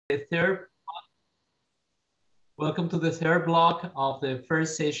Welcome to the third block of the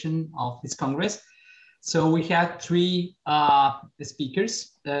first session of this Congress. So we have three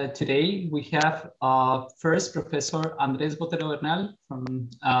speakers today. We have first Professor Andrés Botero Bernal from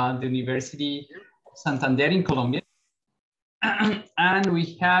the University of Santander in Colombia. And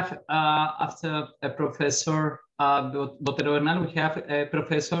we have, after Professor Botero Bernal, we have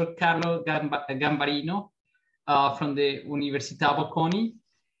Professor Carlo Garbarino from the Università Bocconi,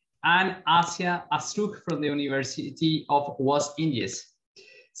 and Asya Ostroukh from the University of West Indies.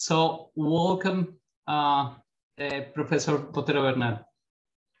 So welcome, Professor Botero Bernal.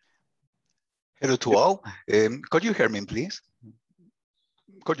 Hello to all. Could you hear me, please?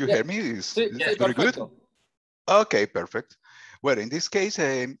 Could you hear me? Is very good? Okay, perfect. Well, in this case,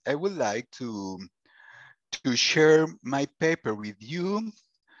 I would like to share my paper with you.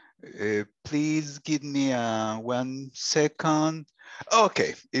 Please give me 1 second.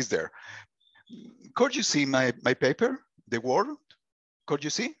 Okay, it's there. Could you see my paper, the word? Could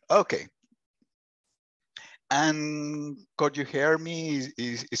you see? Okay. And could you hear me?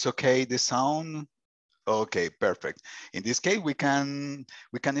 Is okay, the sound? Okay, perfect. In this case, we can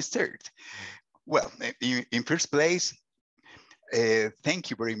start. Well, in first place, thank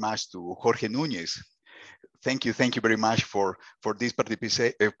you very much to Jorge Núñez. Thank you very much for this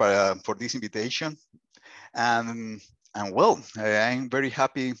for this invitation, and well, I'm very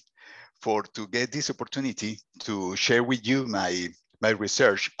happy to get this opportunity to share with you my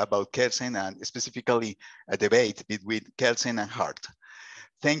research about Kelsen, and specifically a debate between Kelsen and Hart.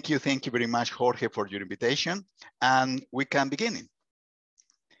 Thank you very much, Jorge, for your invitation, and we can begin.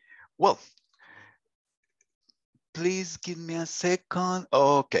 Well, please give me a second.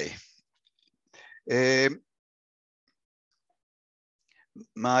 Okay.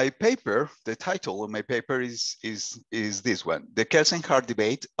 My paper, the title of my paper is this one: The Kelsen-Hart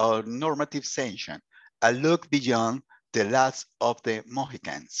Debate on Normative Sanction, a look beyond the last of the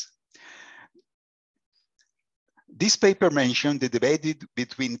Mohicans. This paper mentioned the debate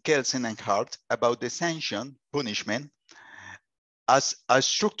between Kelsen and Hart about the sanction, punishment, as a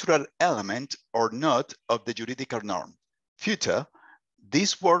structural element or not of the juridical norm. Further,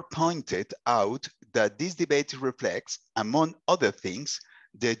 this work pointed out that this debate reflects, among other things,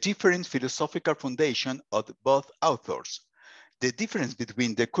 the different philosophical foundation of both authors, the difference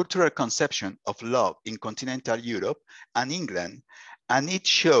between the cultural conception of law in continental Europe and England, and it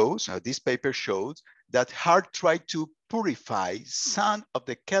shows, this paper shows, that Hart tried to purify some of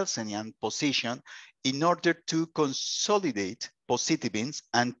the Kelsenian position in order to consolidate positivism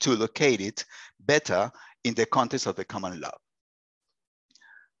and to locate it better in the context of the common law.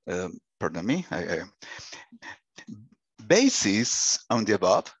 Pardon me. Basis on the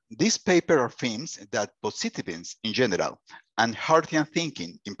above, this paper affirms that positivism in general and Hartian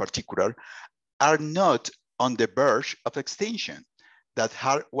thinking in particular are not on the verge of extinction, that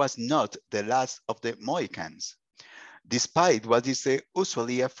Hart was not the last of the Mohicans, despite what is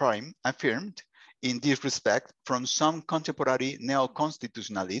usually affirmed in this respect from some contemporary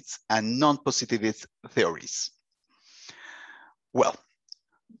neo-constitutionalists and non-positivist theories. Well,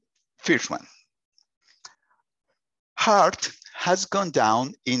 first one. Hart has gone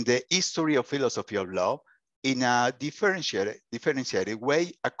down in the history of philosophy of law in a differentiated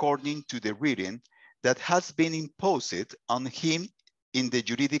way according to the reading that has been imposed on him in the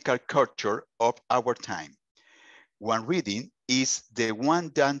juridical culture of our time. One reading is the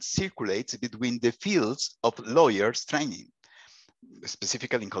one that circulates between the fields of lawyers training,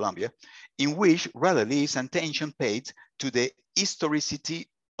 specifically in Colombia, in which rarely is attention paid to the historicity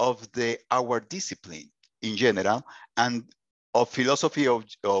of our discipline in general, and of philosophy of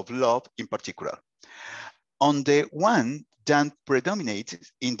law in particular. On the one that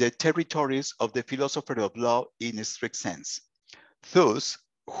predominates in the territories of the philosopher of law in a strict sense, those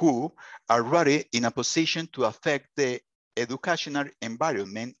who are rather in a position to affect the educational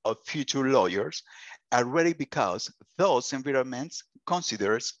environment of future lawyers, already because those environments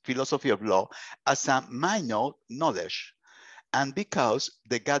considers philosophy of law as a minor knowledge, and because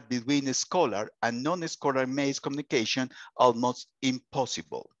the gap between a scholar and non-scholar makes communication almost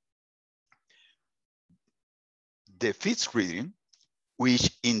impossible. The fifth reading, which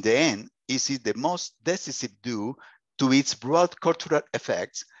in the end is the most decisive due to its broad cultural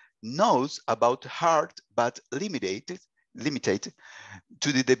effects, knows about Hart but limited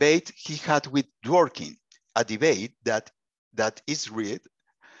to the debate he had with Dworkin, a debate that is read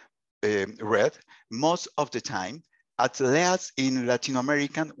most of the time, at least in Latin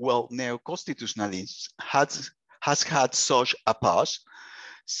American, well, neo-constitutionalism has had such a past,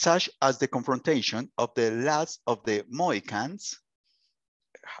 such as the confrontation of the last of the Mohicans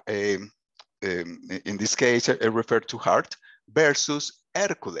in this case, I refer to Hart, versus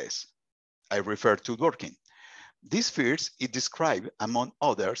Hercules, I refer to Dworkin. These fears is described, among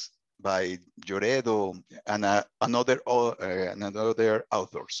others, by Lloredo and another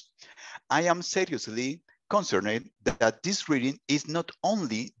authors. I am seriously concerned that this reading is not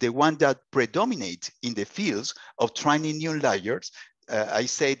only the one that predominates in the fields of training new lawyers. I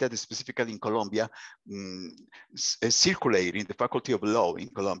say that specifically in Colombia, circulating the Faculty of Law in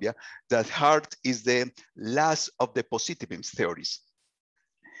Colombia, that Hart is the last of the positivist theories,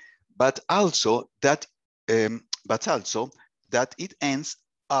 but also that it ends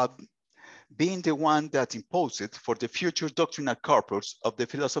up being the one that imposed for the future doctrinal corpus of the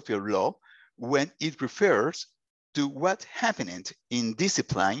philosophy of law when it refers to what happened in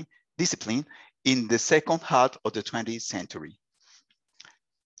discipline in the second half of the 20th century.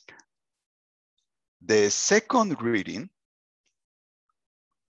 The second reading,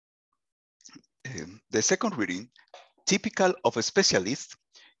 typical of a specialist,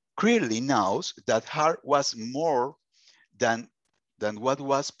 clearly knows that Hart was more than what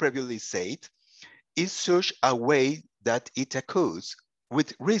was previously said, in such a way that it occurs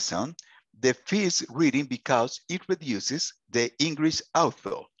with reason the first reading because it reduces the English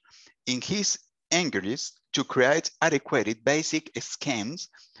author in his endeavors to create adequate basic schemes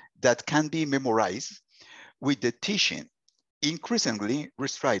that can be memorized, with the teaching increasingly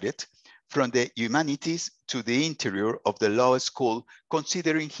restricted from the humanities to the interior of the law school,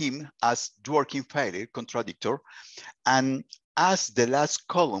 considering him as working failure contradictor and as the last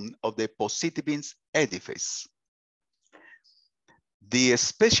column of the positivist edifice. The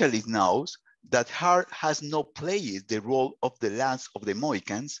specialist knows that Hart has not played the role of the last of the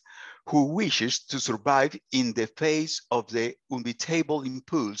Mohicans who wishes to survive in the face of the unbeatable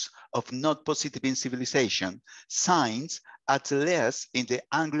impulse of not-positivist civilization, signs at least in the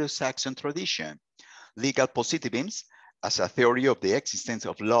Anglo-Saxon tradition. Legal positivism, as a theory of the existence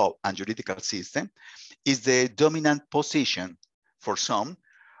of law and juridical system, is the dominant position for some,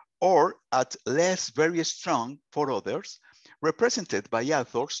 or at least very strong for others, represented by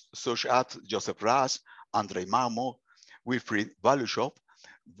authors such as Joseph Raz, André Marmot, Wilfrid Valushoff,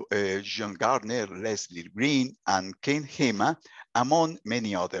 John Gardner, Leslie Green, and Ken Hema, among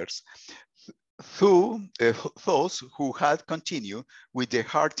many others. Those who had continued with the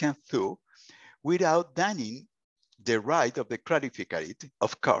Hartian thought without denying the right of the clarificate,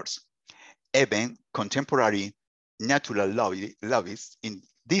 of course. Even contemporary natural lobbyists in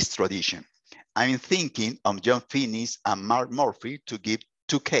this tradition. I'm thinking of John Finnis and Mark Murphy to give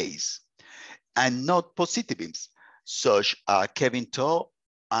two cases, and not positivists such as Kevin Toh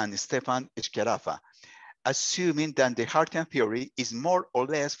and Stefan Schiarafa, assuming that the Hartian theory is more or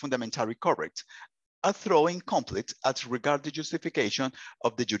less fundamentally correct, a throwing conflict as regards the justification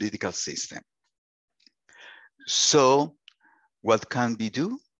of the juridical system. So what can we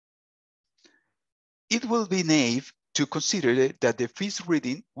do? It will be naive to consider that the first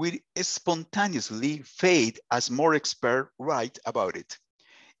reading will spontaneously fade as more experts write about it.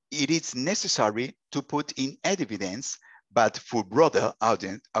 It is necessary to put in evidence, but for broader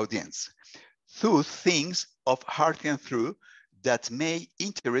audience, through things of Hartian through that may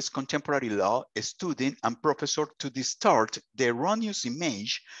interest contemporary law students and professors to distort the erroneous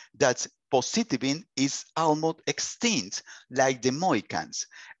image that positivism is almost extinct, like the Mohicans,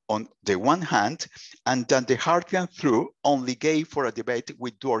 on the one hand, and that the Hartian through only gave for a debate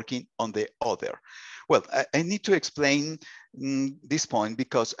with Dworkin on the other. Well, I need to explain this point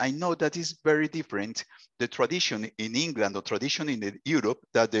because I know that is very different, the tradition in England or tradition in Europe,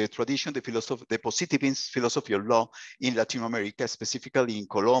 that the tradition, the positivist philosophy of law in Latin America, specifically in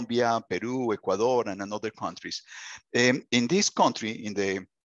Colombia, Peru, Ecuador, and other countries. In this country,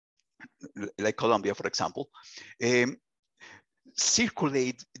 like Colombia, for example,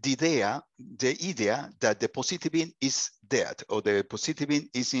 circulate the idea that the positivism is dead, or the positivism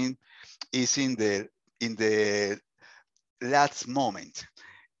is in the last moment.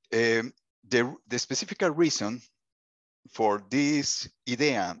 The specific reason for this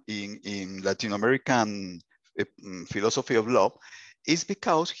idea in Latin American philosophy of law is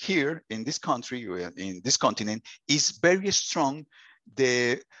because here in this country, in this continent, is very strong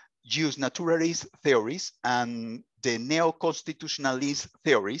the jus naturalist theories and the neo-constitutionalist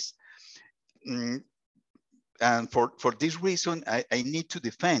theories. And for this reason, I need to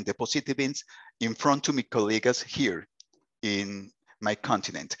defend the positivism in front of my colleagues here in my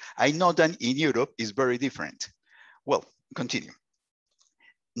continent. I know that in Europe is very different. Well, continue.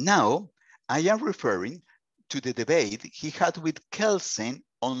 Now, I am referring to the debate he had with Kelsen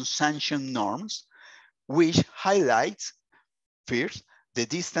on sanction norms, which highlights first the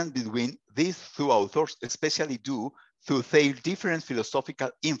distance between these two authors, especially due to their different philosophical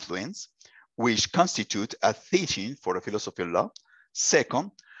influence, which constitute a teaching for a philosophy of law.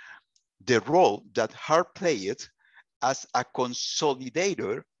 Second, the role that Hart played as a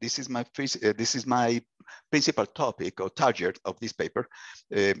consolidator. This is my principal topic or target of this paper.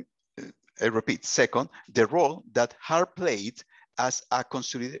 I repeat, second, the role that Hart played as a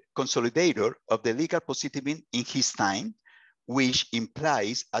consolidator of the legal positivism in his time, which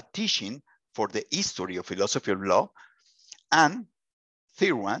implies a teaching for the history of philosophy of law. And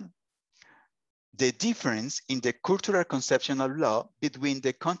third one, the difference in the cultural conception of law between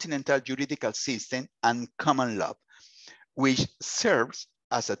the continental juridical system and common law, which serves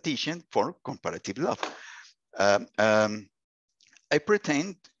as a teaching for comparative law. I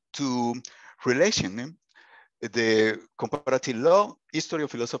pretend to relation the comparative law, history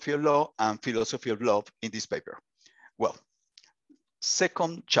of philosophy of law, and philosophy of law in this paper. Well,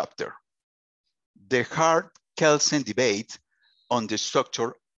 second chapter, the Hart-Kelsen debate on the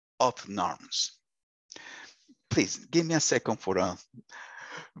structure of norms. Please give me a second for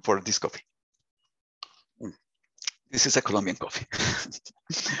this coffee. This is a Colombian coffee.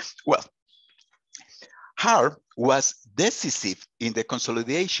 Well, Hart was decisive in the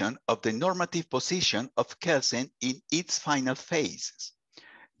consolidation of the normative position of Kelsen in its final phases.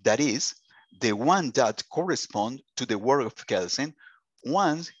 That is, the one that corresponds to the work of Kelsen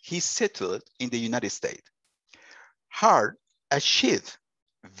once he settled in the United States. Hart achieved,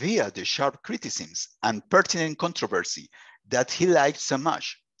 via the sharp criticisms and pertinent controversy that he liked so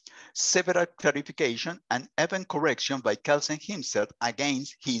much, several clarification and even correction by Kelsen himself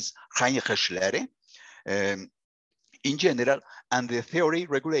against his Rechtslehre in general and the theory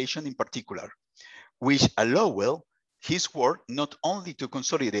regulation in particular, which allowed his work not only to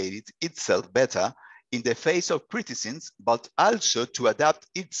consolidate itself better in the face of criticisms, but also to adapt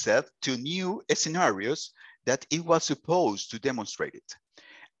itself to new scenarios that it was supposed to demonstrate it.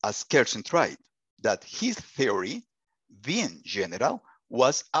 As Kelsen tried, that his theory, being general,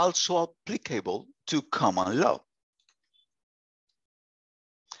 was also applicable to common law.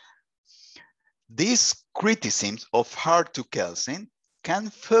 These criticisms of Hart to Kelsen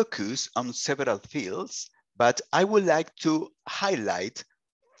can focus on several fields, but I would like to highlight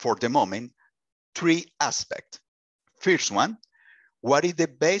for the moment three aspects. First one, what is the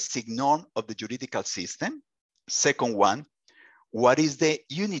basic norm of the juridical system? Second one, what is the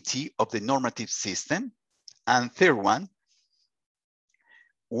unity of the normative system? And third one,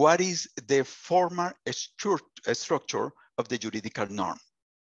 what is the formal structure of the juridical norm?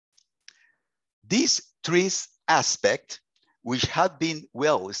 These three aspects, which have been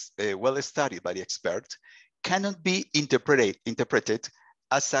well studied by the experts, cannot be interpreted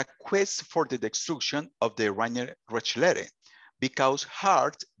as a quest for the destruction of the reine Rechtslehre, because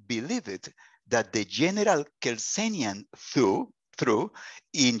Hart believed that the general Kelsenian through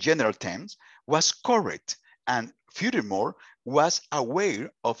in general terms was correct, and furthermore was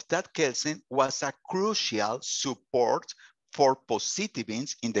aware of that Kelsen was a crucial support for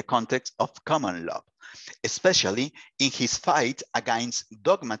positivism in the context of common law, especially in his fight against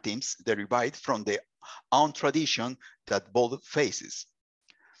dogmatisms derived from the own tradition that both faces.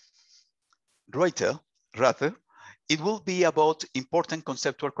 Rather, it will be about important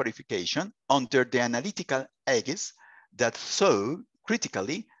conceptual clarification under the analytical aegis that saw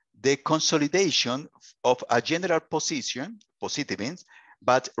critically the consolidation of a general position, positivism,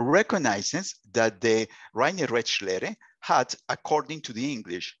 but recognizes that the reine Rechtslehre had, according to the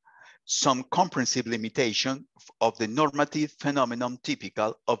English, some comprehensive limitation of the normative phenomenon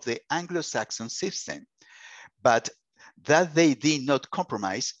typical of the Anglo-Saxon system, but that they did not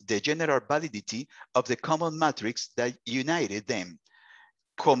compromise the general validity of the common matrix that united them,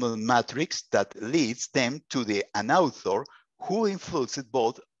 common matrix that leads them to an author who influenced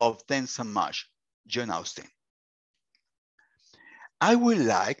both of them so much, John Austin. I would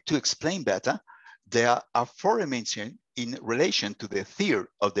like to explain better the aforementioned in relation to the third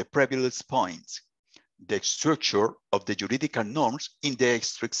of the previous points, the structure of the juridical norms in the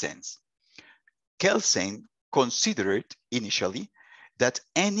strict sense. Kelsen considered initially that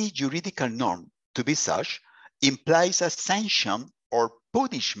any juridical norm to be such implies a sanction or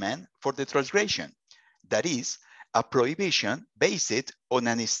punishment for the transgression, that is, a prohibition based on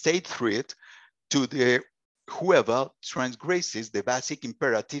an state threat to the whoever transgresses the basic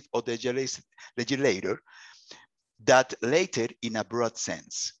imperative of the legislator, that later in a broad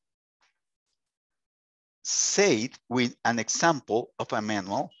sense. Said with an example of a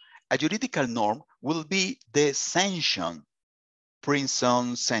manual, a juridical norm will be the sanction,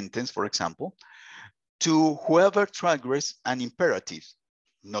 prison sentence, for example, to whoever transgresses an imperative,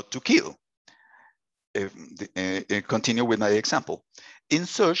 not to kill. Continue with my example. In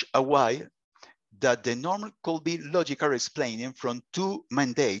such a way that the norm could be logically explaining from two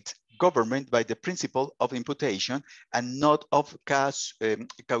mandates governed by the principle of imputation and not of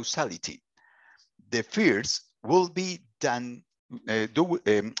causality. The first will be done.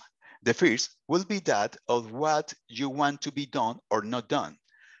 The first will be that of what you want to be done or not done.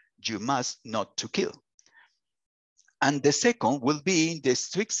 You must not to kill. And the second will be in the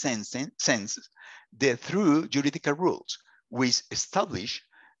strict sense the through juridical rules, which establish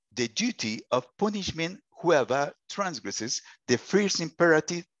the duty of punishment whoever transgresses the first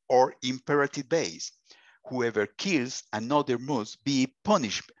imperative or imperative base. Whoever kills another must be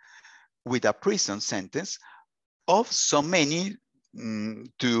punished with a prison sentence of so many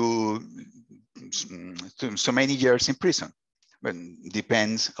to so many years in prison. But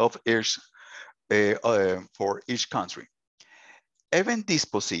depends of each for each country. Even this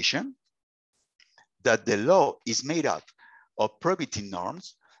position that the law is made up of prohibiting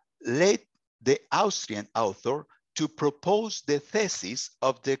norms led the Austrian author to propose the thesis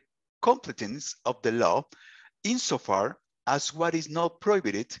of the competence of the law insofar as what is not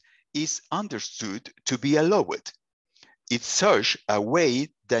prohibited is understood to be allowed. It's such a way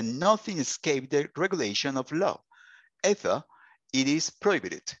that nothing escapes the regulation of law. Either it is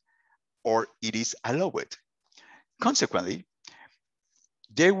prohibited or it is allowed. Consequently,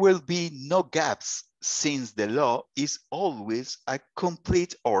 there will be no gaps since the law is always a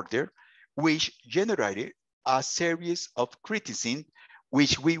complete order which generated a series of criticisms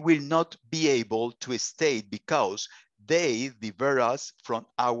which we will not be able to state because they diverge us from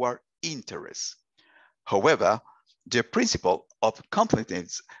our interests. However, the principle of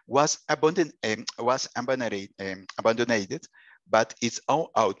competence was abandoned but its own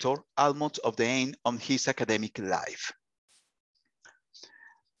author almost of the end of his academic life.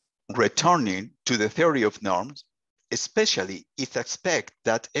 Returning to the theory of norms, especially if expect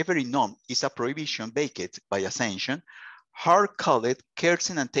that every norm is a prohibition baked by a sanction, Hart called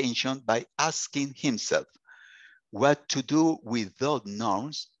Kelsen attention by asking himself what to do with those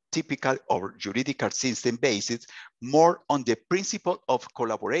norms, typical or juridical system based more on the principle of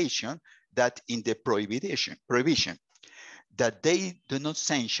collaboration than in the prohibition, that they do not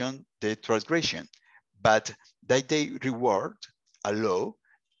sanction the transgression, but that they reward, allow,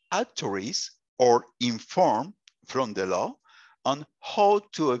 authorize, or inform from the law on how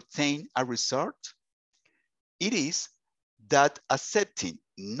to obtain a result. It is that accepting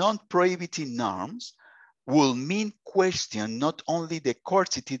non-prohibiting norms will mean question not only the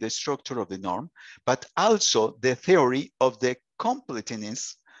coercive the structure of the norm, but also the theory of the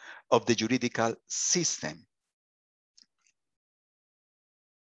completeness of the juridical system.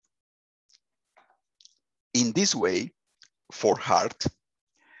 In this way, for Hart,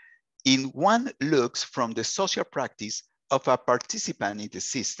 in one looks from the social practice of a participant in the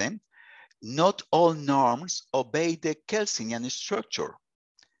system, not all norms obey the Kelsenian structure.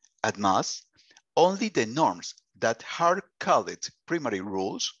 At most, only the norms that Hart called primary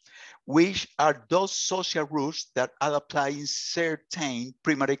rules, which are those social rules that are applied in certain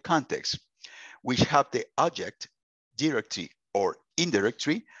primary contexts, which have the object, directly or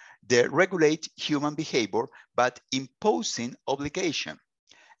indirectly, they regulate human behavior, but imposing obligation.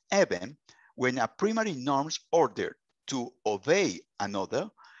 Even when a primary norms order to obey another,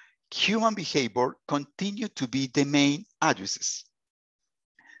 human behavior continue to be the main addresses.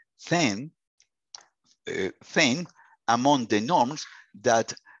 Then, among the norms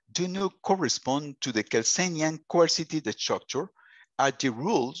that do not correspond to the Kelsenian coercive structure are the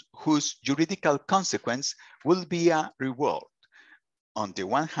rules whose juridical consequence will be a reward, on the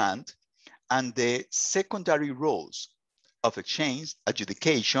one hand, and the secondary rules of exchange,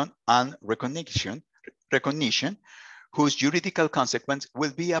 adjudication, and recognition, whose juridical consequence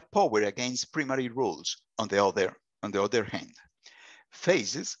will be a power against primary rules on the other hand.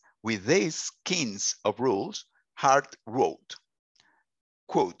 Faced with these kinds of rules, Hart wrote,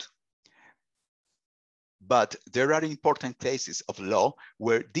 quote, but there are important cases of law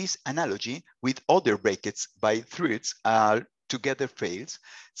where this analogy with other brackets by threads are together fails,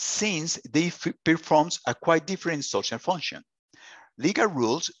 since they performs a quite different social function. Legal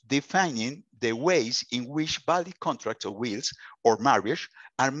rules defining the ways in which valid contracts of wills or marriage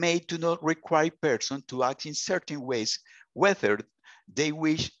are made do not require persons to act in certain ways, whether they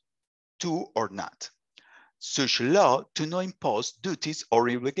wish to or not. Such law do not impose duties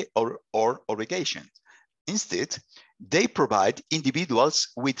or obligations. Instead, they provide individuals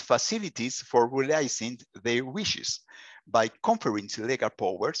with facilities for realizing their wishes by conferring legal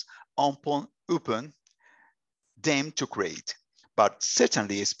powers upon them to create, but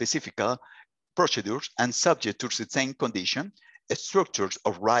certainly specific procedures and subject to certain conditions, structures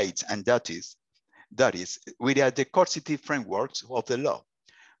of rights and duties, that is, within the coercive frameworks of the law.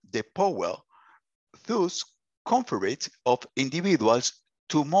 The power thus conferred of individuals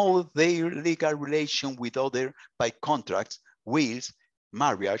to mold their legal relation with others by contracts, wills,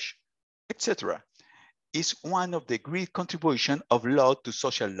 marriage, etc., is one of the great contributions of law to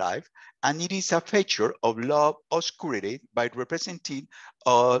social life, and it is a feature of law obscured by representing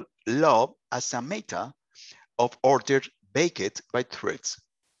law as a meta of order baked by threats.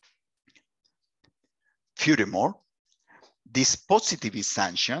 Furthermore, this positivist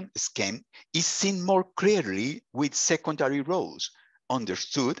sanction scheme is seen more clearly with secondary roles,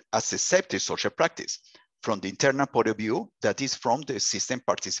 understood as accepted social practice from the internal point of view, that is from the system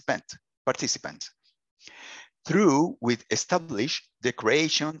participant. Through which establish the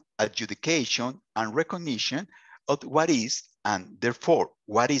creation, adjudication, and recognition of what is, and therefore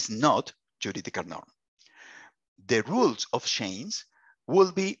what is not, juridical norm. The rules of change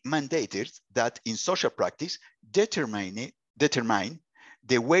will be mandated that in social practice determine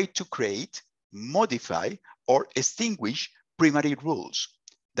the way to create, modify, or extinguish primary rules.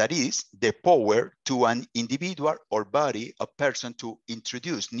 That is, the power to an individual or body of person to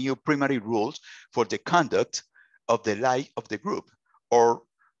introduce new primary rules for the conduct of the life of the group or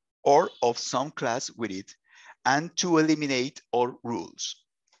of some class with it, and to eliminate all rules.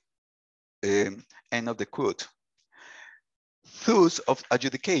 End of the quote. Those of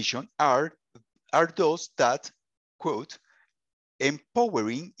adjudication are those that, quote,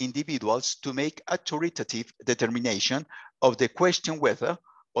 empowering individuals to make authoritative determination of the question whether,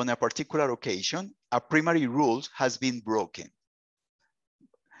 on a particular occasion, a primary rule has been broken.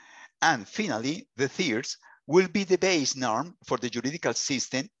 And finally, the thirds will be the base norm for the juridical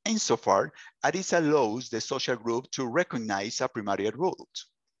system insofar as it allows the social group to recognize a primary rule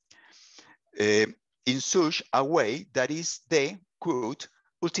in such a way that is the, quote,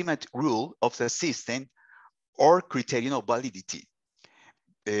 ultimate rule of the system or criterion of validity,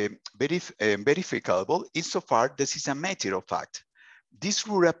 verificable insofar this is a matter of fact. This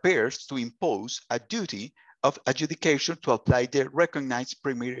rule appears to impose a duty of adjudication to apply the recognized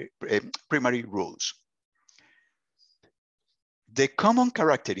primary rules. The common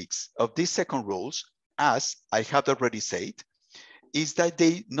characteristics of these second rules, as I have already said, is that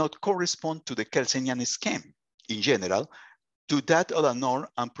they not correspond to the Kelsenian scheme. In general, to that of a norm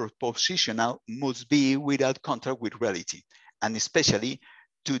and propositional must be without contact with reality, and especially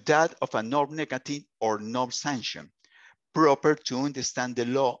to that of a norm negative or norm sanction, proper to understand the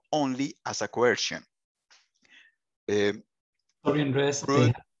law only as a coercion. Sorry, Andres,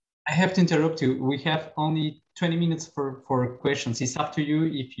 I have to interrupt you. We have only 20 minutes for questions. It's up to you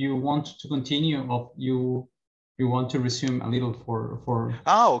if you want to continue or you want to resume a little for...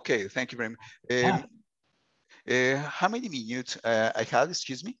 Ah, okay, thank you very much. How many minutes I have,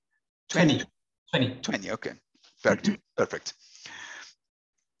 excuse me? 20. 20, okay, perfect.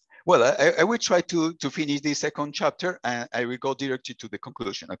 Well, I will try to finish the second chapter and I will go directly to the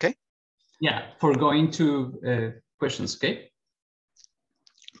conclusion, okay? Yeah, for going to questions, okay?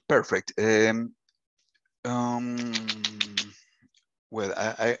 Perfect. Well,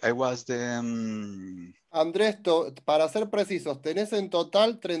 I was the... Andrés, para ser precisos, tenés en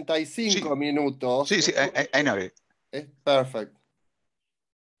total 35 minutos. Sí, I know it. Perfect.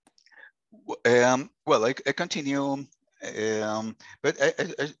 Well, I continue, but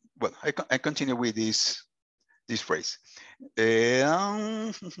I continue with this phrase.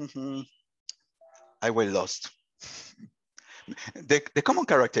 I was lost. The common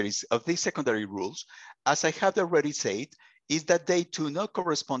characteristics of these secondary rules, as I have already said, is that they do not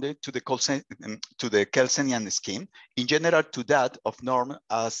correspond to the Kelsenian scheme, in general to that of norm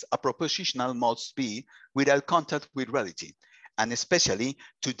as a propositional must be without contact with reality, and especially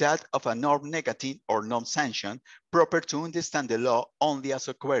to that of a norm negative or norm sanction, proper to understand the law only as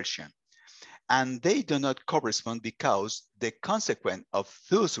a coercion. And they do not correspond because the consequence of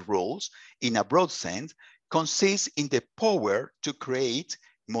those rules, in a broad sense, consists in the power to create,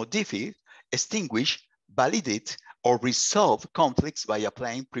 modify, extinguish, validate, or resolve conflicts by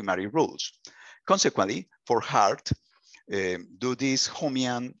applying primary rules. Consequently, for Hart, due this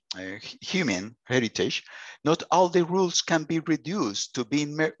human heritage, not all the rules can be reduced to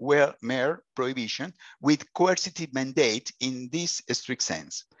being mere prohibition with coercive mandate in this strict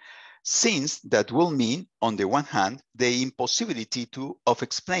sense, since that will mean, on the one hand, the impossibility of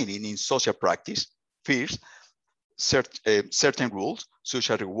explaining in social practice, first, certain rules,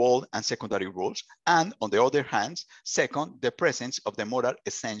 such as reward and secondary rules, and on the other hand, second, the presence of the moral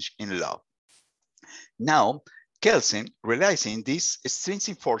essence in law. Now, Kelsen, realizing this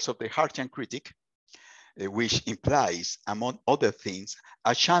extrinsic force of the Hartian critic, which implies, among other things,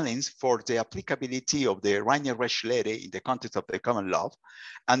 a challenge for the applicability of the reine Rechtslehre in the context of the common law,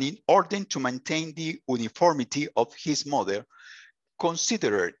 and in order to maintain the uniformity of his model,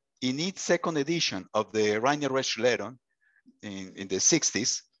 considered in its second edition of the reine Rechtslehre in the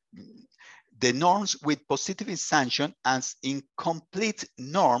 60s, the norms with positive sanction as incomplete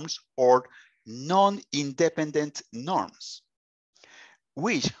norms or non-independent norms,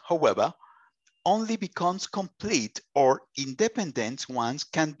 which, however, only becomes complete or independent ones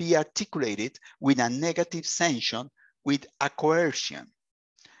can be articulated with a negative sanction with a coercion.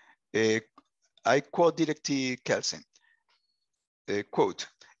 I quote directly Kelsen, quote,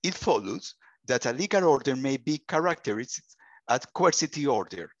 "It follows that a legal order may be characterized as coercive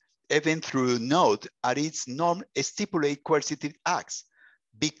order, even through not at its norm stipulate coercive acts,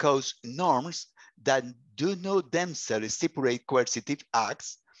 because norms that do not themselves stipulate coercive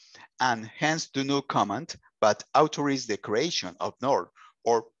acts and hence do not command, but authorize the creation of norm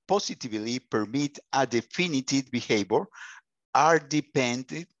or positively permit a definitive behavior are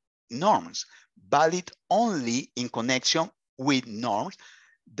dependent norms, valid only in connection with norms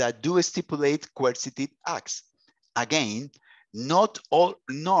that do stipulate coercive acts. Again, not all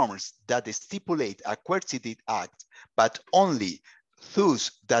norms that stipulate a coercive act, but only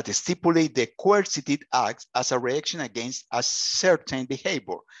those that stipulate the coercive acts as a reaction against a certain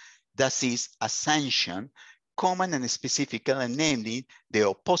behavior. That is a sanction, common and specific, and namely the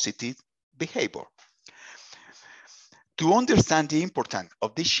opposite behavior. To understand the importance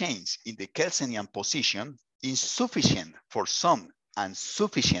of this change in the Kelsenian position, insufficient for some and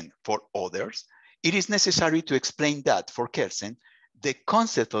sufficient for others, it is necessary to explain that for Kelsen, the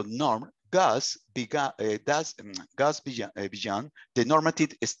concept of norm goes beyond the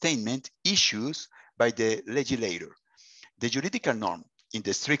normative statement issues by the legislator. The juridical norm, in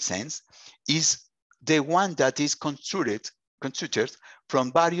the strict sense, is the one that is constructed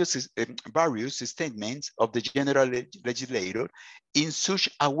from various statements of the general legislator in such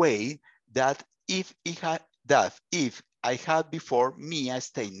a way that if I had before me a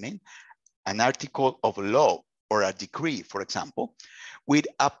statement, an article of law or a decree, for example, with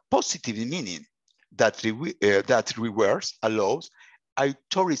a positive meaning that reverse, allows,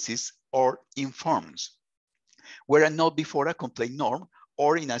 authorizes, or informs, were not before a complete norm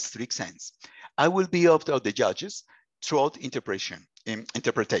or in a strict sense. I will be up to the judges throughout interpretation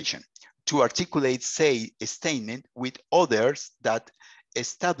to articulate, say, a statement with others that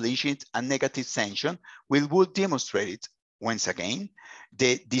establish it a negative sanction would demonstrate it, once again,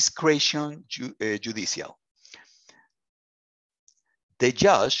 the discretion judicial. The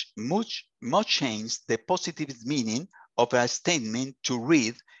judge must change the positive meaning of a statement to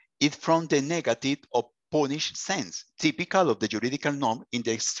read it from the negative or punished sense, typical of the juridical norm in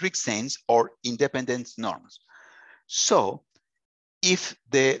the strict sense or independent norms. So, if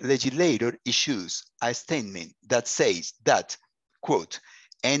the legislator issues a statement that says that, quote,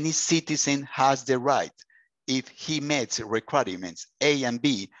 any citizen has the right, if he meets requirements A and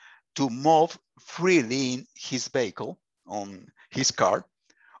B, to move freely in his vehicle, on his car,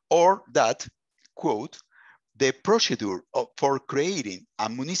 or that, quote, the procedure for creating a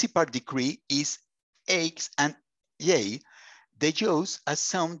municipal decree is X and Y, the judge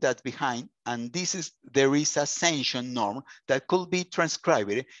assume that behind, and there is a sanction norm that could be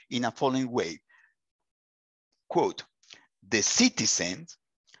transcribed in a following way. Quote, the citizen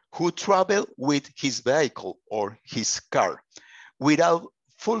who travel with his vehicle or his car without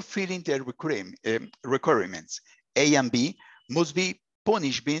fulfilling the requirements A and B must be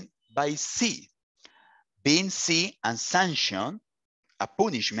punished by C, being C and sanction, a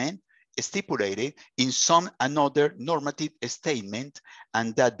punishment stipulated in some another normative statement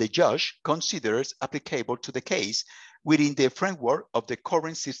and that the judge considers applicable to the case within the framework of the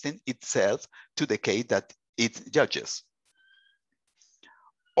current system itself to the case that it judges.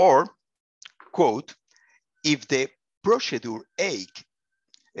 Or, quote, if the procedure X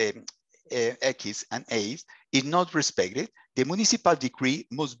and A is not respected, the municipal decree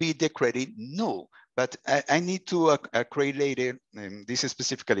must be declared null. But I need to create later this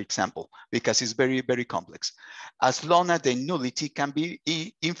specific example because it's very, very complex. As long as the nullity can be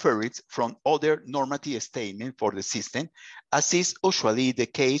inferred from other normative statements for the system, as is usually the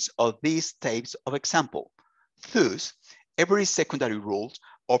case of these types of example. Thus, every secondary rule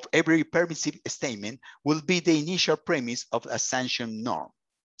of every permissive statement will be the initial premise of a sanction norm.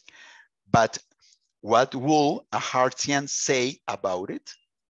 But what will a Hartian say about it?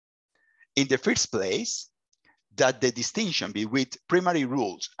 In the first place, that the distinction between primary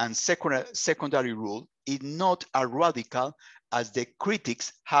rules and secondary rule is not as radical as the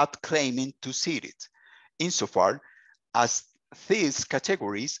critics have claimed to see it, insofar as these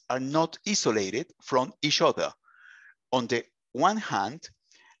categories are not isolated from each other on the one hand,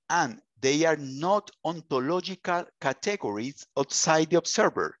 and they are not ontological categories outside the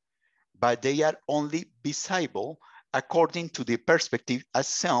observer, but they are only visible according to the perspective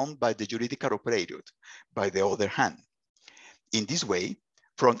assumed by the juridical operator, by the other hand. In this way,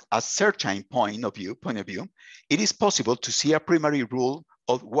 from a certain point of view, it is possible to see a primary rule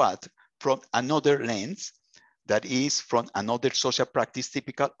of what from another lens, that is from another social practice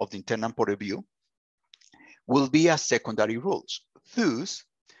typical of the internal point of view, will be a secondary rules. Thus,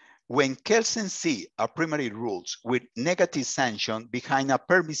 when Kelsen see a primary rules with negative sanction behind a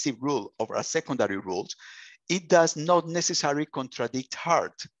permissive rule of a secondary rules, it does not necessarily contradict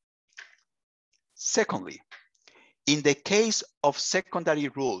Hart. Secondly, in the case of secondary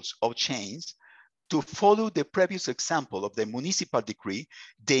rules of chains, to follow the previous example of the municipal decree,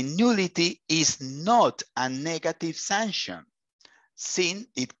 the nullity is not a negative sanction, since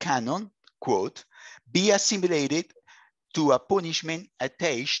it cannot, quote, be assimilated to a punishment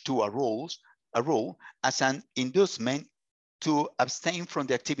attached to a rule as an inducement to abstain from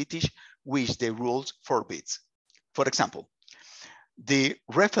the activities which the rules forbids. For example, the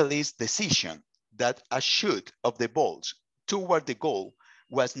referee's decision that a shoot of the balls toward the goal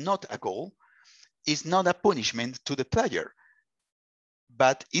was not a goal is not a punishment to the player,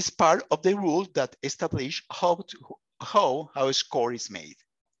 but is part of the rule that establish how a score is made.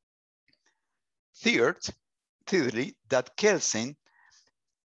 Thirdly, that Kelsen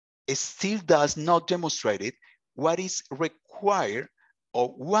still does not demonstrate what is required or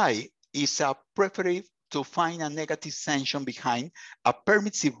why is a preferable to find a negative sanction behind a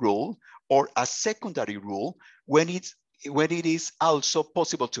permissive rule or a secondary rule when it is also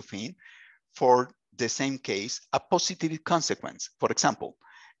possible to find, for the same case, a positive consequence. For example,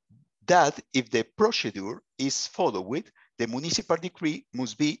 that if the procedure is followed, the municipal decree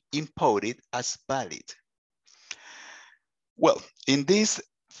must be imposed as valid. Well, in this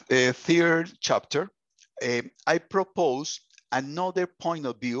third chapter, I propose another point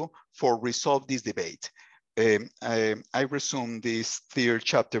of view for resolve this debate. I resume this third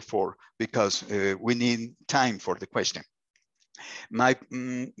chapter because we need time for the question. My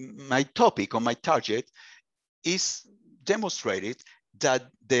topic or my target is demonstrated that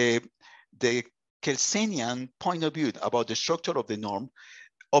the Kelsenian point of view about the structure of the norm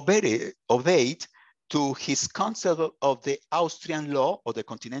obeyed to his concept of the Austrian law or the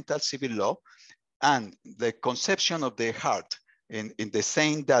continental civil law and the conception of the Hart in the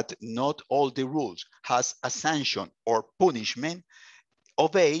saying that not all the rules has a sanction or punishment,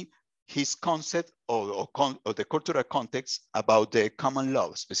 obey his concept of the cultural context about the common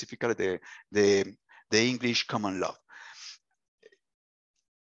law, specifically the English common law.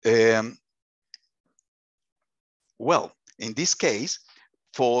 Well, in this case,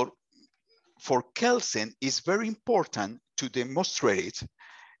 for Kelsen, it's very important to demonstrate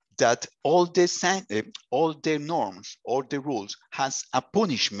that all the norms, all the rules has a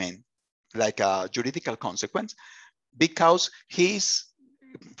punishment, like a juridical consequence, because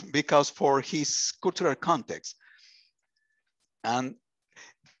for his cultural context. And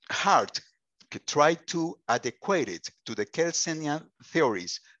Hart tried to adequate it to the Kelsenian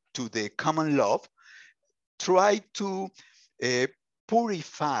theories, to the common law, tried to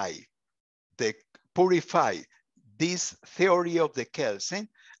purify this theory of the Kelsen,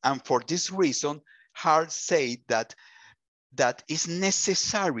 and for this reason, Hart said that it's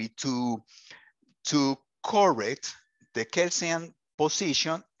necessary to correct the Kelsen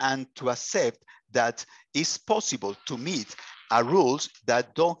position and to accept that it's possible to meet rules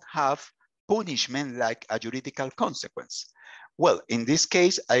that don't have punishment like a juridical consequence. Well, in this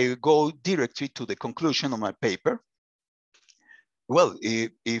case, I go directly to the conclusion of my paper. Well,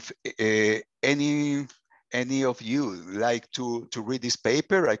 if any of you like to read this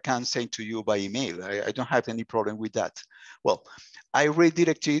paper, I can send to you by email. I don't have any problem with that. Well, I read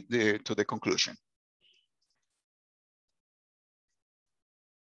directly to the conclusion.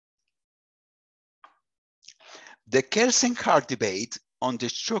 The Kelsen-Hart debate on the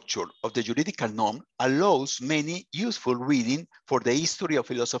structure of the juridical norm allows many useful reading for the history of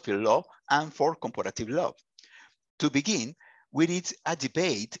philosophy of law and for comparative law. To begin, we need a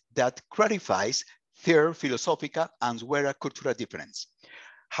debate that clarifies their philosophical and where cultural difference.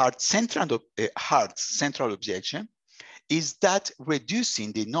 Hart's central objection is that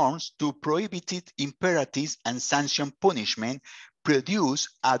reducing the norms to prohibited imperatives and sanction punishment produce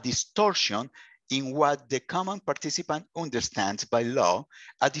a distortion in what the common participant understands by law,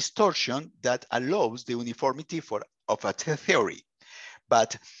 a distortion that allows the uniformity of a theory,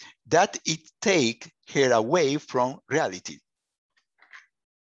 but that it takes her away from reality.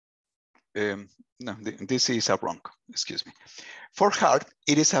 No, this is a wrong, excuse me. For Hart,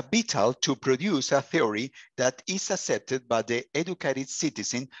 it is a vital to produce a theory that is accepted by the educated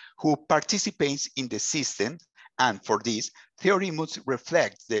citizen who participates in the system, and for this, theory must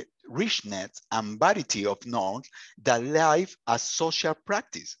reflect the richness and variety of norms that live as social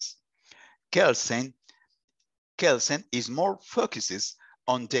practices. Kelsen is more focuses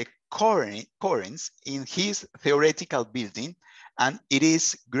on the coherence in his theoretical building, and it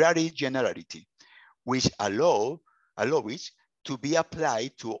is greater generality, which allow it to be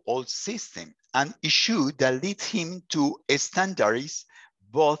applied to all systems, an issue that leads him to standardize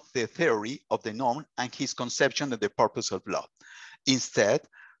both the theory of the norm and his conception of the purpose of law. Instead,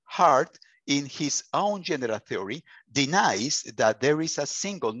 Hart, in his own general theory, denies that there is a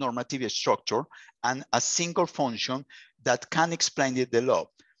single normative structure and a single function that can explain the law,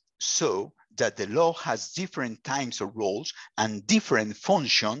 so that the law has different types of roles and different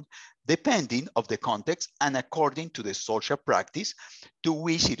functions depending on the context and according to the social practice to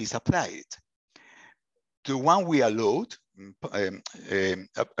which it is applied. The one we allowed,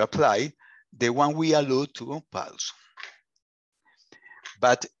 apply, the one we allowed to pause.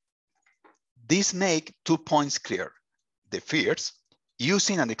 But this makes 2 points clear. The first,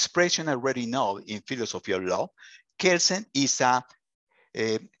 using an expression already known in philosophy of law, Kelsen is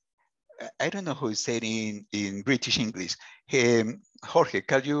I don't know how to say it in British English. Jorge,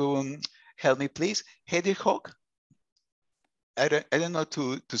 can you help me, please? Hedgehog? I don't know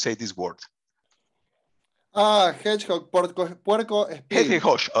to say this word. Hedgehog, puerco espín.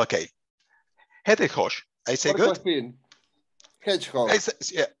 Hedgehog, okay. Hedgehog, I say Puerco good? espín. Hedgehog.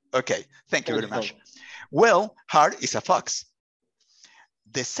 Yeah, okay, thank you very Hedgehog. much. Well, Hart is a fox.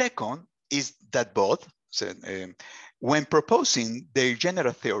 The second is that both, when proposing their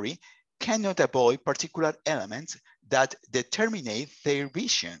general theory, cannot avoid particular elements that determine their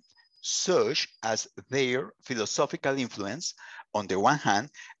vision, such as their philosophical influence on the one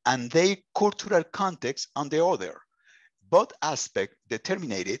hand, and their cultural context on the other. Both aspects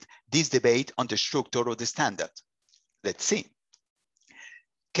determined this debate on the structure of the standard. Let's see.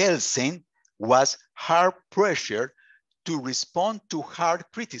 Kelsen was hard pressured to respond to hard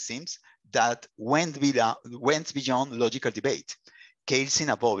criticisms that went beyond logical debate.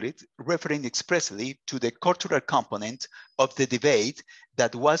 Kelsen avoided referring expressly to the cultural component of the debate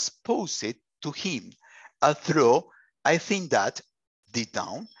that was posed to him, although I think that, deep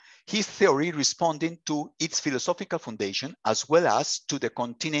down, his theory responding to its philosophical foundation as well as to the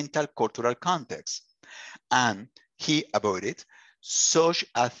continental cultural context. And he avoided such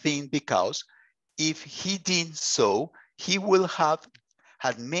a thing because if he did so, he will have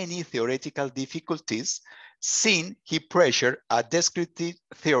had many theoretical difficulties since he pressured a descriptive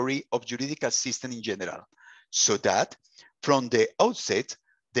theory of juridical system in general, so that from the outset,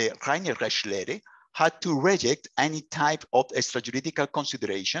 the reine Rechtslehre had to reject any type of extrajuridical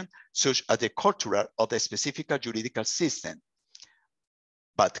consideration, such as the cultural or the specific juridical system.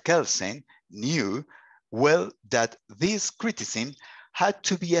 But Kelsen knew well that this criticism had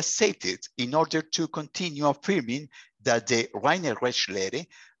to be accepted in order to continue affirming that the reine Rechtslehre,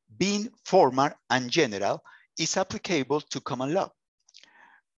 being formal and general, is applicable to common law.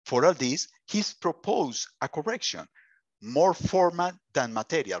 For all this, he proposed a correction, more formal than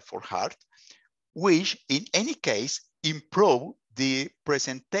material for Hart, which in any case improved the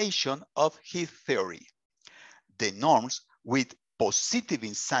presentation of his theory. The norms with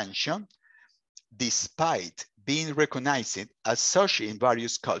positive sanction, despite being recognized as such in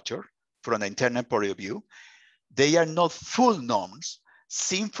various cultures from an internal point of view, they are not full norms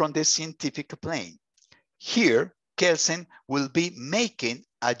seen from the scientific plane. Here, Kelsen will be making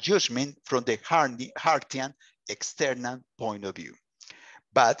a judgment from the Hartian external point of view.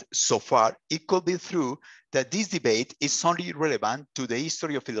 But so far, it could be true that this debate is only relevant to the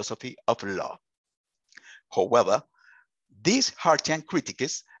history of philosophy of law. However, these Hartian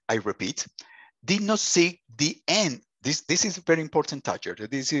critics, I repeat, did not see the end. This is a very important toucher.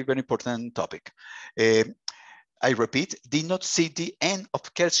 This is a very important topic. I repeat, did not see the end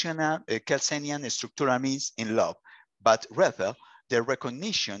of Kelsenian structural means in law, but rather the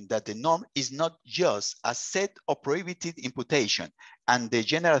recognition that the norm is not just a set of prohibited imputation, and the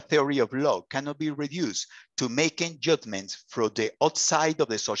general theory of law cannot be reduced to making judgments from the outside of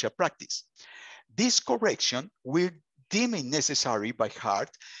the social practice. This correction will deem it necessary by Hart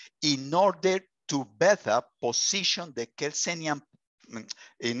in order to better position the Kelsenian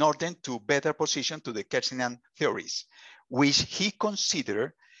in order to better position to the Kersenian theories, which he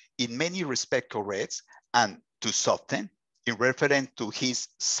considered in many respects correct, and to soften, in reference to his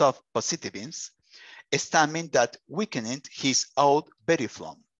soft positivism, a statement that weakened his own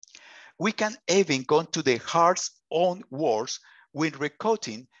veriflum. We can even go to the Hart's own words when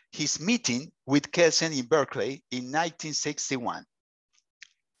recounting his meeting with Kelsen in Berkeley in 1961.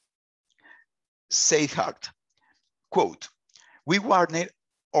 Said Hart, quote, "We warned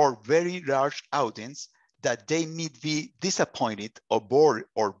our very large audience that they might be disappointed or bored,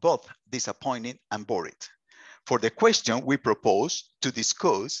 or both disappointed and bored. For the question we propose to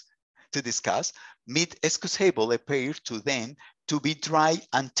discuss might excusable appear to them to be dry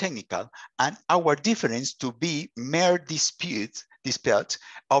and technical, and our difference to be mere dispute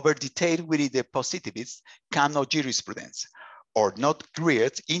over detail within the positivist camp of jurisprudence, or not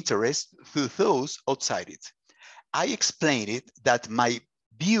create interest to those outside it. I explained it that my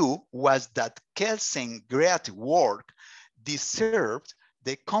view was that Kelsen's great work deserved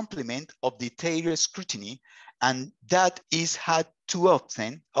the compliment of detailed scrutiny, and that it had too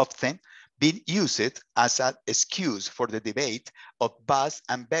often been used as an excuse for the debate of vast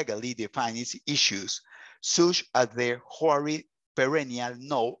and vaguely defined issues, such as the horrid perennial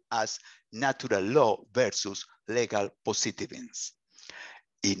known as natural law versus legal positivism.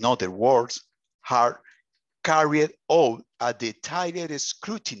 In other words, Hart carried out a detailed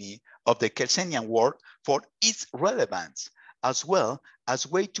scrutiny of the Kelsenian work for its relevance, as well as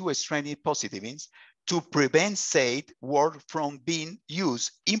way to strengthen positivism to prevent said work from being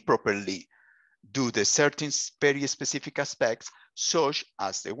used improperly due to certain very specific aspects, such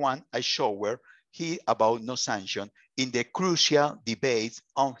as the one I showed here about no sanction in the crucial debates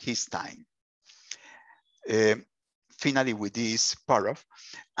on his time." Finally, with this paragraph,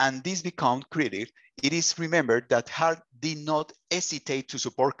 and this become clear, it is remembered that Hart did not hesitate to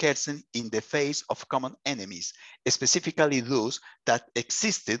support Kelsen in the face of common enemies, specifically those that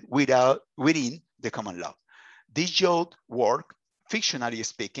existed within the common law. This joint work, fictionally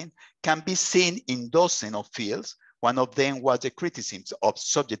speaking, can be seen in dozens of fields. One of them was the criticism of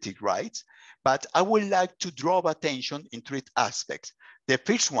subjective rights, but I would like to draw attention in three aspects. The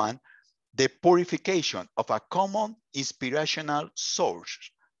first one, the purification of a common inspirational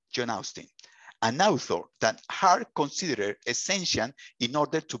source, John Austin, an author that Hart considered essential in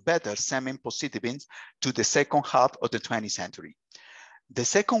order to better cement positivism to the second half of the 20th century. The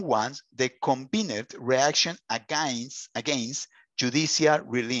second one, the combined reaction against judicial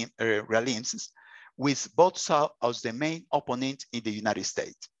realisms, with both saw as the main opponent in the United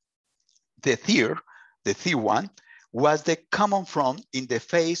States. The third one was the common front in the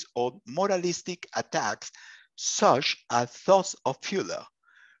face of moralistic attacks such as those of Fuller,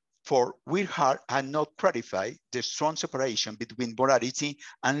 for Hart had not clarified the strong separation between morality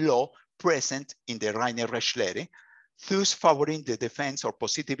and law present in the Reine Rechtslehre, thus favoring the defense of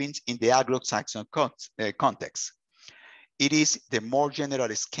positivism in the Anglo-Saxon context. It is the more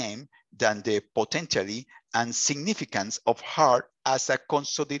general scheme than the potentiality and significance of Hart as a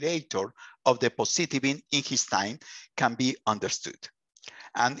consolidator of the positivism in his time can be understood.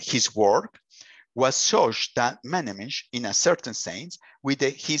 And his work was such that managed, in a certain sense, with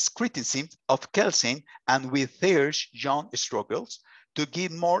his criticism of Kelsen and with their young struggles to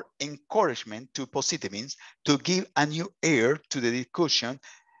give more encouragement to positivism, to give a new air to the discussion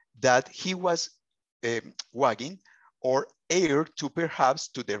that he was wagging, or air to perhaps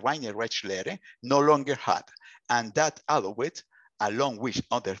to the Reine Rechtslehre no longer had, and that allowed, along with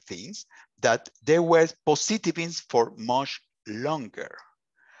other things, that there were positivism for much longer.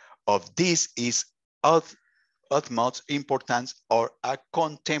 Of this is utmost importance for a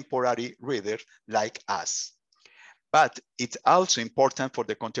contemporary reader like us. But it's also important for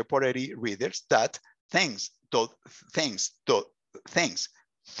the contemporary readers that thanks to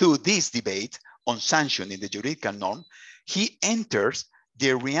this debate on sanction in the juridical norm, he enters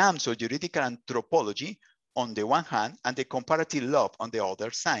the realms of juridical anthropology on the one hand and the comparative law on the other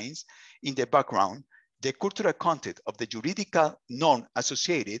science in the background. The cultural content of the juridical norm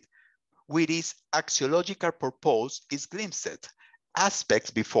associated with its axiological purpose is glimpsed,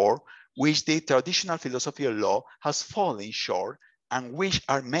 aspects before which the traditional philosophy of law has fallen short and which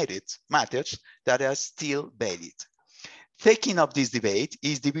are matters that are still valid. Thinking of this debate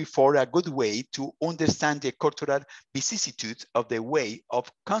is therefore a good way to understand the cultural vicissitudes of the way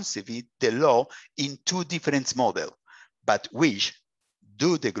of conceiving the law in two different models, but which,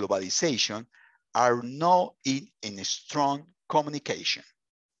 due to globalization, are now in strong communication.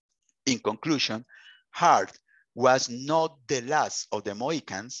 In conclusion, Hart was not the last of the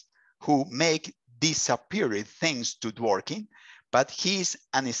Mohicans who make disappearing things to working, but he is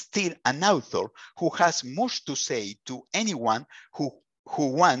still an author who has much to say to anyone who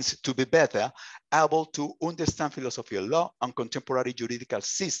wants to be better able to understand philosophy of law and contemporary juridical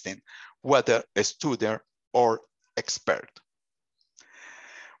system, whether a student or expert.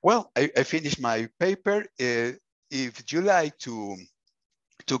 Well, I finished my paper. If you like to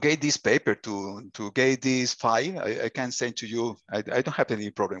get this paper, to get this file, I can send to you. I don't have any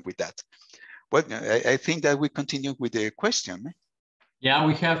problem with that. Well, I think that we continue with the question. Yeah,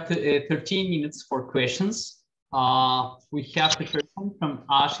 we have 13 minutes for questions. We have the first one from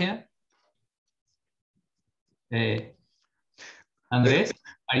Asya. Andrés,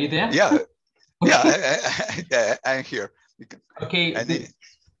 are you there? Yeah, okay. yeah, I'm here. Okay,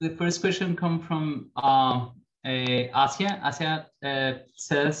 the first question comes from Asya. Asya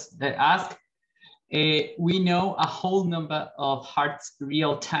asks, we know a whole number of Hart's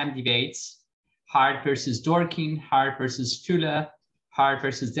real-time debates, Hart versus Dworkin, Hart versus Fuller, Hart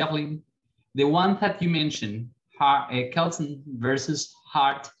versus Devlin. The one that you mentioned, Kelsen versus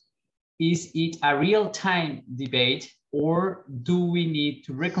Hart, is it a real-time debate, or do we need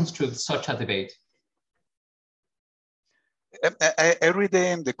to reconstruct such a debate? I read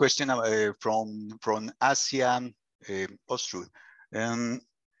the question from Asya Ostroukh.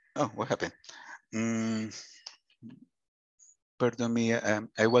 Oh, what happened? Pardon me,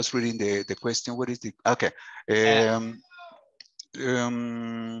 I was reading the question. What is the, okay.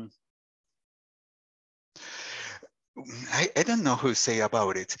 I don't know who to say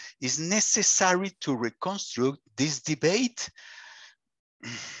about it. Is necessary to reconstruct this debate?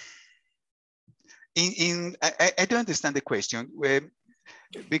 I don't understand the question,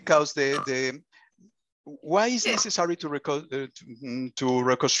 because why is necessary to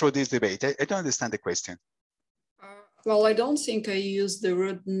reconstruct this debate? I don't understand the question. Well, I don't think I used the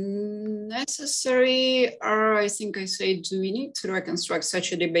word necessary, or I think I say, do we need to reconstruct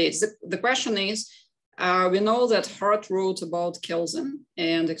such a debate? The question is, we know that Hart wrote about Kelsen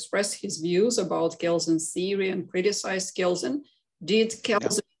and expressed his views about Kelsen's theory and criticized Kelsen. Did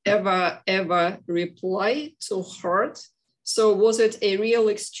Kelsen ever reply to Hart? So was it a real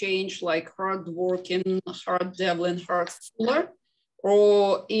exchange like Hart Dworkin, Hart Devlin, Hart Fuller?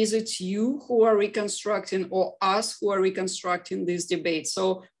 Or is it you who are reconstructing, or us who are reconstructing this debate?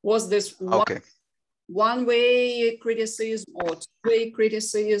 So was this one-way criticism or two-way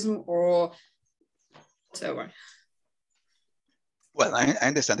criticism or whatever? Well, I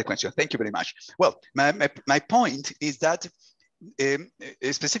understand the question. Thank you very much. Well, my point is that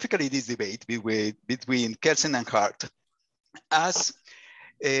specifically this debate between Kelsen and Hart, as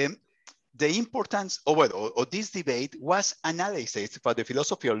the importance of this debate was analyzed by the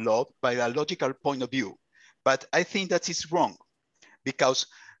philosophy of law by a logical point of view. But I think that is wrong, because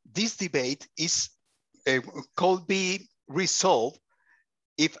this debate could be resolved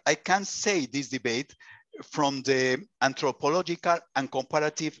if I can say this debate from the anthropological and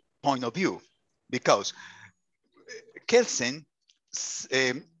comparative point of view, because Kelsen,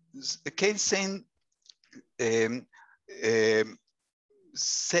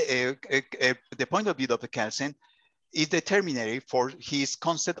 the point of view of the Kelsen is determinary for his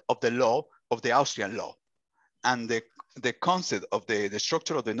concept of the law, of the Austrian law, and the concept of the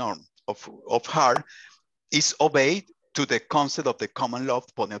structure of the norm of Hart is obeyed to the concept of the common law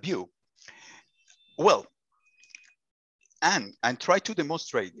point of view. Well, and try to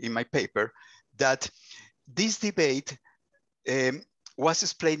demonstrate in my paper that this debate was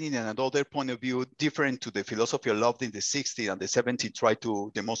explained in another point of view different to the philosophy of law in the 60s and the 70s, try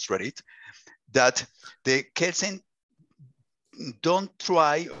to demonstrate it, that the Kelsen don't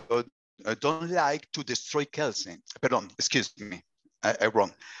try or don't like to destroy Kelsen. Pardon, excuse me, I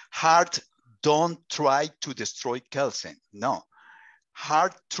wrong. Hart don't try to destroy Kelsen, no.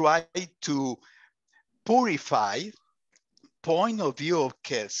 Hart try to purify point of view of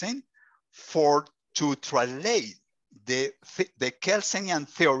Kelsen to translate the Kelsenian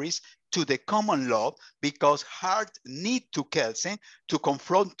theories to the common law, because Hart need to Kelsen to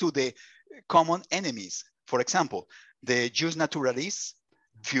confront to the common enemies. For example, the jus naturalis,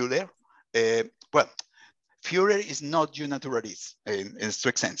 Fuller. Well, Fuller is not jus naturalis in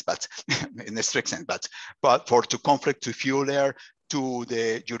strict sense, but but to conflict to Fuller, to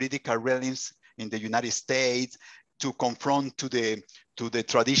the juridical realms in the United States, to confront to the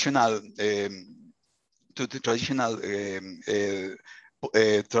traditional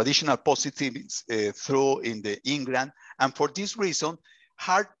traditional positives through in the England, and for this reason,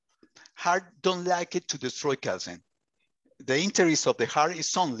 Hart don't like it to destroy Kelsen. The interest of the Hart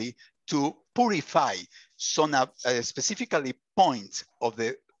is only to purify some specifically points of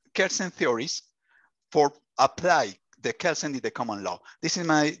the Kelsen theories for apply the Kelsen in the common law. This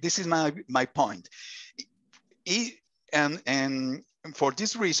is my point. And for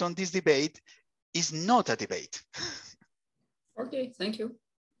this reason, this debate is not a debate. Okay, thank you.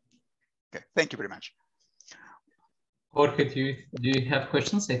 Okay, thank you very much. Jorge, do you have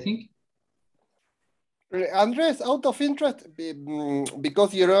questions, I think? Andrés, out of interest,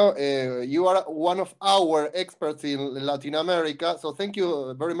 because you know you are one of our experts in Latin America, so thank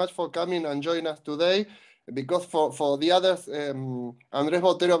you very much for coming and joining us today. Because for the others, Andrés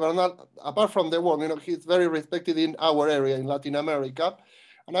Botero Bernal, apart from the world, you know, he's very respected in our area in Latin America.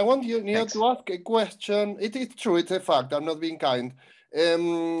 And I want you to ask a question. It is true, it's a fact. I'm not being kind.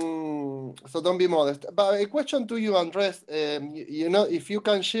 So don't be modest. But a question to you, Andrés, you know, if you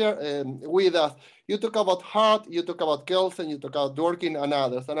can share with us, you talk about Hart, you talk about Kelsen, you talk about Dworkin and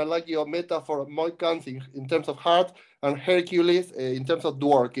others. And I like your metaphor of Mohicans in terms of Hart and Hercules in terms of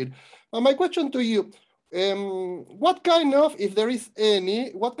Dworkin. And my question to you, what kind of, if there is any,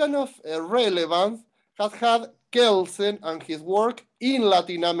 what kind of relevance has had Kelsen and his work in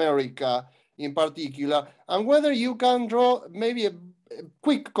Latin America in particular, and whether you can draw maybe a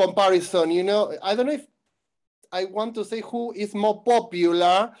quick comparison, you know, I don't know if I want to say who is more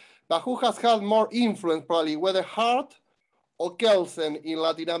popular, but who has had more influence probably, whether Hart or Kelsen in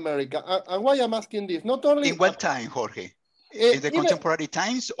Latin America. And why I'm asking this, not only- In what time, Jorge? In the contemporary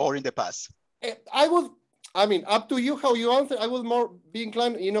times or in the past? I mean, up to you how you answer. I would more be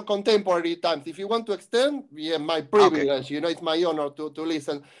inclined, you know, contemporary times. If you want to extend, yeah, my privilege, okay. You know, it's my honor to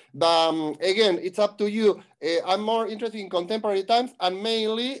listen. But again, it's up to you. I'm more interested in contemporary times, and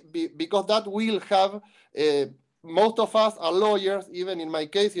mainly because that will have, most of us are lawyers, even in my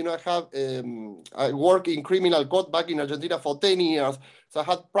case, you know, I work in criminal court back in Argentina for 10 years. So I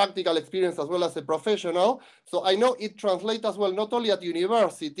had practical experience as well as a professional. So I know it translates as well, not only at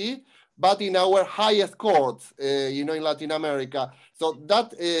university, but in our highest courts, you know, in Latin America. So that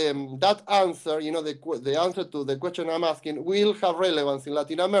that answer, you know, the answer to the question I'm asking will have relevance in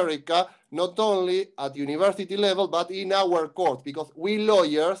Latin America, not only at university level, but in our courts, because we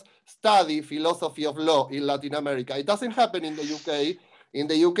lawyers study philosophy of law in Latin America. It doesn't happen in the UK. In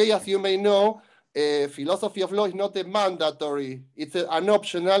the UK, as you may know, philosophy of law is not a mandatory, it's an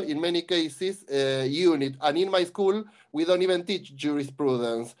optional, in many cases, unit. And in my school, we don't even teach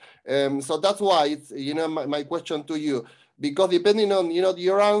jurisprudence. So that's why it's, you know, my question to you, because depending on, you know,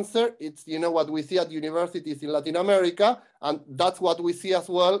 your answer, it's, you know, what we see at universities in Latin America, and that's what we see as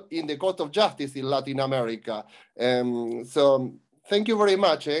well in the Court of Justice in Latin America. So thank you very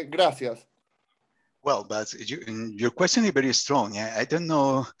much. Gracias. Well, but your question is very strong. I don't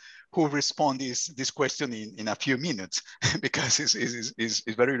know who respond this question in a few minutes, because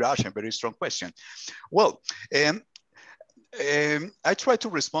it's very rash and very strong question. Well, I try to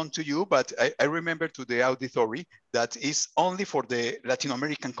respond to you, but I remember to the auditory that is only for the Latin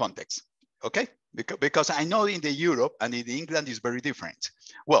American context, okay? Because I know in the Europe and in England is very different.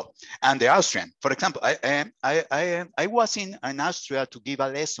 Well, and the Austrian, for example, I was in Austria to give a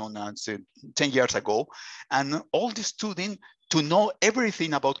lesson 10 years ago, and all the students to know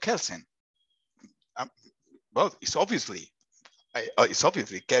everything about Kelsen. Well, it's obviously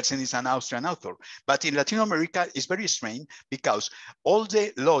Kelsen is an Austrian author, but in Latin America, it's very strange because all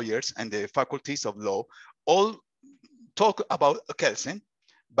the lawyers and the faculties of law all talk about Kelsen,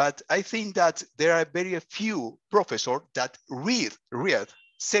 but I think that there are very few professors that read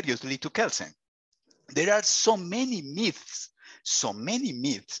seriously to Kelsen. There are so many myths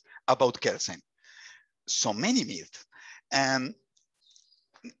about Kelsen, so many myths. And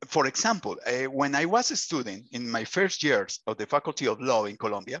for example, when I was a student in my first years of the Faculty of Law in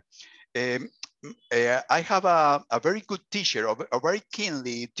Colombia, I have a very good teacher, a very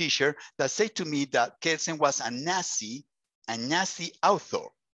keenly teacher that said to me that Kelsen was a Nazi author.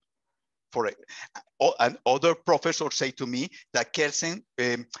 And other professors say to me that Kelsen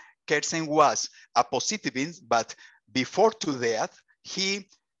was a positivist, but before to death, he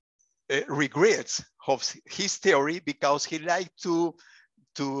regrets of his theory because he liked to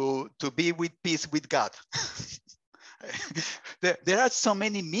be with peace with God. There are so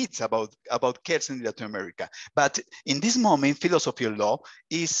many myths about Kelsen in Latin America, but in this moment, philosophy of law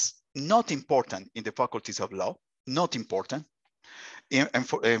is not important in the faculties of law, not important.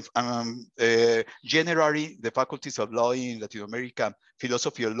 Generally, the faculties of law in Latin America,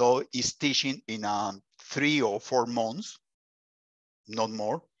 philosophy of law is teaching in 3 or 4 months, not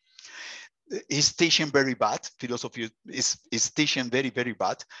more. Is teaching very bad. Philosophy is teaching very, very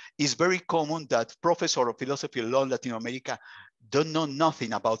bad. It's very common that professors of philosophy of law in Latin America don't know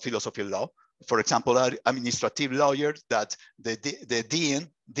nothing about philosophy of law. For example, administrative lawyers that the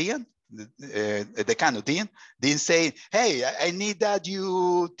the decano dean saying, hey, I need that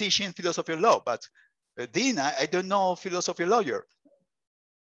you teaching philosophy of law, but dean, I don't know philosophy of lawyer.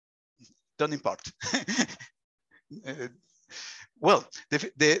 Don't impart. Well,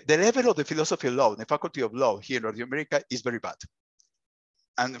 the level of the philosophy of law, the faculty of law here in North America is very bad.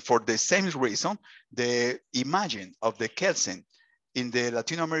 And for the same reason, the imagine of the Kelsen in the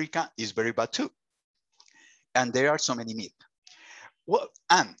Latin America is very bad too. And there are so many myths. Well,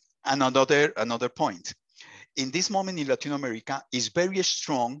 and another point. In this moment in Latin America is very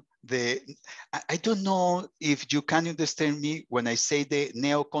strong. I don't know if you can understand me when I say the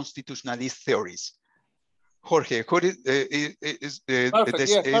neo-constitutionalist theories. Jorge, who is perfect?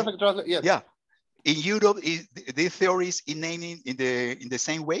 Yes, perfect. Yes. Yeah. In Europe, is the theories in naming in the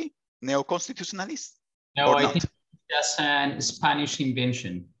same way, neo-constitutionalist? No, I think that's a Spanish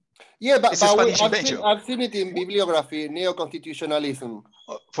invention. Yeah, but I've seen it in bibliography, neo-constitutionalism.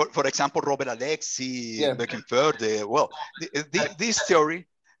 For example, Robert Alexi, yeah. Beckenfeld, well, this theory.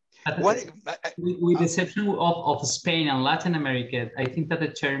 With the exception of Spain and Latin America, I think that the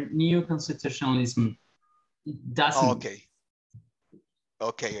term neo-constitutionalism doesn't. Oh,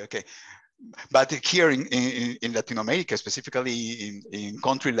 okay. But here in Latin America, specifically in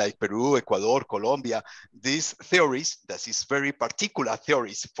countries like Peru, Ecuador, Colombia, these theories, that is very particular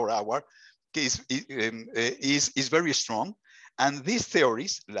theories for our case, is very strong. And these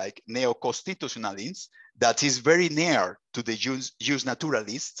theories, like neo-constitutionalism, that is very near to the jus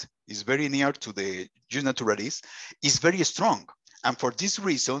naturalist, is very near to the jus naturalist, is very strong. And for this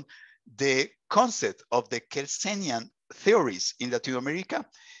reason, the concept of the Kelsenian theories in Latin America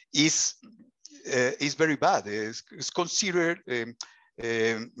is very bad. It's considered,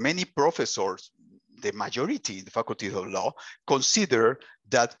 many professors, the majority in the faculty of law, consider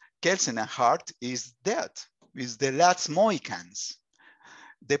that Kelsen-Hart is dead, is the last Mohicans.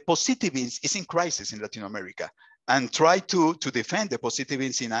 The positivism is in crisis in Latin America, and try to defend the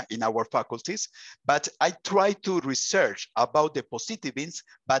positivism in our faculties, but I try to research about the positivism,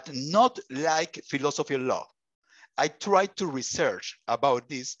 but not like philosophy of law. I try to research about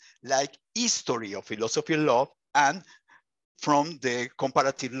this like history of philosophy of law and from the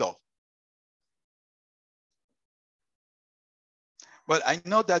comparative law. Well, I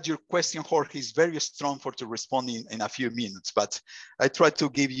know that your question, Jorge, is very strong to respond in a few minutes, but I try to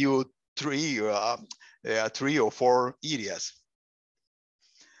give you three or four areas.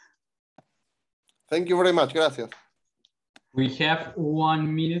 Thank you very much. Gracias. We have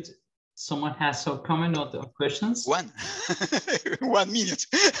 1 minute. Someone has a comment or questions? 1 minute.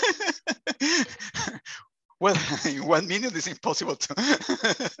 Well, in 1 minute is impossible to.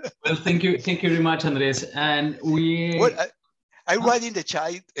 Well, thank you very much, Andrés. And we. Well, I write in the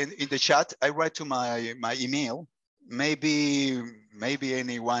chat. I write to my email. Maybe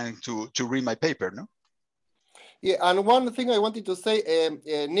anyone to read my paper, no? Yeah, and one thing I wanted to say,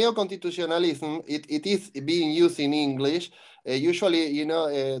 neo-constitutionalism, it is being used in English, usually,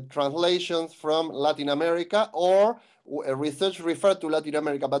 translations from Latin America or research referred to Latin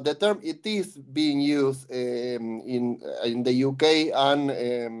America, but the term, it is being used in the UK and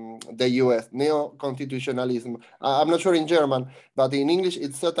the US, neo-constitutionalism. I'm not sure in German, but in English,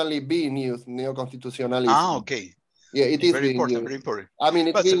 it's certainly being used, neo-constitutionalism. Ah, okay. Yeah, it is very being important, used. very important. I mean,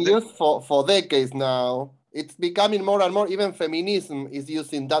 it's being used for decades now. It's becoming more and more, even feminism is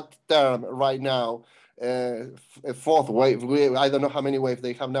using that term right now. Fourth wave, I don't know how many waves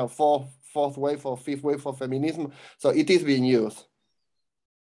they have now, fourth wave or fifth wave for feminism. So it is being used.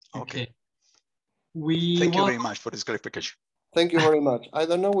 Okay. Thank you very much for this clarification. Thank you very much. I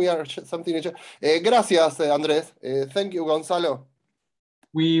don't know, we are something. Gracias, Andrés. Thank you, Gonzalo.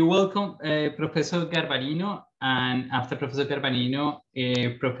 We welcome Professor Garbarino, and after Professor Garbarino,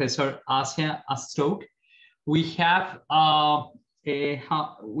 Professor Asya Ostroukh. We have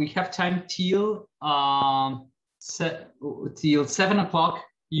time till 7 o'clock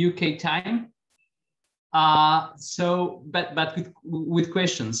UK time. But with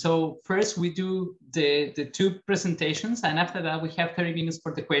questions. So first we do the two presentations, and after that we have 30 minutes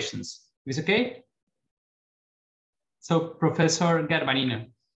for the questions. Is it okay? So Professor Garbarino,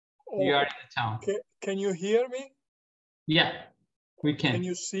 you are in the town. Can you hear me? Yeah, we can. Can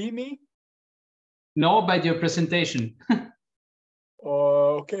you see me? No, by your presentation.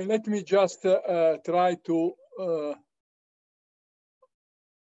 Okay, let me just try to.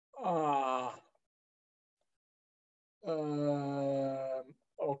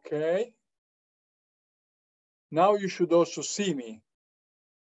 Okay. Now you should also see me.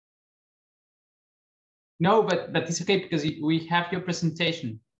 No, but it's okay because we have your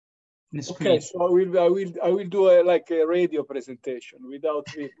presentation. Okay, so I will do like a radio presentation without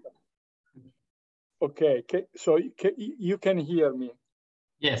video. Okay, so you can hear me.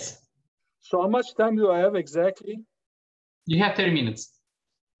 Yes. So how much time do I have exactly? You have 30 minutes.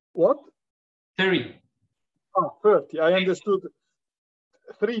 What? 30. Oh, 30. I understood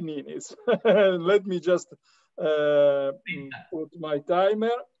 3 minutes. Let me just put my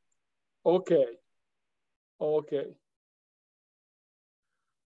timer. Okay. Okay.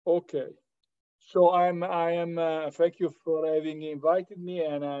 Okay. So I am. Thank you for having invited me,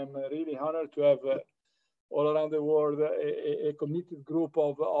 and I'm really honored to have all around the world a committed group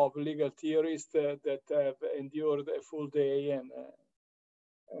of legal theorists that have endured a full day, and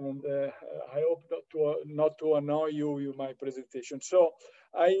I hope not to annoy you with my presentation. So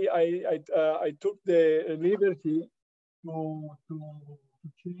I took the liberty to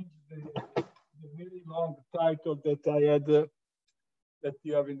change the very long title that I had that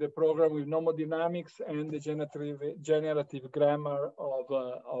you have in the program with Nomo-Dynamics and the generative grammar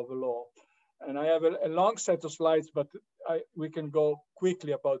of law. And I have a long set of slides, but we can go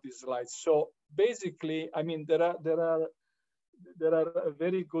quickly about these slides. So basically, I mean, there are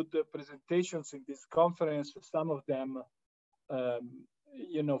very good presentations in this conference. Some of them,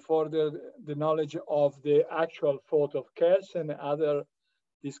 you know, further the knowledge of the actual thought of Kelsen, and other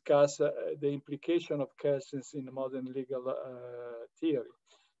discuss the implication of Kelsen in modern legal theory.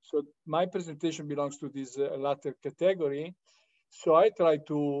 So my presentation belongs to this latter category. So I try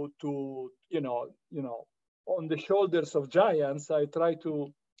to you know, on the shoulders of giants, I try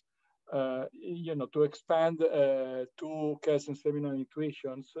to you know, to expand two Kelsen seminal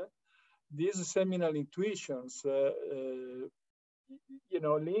intuitions. These seminal intuitions, you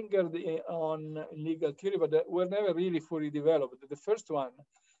know, lingered on legal theory, but were never really fully developed. The first one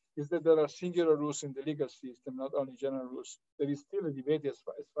is that there are singular rules in the legal system, not only general rules. There is still a debate, as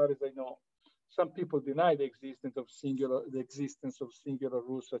far as I know. Some people deny the existence of singular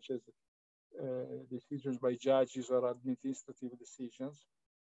rules, such as decisions by judges or administrative decisions.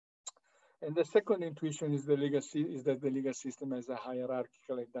 And the second intuition is that the legal system has a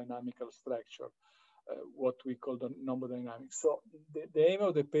hierarchical and dynamical structure, what we call the Nomo-Dynamic. So the aim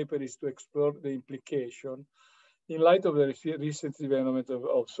of the paper is to explore the implication in light of the recent development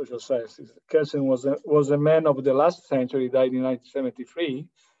of social sciences. Kelsen was a man of the last century, died in 1973.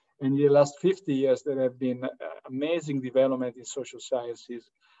 And in the last 50 years, there have been amazing development in social sciences,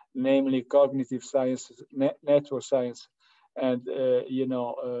 namely cognitive sciences, network science, and you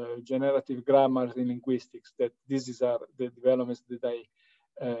know, generative grammar in linguistics. That these are the developments that I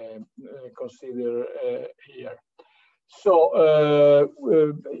consider here. So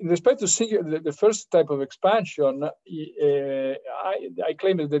in respect to the first type of expansion, I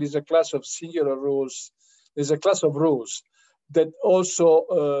claim that there is a class of singular rules. There's a class of rules that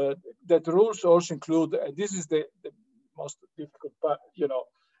also, that rules also include, and this is the most difficult part, you know,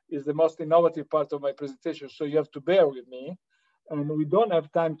 is the most innovative part of my presentation. So you have to bear with me. And we don't have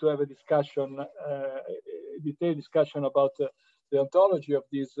time to have a discussion, a detailed discussion about the ontology of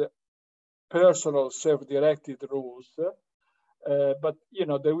these personal self-directed rules. But you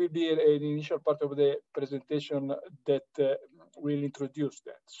know, there will be an initial part of the presentation that will introduce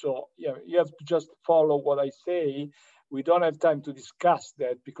that. So yeah, you have to just follow what I say. We don't have time to discuss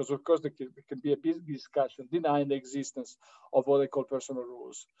that because, of course, there can be a big discussion denying the existence of what I call personal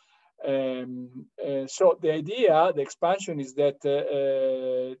rules. So the idea, the expansion, is that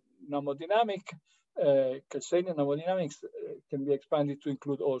Nomo-Dynamic, Kelsenian Nomo-Dynamics can be expanded to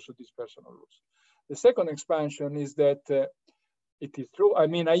include also these personal rules. The second expansion is that it is true. I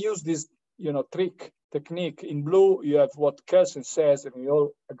mean, I use this, you know, technique. In blue, you have what Kelsen says, and we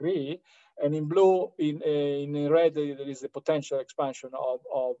all agree. And in blue, in red, there is a potential expansion of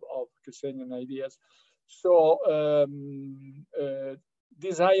Kelsenian ideas. So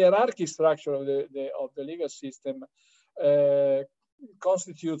this hierarchy structure of the legal system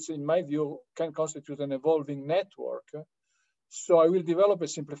constitutes, in my view, can constitute an evolving network. So I will develop a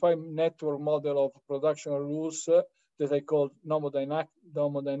simplified network model of production rules that I call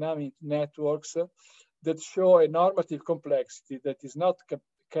Nomo-Dynamic networks that show a normative complexity that is not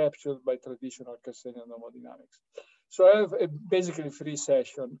captured by traditional Kelsenian Nomo-Dynamics. So I have basically 3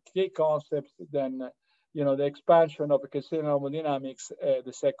 sessions, key concepts, then you know, the expansion of Kelsenian Nomo-Dynamics,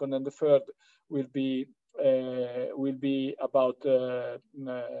 the second and the third will be about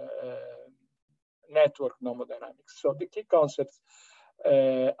network Nomo-Dynamics. So the key concepts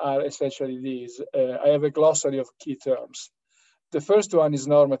are essentially these. I have a glossary of key terms. The first one is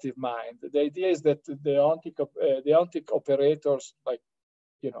normative mind. The idea is that the ontic operators, like,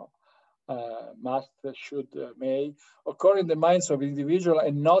 you know, must, should, may, occur in the minds of individual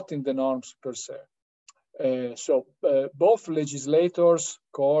and not in the norms per se. So both legislators,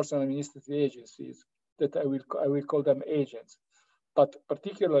 courts, and administrative agencies that I will call them agents, but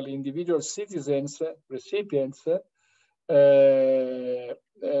particularly individual citizens, recipients,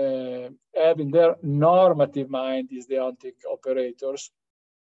 have in their normative mind is the deontic operators.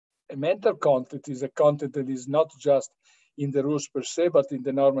 A mental content is a content that is not just in the rules per se, but in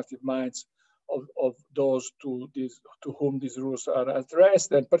the normative minds of those to whom these rules are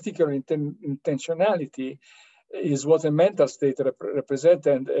addressed, and particularly intentionality is what a mental state represents,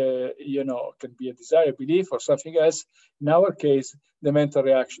 and you know, can be a desire, belief, or something else. In our case, the mental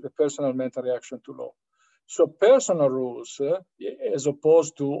reaction, the personal mental reaction to law. So personal rules, as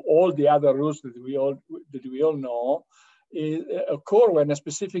opposed to all the other rules that we all know, occur when a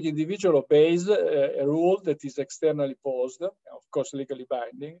specific individual obeys a rule that is externally posed, of course legally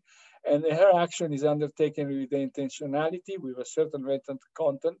binding, and her action is undertaken with the intentionality, with a certain latent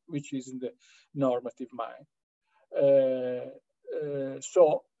content, which is in the normative mind.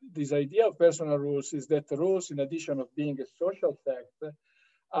 So this idea of personal rules is that the rules, in addition of being a social fact,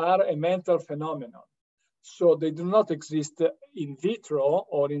 are a mental phenomenon. So they do not exist in vitro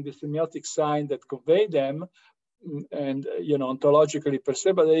or in the semiotic sign that convey them, and you know, ontologically per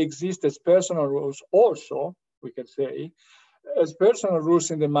se, but they exist as personal rules also, we can say, as personal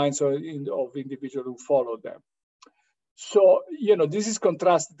rules in the minds of individuals who follow them. So, you know, this is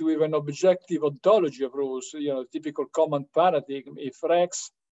contrasted with an objective ontology of rules, you know, typical common paradigm. If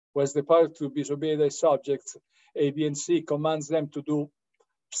Rex, who has the power to disobey their subjects, A, B, and C, commands them to do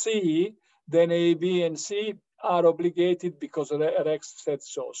C, then A, B, and C are obligated because Rex said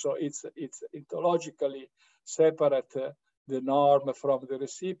so. So it's ontologically separate the norm from the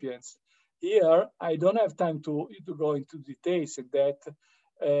recipients. Here, I don't have time to go into details in that.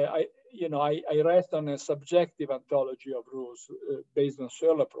 I rest on a subjective ontology of rules based on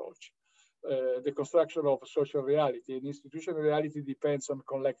Searle approach. The construction of social reality and institutional reality depends on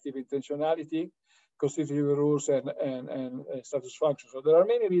collective intentionality, constitutive rules, and status functions. So there are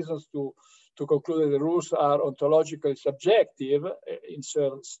many reasons to conclude that the rules are ontologically subjective in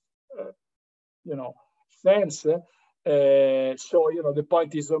certain, sense. So, you know, the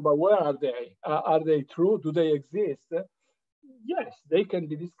point is, but where are they? Are they true? Do they exist? Yes, they can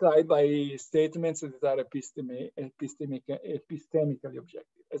be described by statements that are epistemically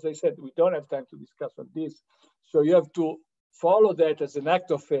objective. As I said, we don't have time to discuss on this. So you have to follow that as an act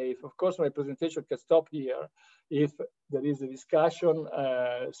of faith. Of course, my presentation can stop here if there is a discussion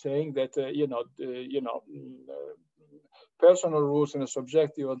saying that, personal rules and a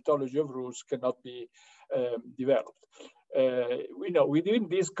subjective ontology of rules cannot be developed. We know within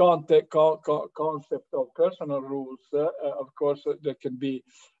this concept of personal rules, of course, there can be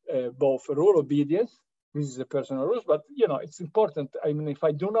both rule obedience. This is a personal rules, but you know, it's important. I mean, if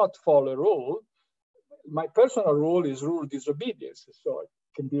I do not follow a rule, my personal rule is rule disobedience. So it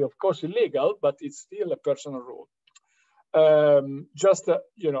can be, of course, illegal, but it's still a personal rule. Just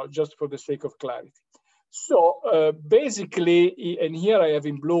for the sake of clarity. So basically, and here I have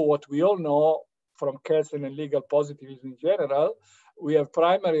in blue what we all know from Kelsen and legal positivism in general. We have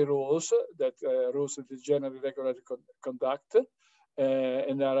primary rules that rules that generally regulate conduct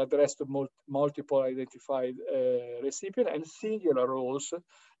and are addressed to multiple identified recipient, and singular rules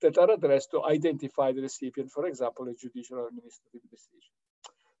that are addressed to identified recipient, for example, a judicial or administrative decision.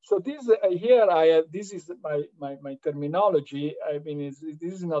 So this here this is my terminology. I mean,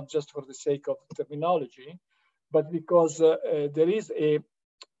 this is not just for the sake of terminology, but because there is a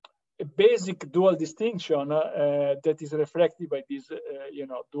basic dual distinction that is reflected by this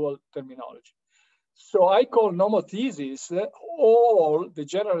dual terminology. So I call nomothesis all the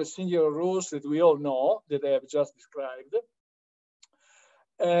general singular rules that we all know that I have just described,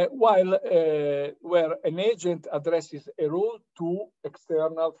 while where an agent addresses a rule to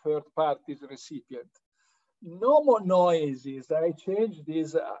external third parties recipient. Nomo-noesis, I changed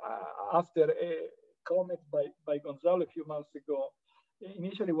this after a comment by Gonzalo a few months ago.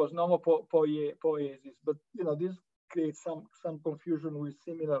 Initially was nomo-poiesis, but you know, this creates some confusion with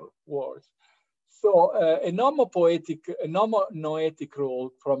similar words. So a nomo-noetic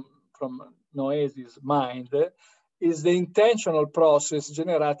rule from noesis, mind, is the intentional process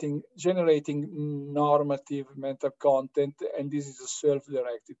generating normative mental content, and this is a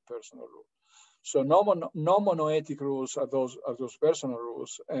self-directed personal rule. So nomo-noetic rules are those personal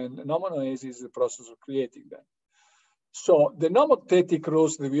rules, and nomo-noesis is the process of creating them. So the nomothetic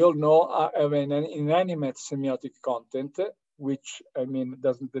rules that we all know have an inanimate semiotic content, which, I mean,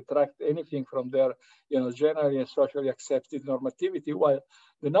 doesn't detract anything from their, generally and socially accepted normativity, while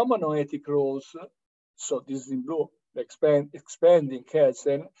the nomo-noetic rules, so this is in blue, expanding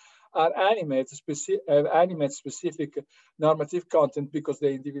Kelsen, are animate specific normative content because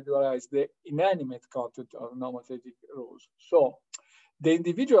they individualize the inanimate content of normative rules. So the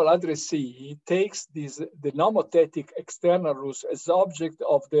individual addressee takes the nomothetic external rules as object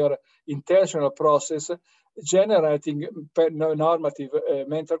of their intentional process, generating normative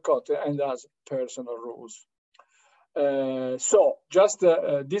mental content and as personal rules. So just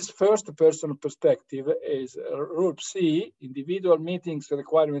this first person perspective is rule C, individual meetings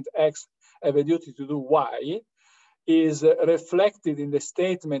requirement X have a duty to do Y, is reflected in the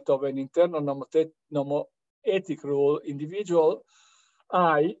statement of an internal nomoetic rule. Individual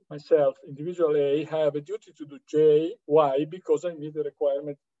I, myself, individual A, have a duty to do J, Y, because I meet the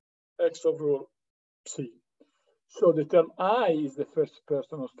requirement X of rule C. So the term I is the first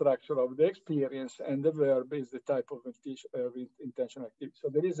personal structure of the experience, and the verb is the type of intentional activity. So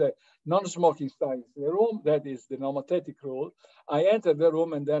there is a non-smoking sign in the room. That is the nomothetic rule. I enter the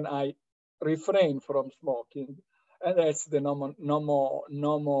room and then I refrain from smoking, and that's the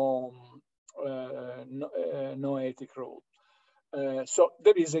noetic rule. So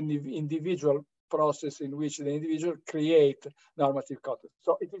there is an individual process in which the individual create normative content.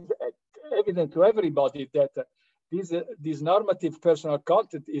 So it is evident to everybody that this normative personal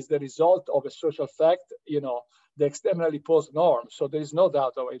content is the result of a social fact, you know, the externally posed norm. So there is no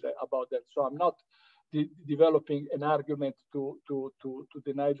doubt about that. So I'm not developing an argument to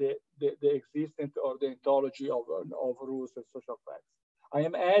deny the existence or the ontology of rules and social facts. I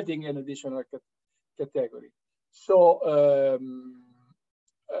am adding an additional category. So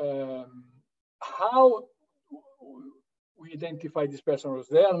how we identify these personal rules?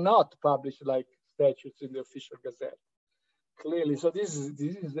 They are not published like statutes in the official gazette, clearly. So this is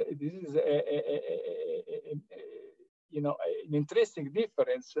you know, an interesting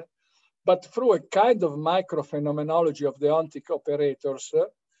difference, but through a kind of microphenomenology of the ontic operators.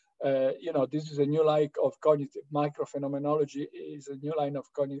 You know, this is a new line of cognitive microphenomenology is a new line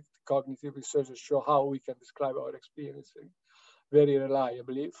of cognitive research to show how we can describe our experiencing very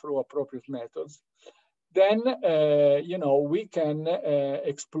reliably through appropriate methods. Then, you know, we can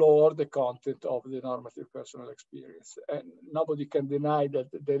explore the content of the normative personal experience, and nobody can deny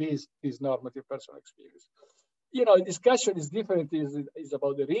that there is this normative personal experience. You know, discussion is different. Is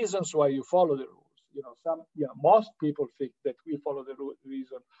about the reasons why you follow the rules. You know, most people think that we follow the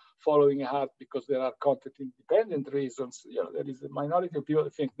reason following a heart because there are content-independent reasons. You know, there is a minority of people who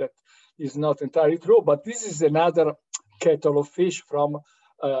think that is not entirely true, but this is another kettle of fish from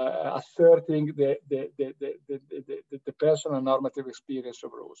asserting the personal normative experience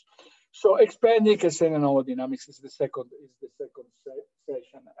of rules. So expanding Kelsen Nomo-Dynamics is the second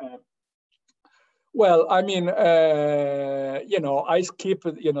session. Well, I mean, you know, I skip,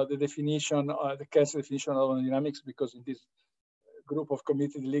 you know, the definition, the Kelsen definition of Nomo-Dynamics because in this group of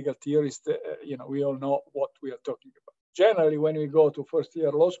committed legal theorists, you know, we all know what we are talking about. Generally, when we go to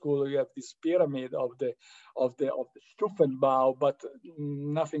first-year law school, you have this pyramid of the Stufenbau, but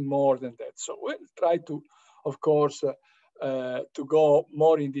nothing more than that. So we'll try to, of course, to go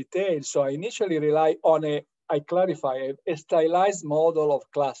more in detail. So I initially rely on I clarify a stylized model of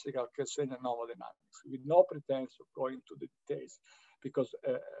classical Kelsen Nomo-Dynamics with no pretense of going to the details, because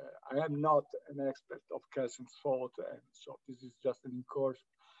I am not an expert of Kelsen's thought, and so this is just an in-course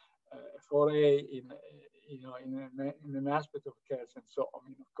foray in, you know, in an aspect of Kelsen. So I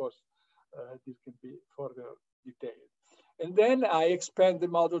mean, of course, this can be further detailed. And then I expand the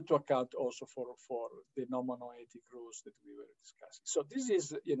model to account also for the nomonoetic rules that we were discussing. So this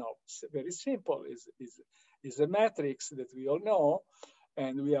is, you know, very simple. Is a matrix that we all know,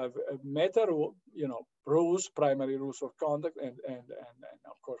 and we have meta rule, you know, rules, primary rules of conduct, and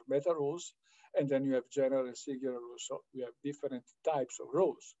of course meta rules, and then you have general and singular rules. So we have different types of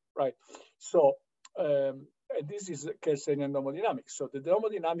rules, right? So and this is Kelsen Nomo-Dynamics. So the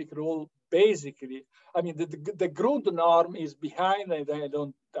Nomo-Dynamic rule basically, I mean, the Grund norm is behind, and I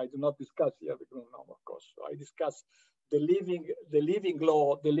do not discuss here the Grund norm, of course. So I discuss the living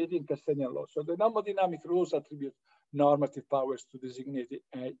law, the living Kelsenian law. So the Nomo-Dynamic rules attribute normative powers to designated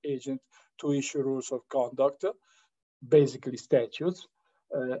agent to issue rules of conduct, basically statutes,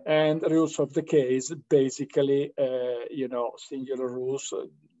 and rules of the case, basically, you know, singular rules,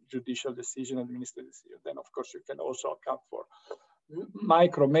 judicial decision, administrative decision. Then, of course, you can also account for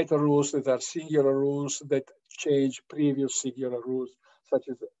micro meta rules that are singular rules that change previous singular rules, such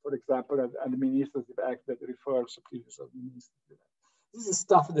as, for example, an administrative act that refers to previous administrative act. This is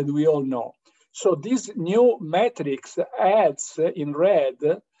stuff that we all know. So this new matrix adds in red,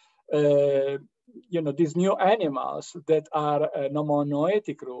 you know, these new animals that are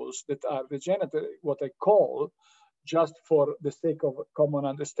nomonoetic rules that are the generative, what I call just for the sake of common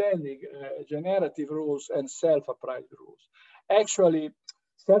understanding, generative rules and self-applied rules. Actually,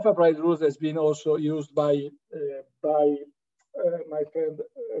 self-applied rules has been also used by my friend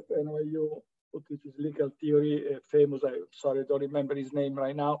at NYU who teaches legal theory, famous, sorry, I don't remember his name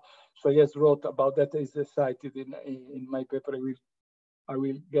right now. So he has wrote about that, is cited in my paper. I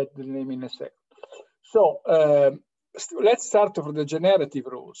will get the name in a second. So let's start from the generative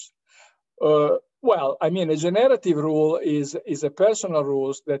rules. Well, I mean, a generative rule is a personal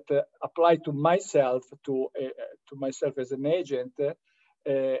rules that apply to myself, to myself as an agent,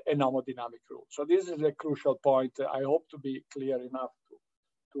 a Nomo-Dynamic rule. So this is a crucial point. I hope to be clear enough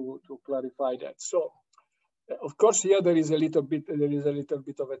to clarify that. So, of course, here there is a little bit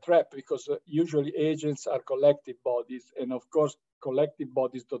of a trap, because usually agents are collective bodies, and of course, collective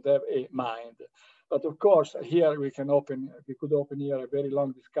bodies don't have a mind. But of course, here we could open here a very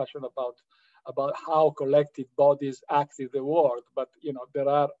long discussion about how collective bodies act in the world. But there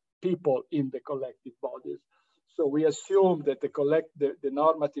are people in the collective bodies. So we assume that the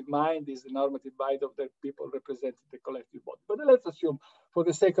normative mind is the normative mind of the people representing the collective body. But let's assume, for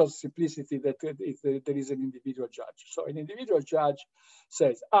the sake of simplicity, that there is an individual judge. So an individual judge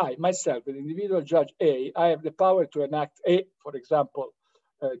says, I, myself, an individual judge A, I have the power to enact a, for example,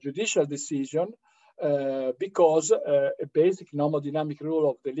 judicial decision, because a basic Nomo-Dynamic rule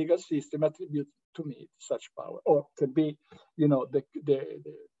of the legal system attributes to me such power. Or can be,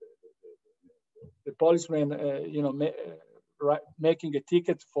 the policeman, making a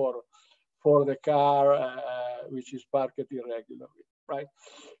ticket for the car which is parked irregularly, right?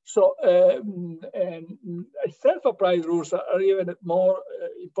 So, and self-applied rules are even more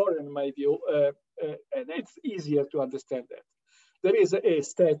important in my view, and it's easier to understand that. There is a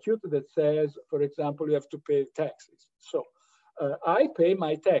statute that says, for example, you have to pay taxes. So I pay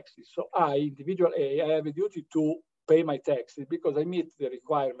my taxes. So I, individual A, I have a duty to pay my taxes because I meet the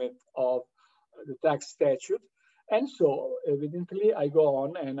requirement of the tax statute. And so evidently I go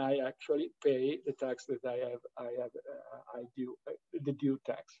on and I actually pay the tax that I due the due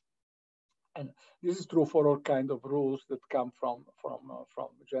tax. And this is true for all kinds of rules that come from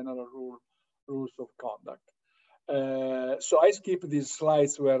general rules of conduct. So I skip these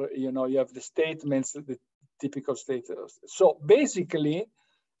slides where you have the statements, the typical statements. So basically,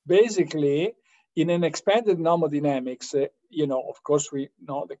 in an expanded Nomo-Dynamics, of course we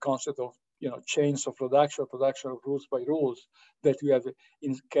know the concept of chains of production of rules by rules that we have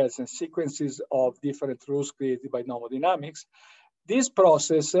in Kelsen sequences of different rules created by Nomo-Dynamics. This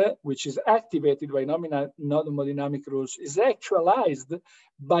process, which is activated by Nomo-Dynamic rules, is actualized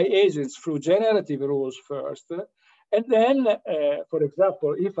by agents through generative rules first. And then, for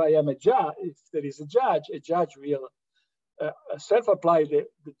example, if I am a judge, if there is a judge will self-apply the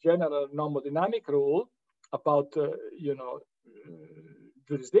general Nomo-Dynamic rule about,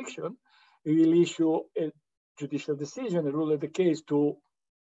 jurisdiction. We will issue a judicial decision, a rule of the case to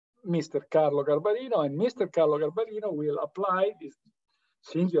Mr. Carlo Garbarino, and Mr. Carlo Garbarino will apply these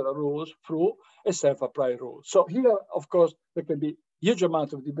singular rules through a self-applied rule. So here, of course, there can be huge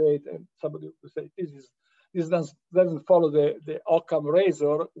amount of debate, and somebody will say this doesn't follow the Occam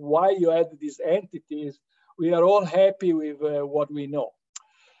razor. Why you add these entities? We are all happy with what we know.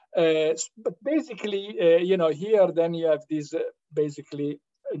 But basically, here then you have this basically.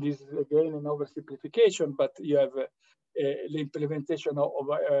 This is again an oversimplification, but you have the implementation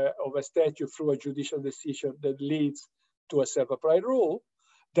of a statute through a judicial decision that leads to a self-applied rule.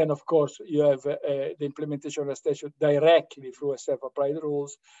 Then, of course, you have the implementation of a statute directly through a self-applied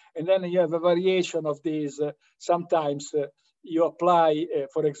rules. And then you have a variation of these. Sometimes you apply,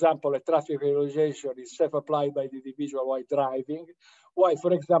 for example, a traffic regulation is self-applied by the individual while driving. Why,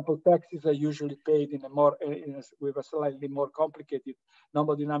 for example, taxes are usually paid with a slightly more complicated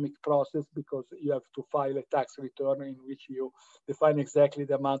Nomo-Dynamic process because you have to file a tax return in which you define exactly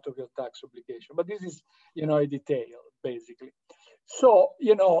the amount of your tax obligation. But this is, a detail, basically. So,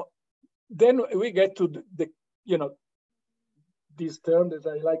 then we get to this term that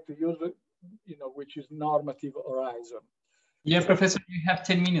I like to use, which is normative horizon. Yeah, Professor, you have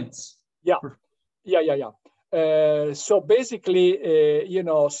 10 minutes. Yeah. So basically,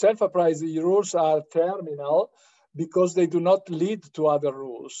 self-applied rules are terminal because they do not lead to other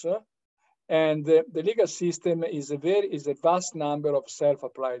rules. And the legal system is a vast number of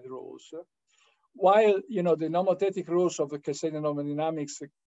self-applied rules. While, the nomothetic rules of the Kelsen Nomo-Dynamics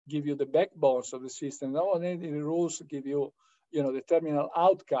give you the backbones of the system, nomothetic rules give you, the terminal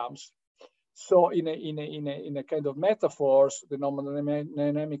outcomes. So in a kind of metaphors, the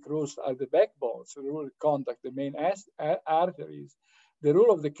Nomo-Dynamic rules are the backbones, the rule of conduct, the main arteries. the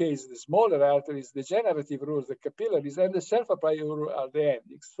rule of the case, the smaller arteries, the generative rules, the capillaries, and the self-applied rule are the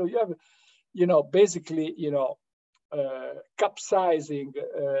endings. So you have, you know, basically, you know, capsizing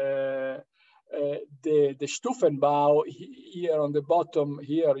the Stufenbau here on the bottom.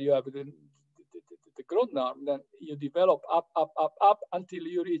 Here you have the Grundnorm. Then you develop up until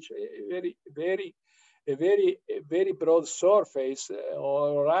you reach a very broad surface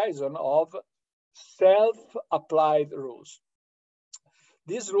or horizon of self-applied rules.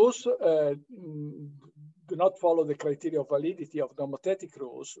 These rules do not follow the criteria of validity of nomothetic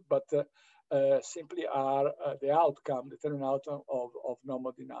rules, but simply are the outcome, the determined outcome of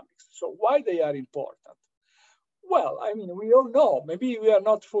nomodynamics. So why they are important? Well, I mean, we all know, maybe we are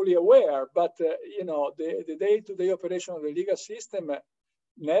not fully aware, but you know, the day-to-day operation of the legal system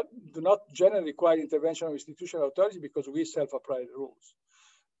do not generally require intervention of institutional authority because we self-apply the rules.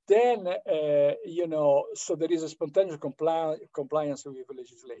 Then, you know, so there is a spontaneous compliance with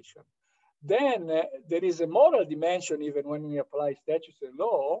legislation. Then there is a moral dimension even when we apply statutes and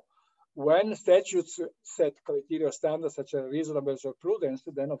law. When statutes set criteria standards such as reasonableness or prudence,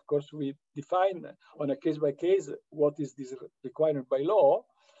 then of course we define on a case by case what is this requirement by law.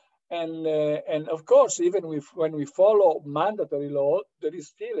 And of course, even when we follow mandatory law, there is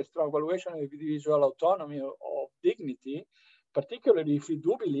still a strong valuation of individual autonomy of dignity, particularly if we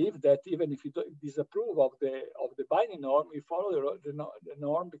do believe that even if we disapprove of the binding norm, we follow the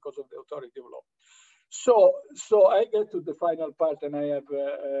norm because of the authority of law. So I get to the final part, and I have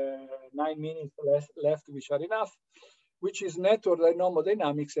 9 minutes left, which are enough, which is network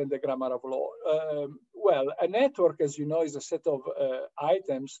nomodynamics and the grammar of law. Well, a network, as you know, is a set of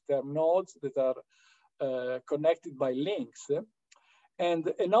items, term nodes that are connected by links. And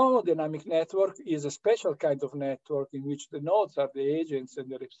a nomodynamic network is a special kind of network in which the nodes are the agents and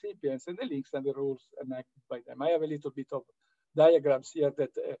the recipients, and the links and the rules enacted by them. I have a little bit of diagrams here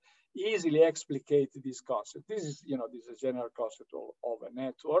that easily explicate this concept. This is, you know, this is a general concept of a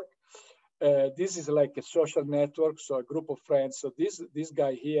network. This is like a social network, so a group of friends. So this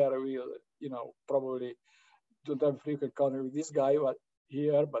guy here will, you know, probably don't have frequent contact with this guy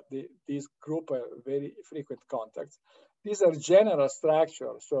here, but this group are very frequent contacts. These are general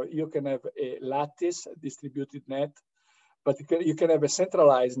structures. So you can have a lattice distributed net, but you can have a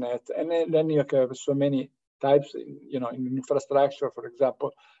centralized net, and then you can have so many types, you know, in infrastructure, for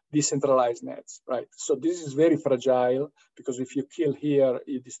example, decentralized nets, right? So this is very fragile because if you kill here,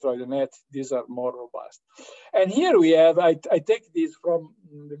 you destroy the net. These are more robust. And here we have, I take this from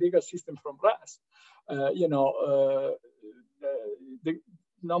the legal system from RAS, you know, the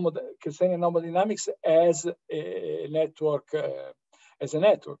Kelsen Nomo-Dynamics as a network,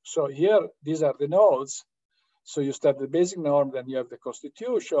 So here, these are the nodes. So you start the basic norm, then you have the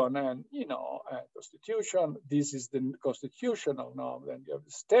constitution, and you know, constitution. This is the constitutional norm. Then you have the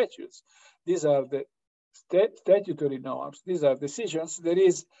statutes. These are the statutory norms. These are decisions. There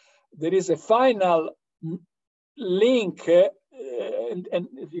is a final link, and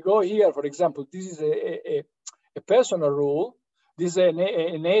if you go here, for example, this is a personal rule. This is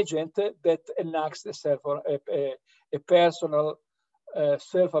an agent that enacts a personal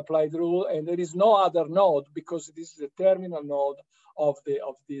self-applied rule, and there is no other node because this is the terminal node of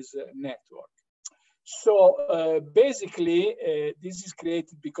this network. So basically, this is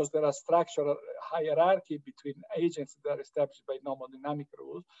created because there are structural hierarchy between agents that are established by nomodynamic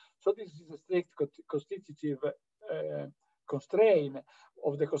rules. So this is a strict constitutive constraint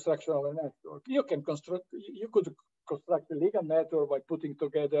of the construction of a network. You could construct a legal network by putting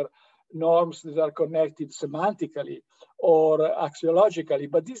together norms that are connected semantically or axiologically,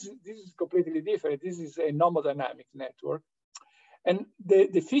 but this is completely different. This is a nomodynamic network. And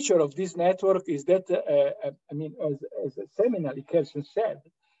the feature of this network is that, I mean, as seminally Kelsen said,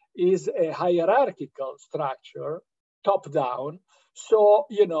 is a hierarchical structure, top-down. So,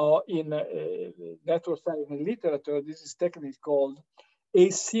 you know, in network science and literature, this is technically called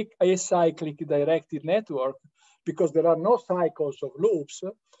acyclic directed network because there are no cycles of loops.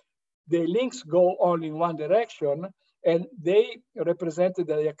 The links go only in one direction, and they represent the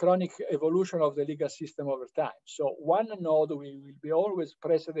diachronic evolution of the legal system over time. So one node will be always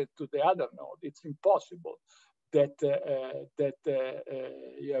precedent to the other node. It's impossible that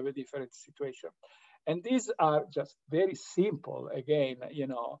you have a different situation. And these are just very simple, again, you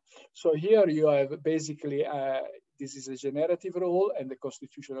know. So here you have basically, this is a generative rule and the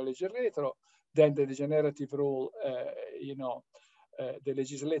constitutional legislator. Then the generative rule, you know, the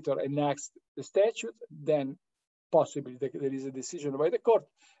legislator enacts the statute, then possibly there is a decision by the court.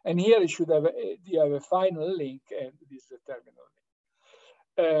 And here you have a final link, and this is a terminal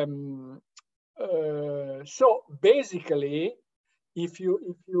link. So basically, if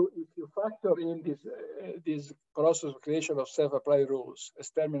you factor in this process of creation of self-applied rules as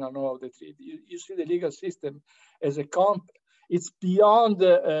terminal node of the treaty, you see the legal system as a it's beyond,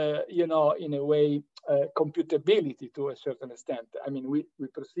 you know, in a way, computability to a certain extent. I mean, we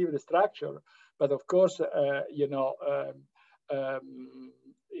perceive the structure, but of course, you know,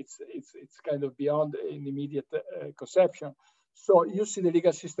 it's kind of beyond an immediate conception. So you see the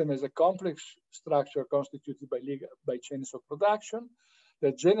legal system as a complex structure constituted by chains of production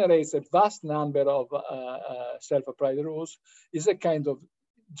that generates a vast number of self-applied rules. Is a kind of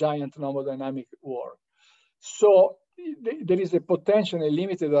giant Nomo-Dynamic work. So there is a potentially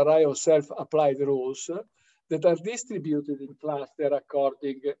limited array of self-applied rules that are distributed in cluster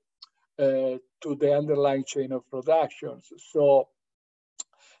according to the underlying chain of productions. So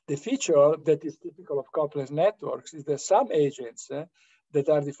the feature that is typical of complex networks is that some agents that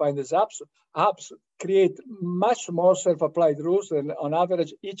are defined as apps create much more self-applied rules than on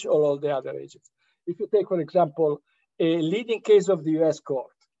average each or all the other agents. If you take, for example, a leading case of the US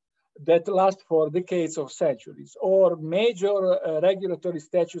court that lasts for decades or centuries, or major regulatory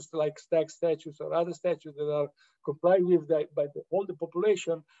statutes like tax statutes or other statutes that are complied with by the whole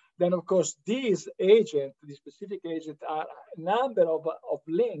population, then of course these agents, the specific agents, are a number of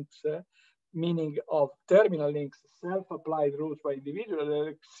links, meaning of terminal links, self-applied rules by individuals that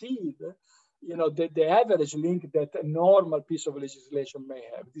exceed, you know, the average link that a normal piece of legislation may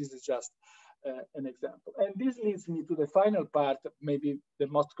have. This is just an example. And this leads me to the final part, maybe the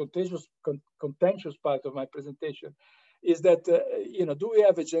most contentious part of my presentation, is that, you know, do we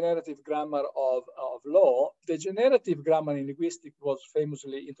have a generative grammar of law? The generative grammar in linguistics was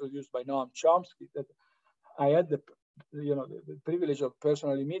famously introduced by Noam Chomsky, that I had the privilege of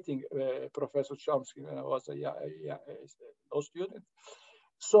personally meeting Professor Chomsky when I was a law student.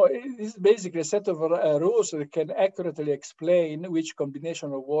 So it is basically a set of rules that can accurately explain which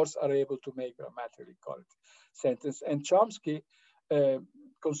combination of words are able to make a grammatically correct sentence. And Chomsky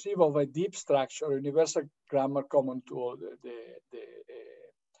conceived of a deep structure, universal grammar common to all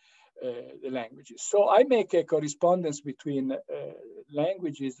the languages. So I make a correspondence between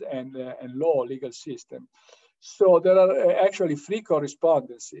languages and law, legal system. So there are actually three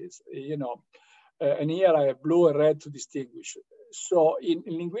correspondences, you know, and here I have blue and red to distinguish. So in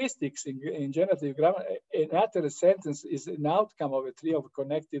linguistics, in generative grammar, an uttered sentence is an outcome of a tree of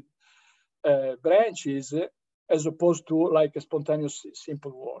connected branches, as opposed to like a spontaneous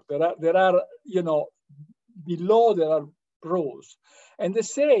simple word. There are, you know, below there are rules. And the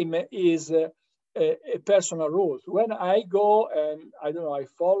same is a personal rules. When I go and, I don't know, I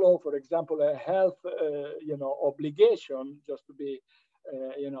follow, for example, a health, you know, obligation, just to be,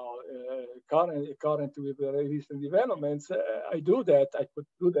 you know, current with the recent developments, I do that. I could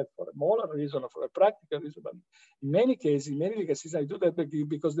do that for a moral reason or for a practical reason, but in many cases, in many legal cases, I do that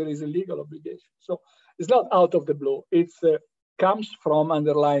because there is a legal obligation. So it's not out of the blue. It comes from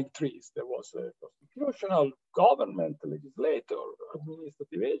underlying trees. There was a constitutional, government, legislator,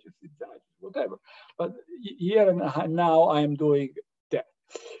 administrative agency, judge, whatever. But here and now, I am doing that.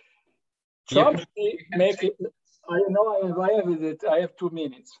 Chomsky make it. I know I have 2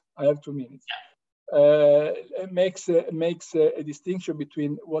 minutes. I have 2 minutes. It makes a distinction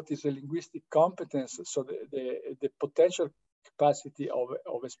between what is a linguistic competence, so the potential capacity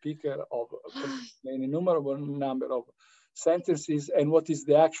of a speaker of an innumerable number of sentences, and what is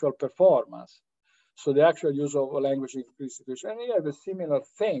the actual performance. So the actual use of language in institution. And we have a similar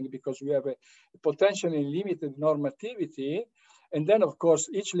thing because we have a potentially limited normativity. And then, of course,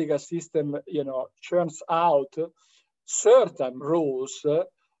 each legal system, you know, churns out certain rules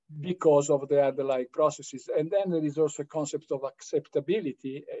because of the underlying processes. And then there is also a concept of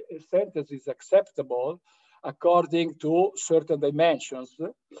acceptability. A sentence is acceptable according to certain dimensions.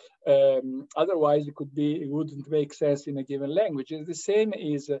 Otherwise, it wouldn't make sense in a given language. And the same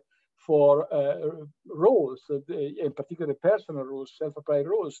is for rules, in particular personal rules, self-applied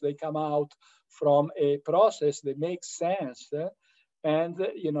rules. They come out from a process that makes sense, and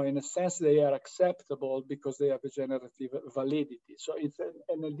you know, in a sense, they are acceptable because they have a generative validity. So it's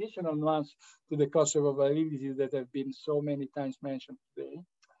an additional nuance to the concept of validity that have been so many times mentioned today.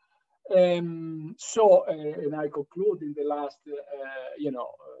 And I conclude in the last, you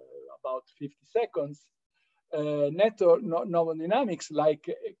know, about 50 seconds. Nomo-Dynamics, like,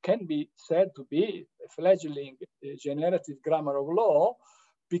 can be said to be a fledgling generative grammar of law,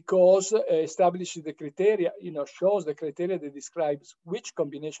 because establishes the criteria, you know, shows the criteria that describes which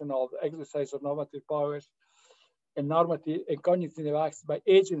combination of exercise of normative powers and normative and cognitive acts by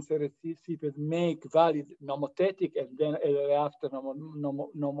agents that make valid nomothetic and then thereafter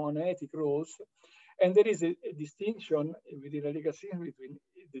nomonetic rules. And there is a distinction within a legal system between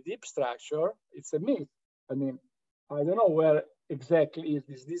the deep structure, it's a myth. I mean, I don't know where exactly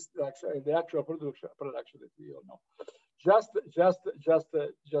is this structure and the actual production that we all know. Just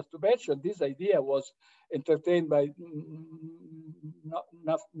to mention, this idea was entertained by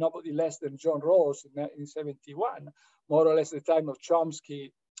nobody less than John Rawls in 71, more or less the time of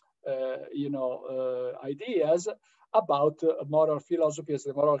Chomsky, ideas about moral philosophy as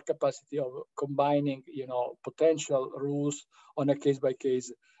the moral capacity of combining, potential rules on a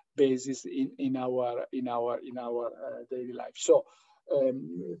case-by-case basis in our daily life. So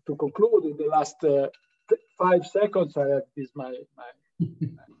to conclude, in the last 5 seconds, I have this my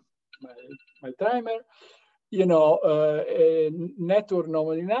timer. A network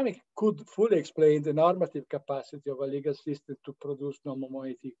Nomo-Dynamic could fully explain the normative capacity of a legal system to produce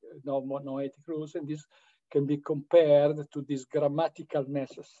nomonoetic rules, and this can be compared to this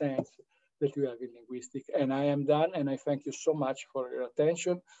grammaticalness sense that we have in linguistics. And I am done, and I thank you so much for your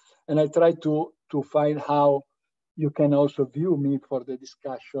attention. And I try to find how you can also view me for the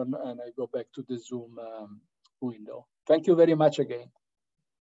discussion, and I go back to the Zoom window. Thank you very much again.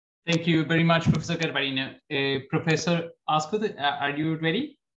 Thank you very much, Professor Garbarino. Professor Osgood, are you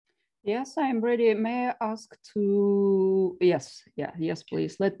ready? Yes, I'm ready. May I ask to, yes,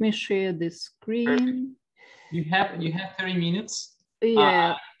 please. Let me share the screen. You have 30 minutes.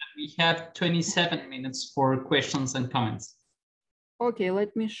 Yeah. We have 27 minutes for questions and comments. Okay,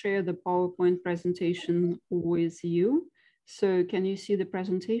 let me share the PowerPoint presentation with you. So can you see the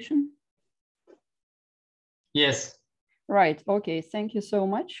presentation? Yes. Right, okay, thank you so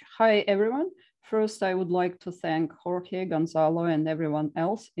much. Hi, everyone. First, I would like to thank Jorge, Gonzalo, and everyone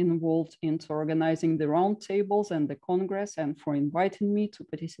else involved into organizing the roundtables and the Congress, and for inviting me to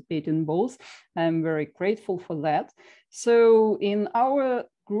participate in both. I'm very grateful for that. So in our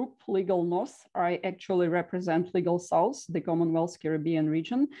group, Legal North, I actually represent Legal South, the Commonwealth Caribbean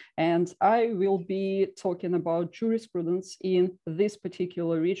region, and I will be talking about jurisprudence in this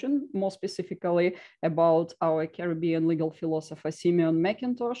particular region, more specifically about our Caribbean legal philosopher, Simeon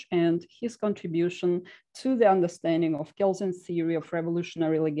McIntosh, and his contribution to the understanding of Kelsen's theory of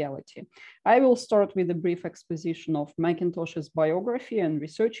revolutionary legality. I will start with a brief exposition of McIntosh's biography and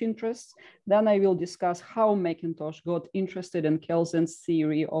research interests. Then I will discuss how McIntosh got interested in Kelsen's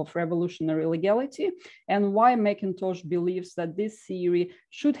theory of revolutionary legality and why McIntosh believes that this theory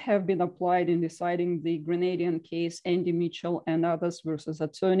should have been applied in deciding the Grenadian case Andy Mitchell and others versus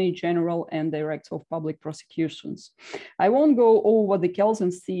Attorney General and Director of Public Prosecutions. I won't go over the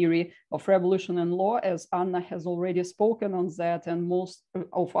Kelsen's theory of revolution and law, as Anna has already spoken on that, and most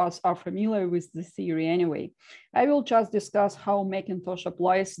of us are familiar with the theory anyway. I will just discuss how McIntosh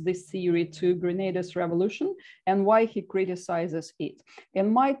applies this theory to Grenada's revolution and why he criticizes it.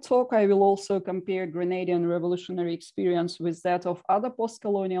 In my talk, I will also compare Grenadian revolutionary experience with that of other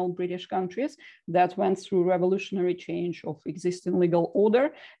post-colonial British countries that went through revolutionary change of existing legal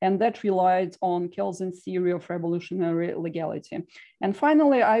order and that relied on Kelsen's theory of revolutionary legality. And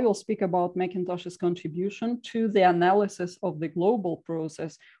finally, I will speak about McIntosh's contribution to the analysis of the global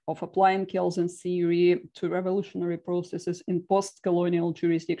process of applying Kelsen's theory to revolutionary processes in post-colonial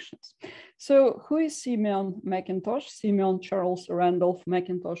jurisdictions. So who is Simeon McIntosh? Simeon Charles Randolph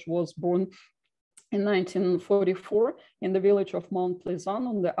McIntosh was born in 1944 in the village of Mount Pleasant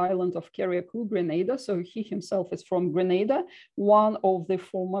on the island of Carriacou, Grenada. So he himself is from Grenada, one of the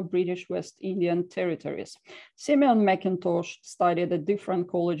former British West Indian territories. Simeon McIntosh studied at different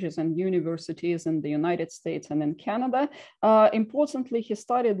colleges and universities in the United States and in Canada. Importantly, he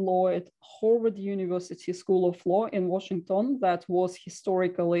studied law at Howard University School of Law in Washington, that was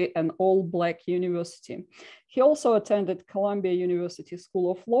historically an all-Black university. He also attended Columbia University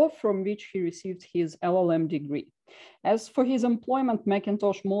School of Law, from which he received his LLM degree. As for his employment,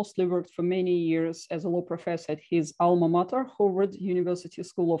 McIntosh mostly worked for many years as a law professor at his alma mater, Howard University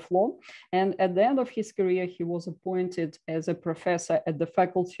School of Law. And at the end of his career, he was appointed as a professor at the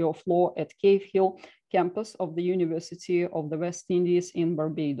Faculty of Law at Cave Hill campus of the University of the West Indies in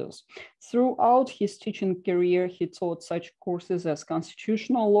Barbados. Throughout his teaching career, he taught such courses as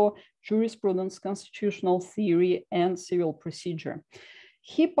constitutional law, jurisprudence, constitutional theory, and civil procedure.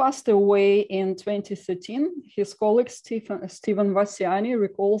 He passed away in 2013. His colleague Stephen Vassiani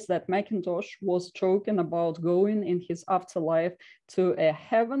recalls that McIntosh was joking about going in his afterlife to a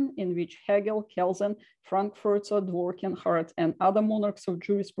heaven in which Hegel, Kelsen, Frankfurter, Dworkin, Hart, and other monarchs of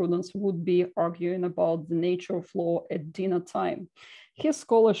jurisprudence would be arguing about the nature of law at dinner time. His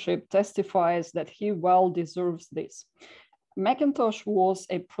scholarship testifies that he well deserves this. McIntosh was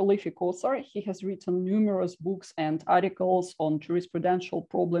a prolific author. He has written numerous books and articles on jurisprudential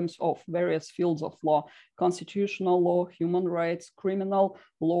problems of various fields of law: constitutional law, human rights, criminal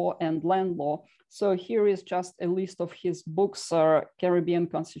law, and land law. So here is just a list of his books: Caribbean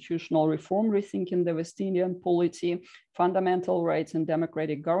Constitutional Reform, Rethinking the West Indian Polity, Fundamental Rights and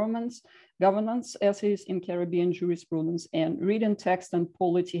Democratic Governance, Essays in Caribbean Jurisprudence, and Reading Text and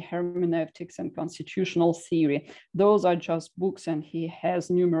Polity, Hermeneutics and Constitutional Theory. Those are just books, and he has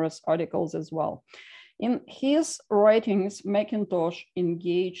numerous articles as well. In his writings, McIntosh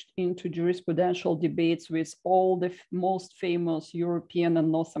engaged into jurisprudential debates with all the most famous European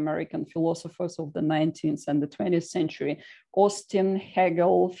and North American philosophers of the 19th and the 20th century: Austin,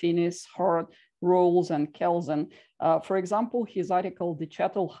 Hegel, Finis, Hart, Rawls, and Kelsen. For example, his article, The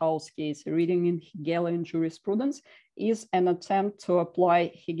Chattel House Case, Reading in Hegelian Jurisprudence, is an attempt to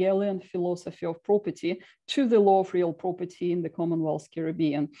apply Hegelian philosophy of property to the law of real property in the Commonwealth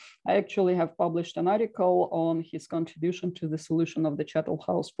Caribbean. I actually have published an article on his contribution to the solution of the Chattel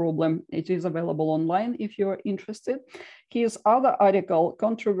House problem. It is available online if you're interested. His other article,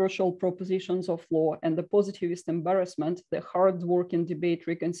 Controversial Propositions of Law and the Positivist Embarrassment, the Hard-Dworkin Debate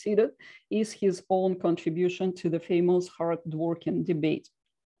Reconsidered, is his own contribution to the famous Hard-Dworkin debate.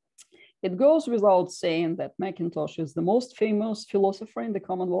 It goes without saying that McIntosh is the most famous philosopher in the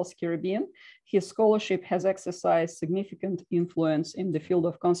Commonwealth Caribbean. His scholarship has exercised significant influence in the field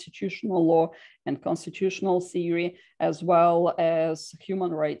of constitutional law and constitutional theory, as well as human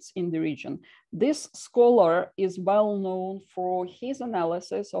rights in the region. This scholar is well known for his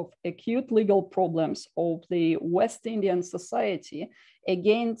analysis of acute legal problems of the West Indian society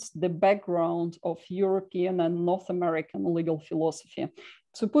against the background of European and North American legal philosophy.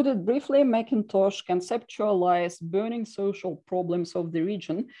 To put it briefly, McIntosh conceptualized burning social problems of the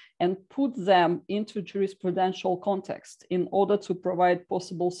region and put them into jurisprudential context in order to provide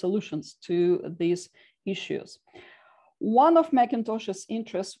possible solutions to these issues. One of McIntosh's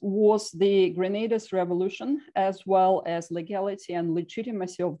interests was the Grenada's revolution, as well as legality and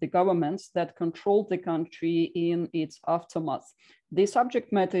legitimacy of the governments that controlled the country in its aftermath. The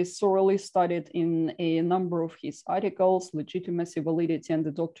subject matter is thoroughly studied in a number of his articles: Legitimacy, Validity, and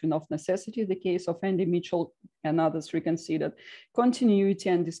the Doctrine of Necessity, the case of Andy Mitchell and others reconsidered, Continuity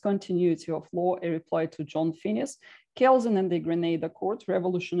and Discontinuity of Law, a reply to John Finis, Kelsen and the Grenada Court,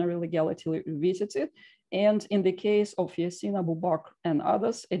 Revolutionary Legality Revisited, and in the case of Yassin Abu Bakr and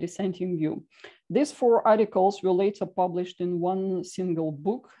others, a dissenting view. These 4 articles were later published in one single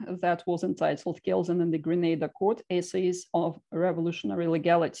book that was entitled Kelsen and the Grenada Court, Essays of Revolutionary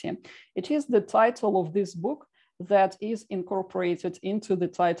Legality. It is the title of this book that is incorporated into the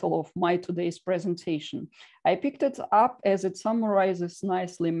title of my today's presentation. I picked it up as it summarizes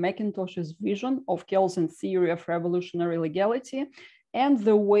nicely McIntosh's vision of Kelsen's theory of revolutionary legality and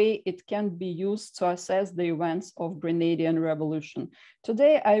the way it can be used to assess the events of Grenadian Revolution.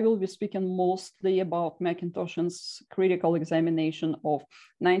 Today, I will be speaking mostly about McIntosh's critical examination of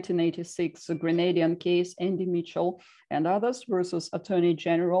 1986 Grenadian case, Andy Mitchell and others versus Attorney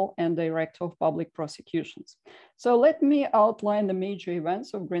General and Director of Public Prosecutions. So let me outline the major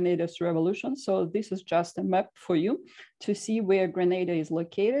events of Grenada's revolution. So this is just a map for you to see where Grenada is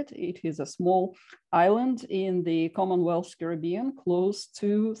located. It is a small island in the Commonwealth Caribbean, close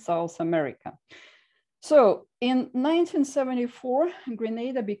to South America. So in 1974,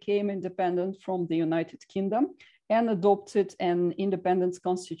 Grenada became independent from the United Kingdom and adopted an independent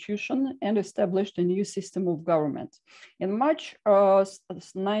constitution and established a new system of government. In March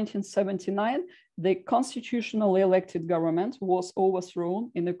 1979, the constitutionally elected government was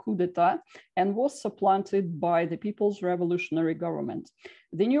overthrown in a coup d'etat and was supplanted by the People's Revolutionary Government.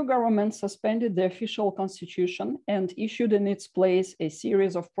 The new government suspended the official constitution and issued in its place a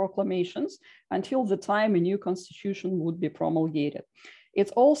series of proclamations until the time a new constitution would be promulgated. It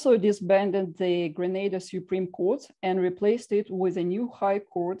also disbanded the Grenada Supreme Court and replaced it with a new High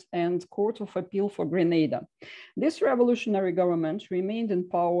Court and Court of Appeal for Grenada. This revolutionary government remained in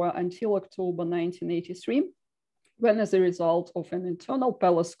power until October 1983, when, as a result of an internal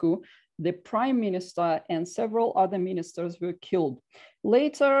palace coup, the Prime Minister and several other ministers were killed.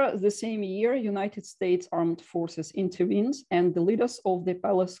 Later the same year, United States Armed Forces intervened and the leaders of the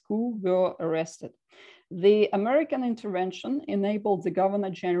palace coup were arrested. The American intervention enabled the Governor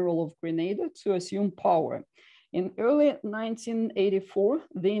General of Grenada to assume power. In early 1984,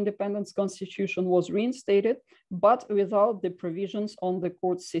 the independence constitution was reinstated, but without the provisions on the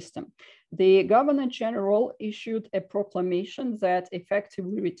court system. The Governor General issued a proclamation that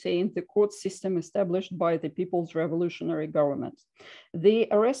effectively retained the court system established by the People's Revolutionary Government. The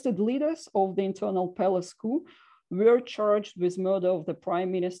arrested leaders of the internal palace coup were charged with murder of the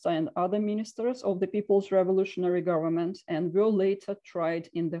Prime Minister and other ministers of the People's Revolutionary Government and were later tried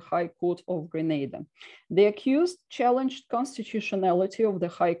in the High Court of Grenada. The accused challenged constitutionality of the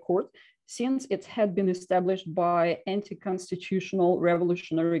High Court since it had been established by anti-constitutional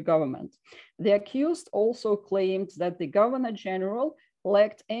revolutionary government. The accused also claimed that the Governor General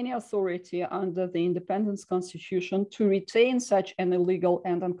lacked any authority under the Independence Constitution to retain such an illegal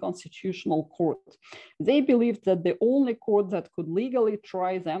and unconstitutional court. They believed that the only court that could legally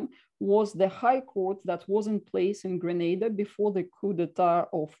try them was the High Court that was in place in Grenada before the coup d'etat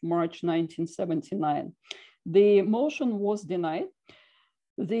of March 1979. The motion was denied.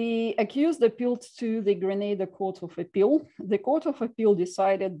 The accused appealed to the Grenada Court of Appeal. The Court of Appeal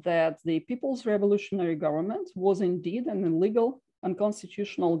decided that the People's Revolutionary Government was indeed an illegal,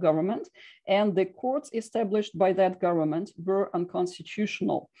 unconstitutional government, and the courts established by that government were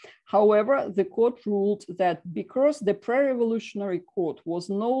unconstitutional. However, the court ruled that because the pre-revolutionary court was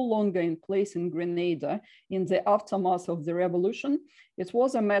no longer in place in Grenada in the aftermath of the revolution, it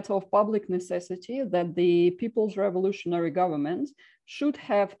was a matter of public necessity that the People's Revolutionary Government should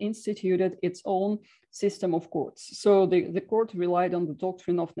have instituted its own system of courts. So the court relied on the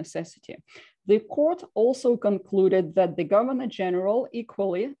doctrine of necessity. The court also concluded that the Governor General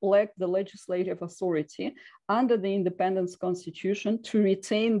equally lacked the legislative authority under the Independence Constitution to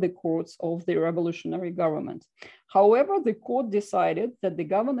retain the courts of the revolutionary government. However, the court decided that the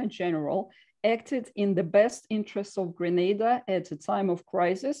Governor General acted in the best interests of Grenada at a time of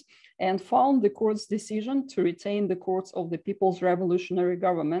crisis and found the court's decision to retain the courts of the People's Revolutionary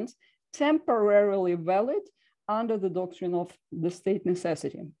Government temporarily valid under the doctrine of the state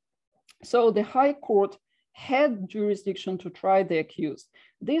necessity. So the High Court had jurisdiction to try the accused.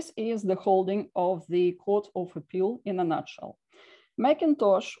 This is the holding of the Court of Appeal in a nutshell.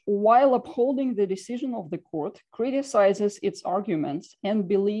 McIntosh, while upholding the decision of the court, criticizes its arguments and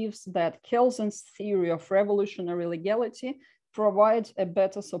believes that Kelsen's theory of revolutionary legality provides a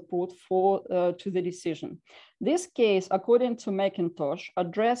better support to the decision. This case, according to McIntosh,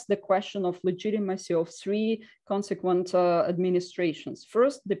 addressed the question of legitimacy of three consequent administrations.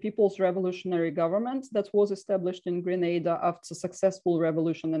 First, the People's Revolutionary Government that was established in Grenada after successful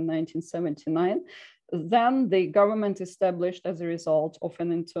revolution in 1979. Then the government established as a result of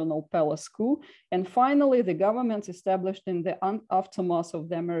an internal palace coup. And finally, the government established in the aftermath of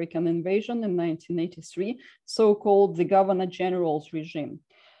the American invasion in 1983, so-called the Governor General's regime.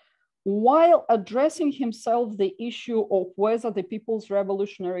 While addressing himself the issue of whether the People's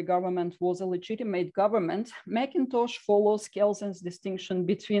Revolutionary Government was a legitimate government, McIntosh follows Kelsen's distinction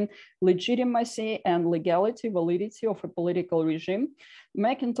between legitimacy and legality, validity of a political regime.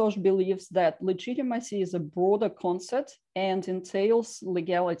 McIntosh believes that legitimacy is a broader concept and entails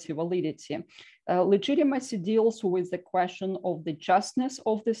legality, validity. Legitimacy deals with the question of the justness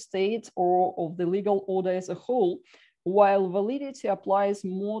of the state or of the legal order as a whole, while validity applies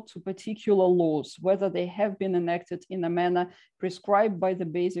more to particular laws, whether they have been enacted in a manner prescribed by the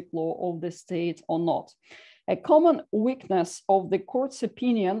basic law of the state or not. A common weakness of the court's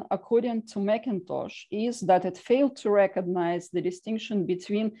opinion, according to McIntosh, is that it failed to recognize the distinction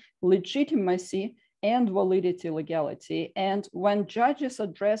between legitimacy and validity legality. And when judges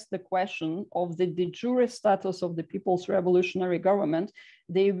addressed the question of the de jure status of the People's Revolutionary Government,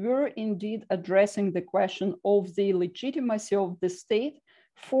 they were indeed addressing the question of the legitimacy of the state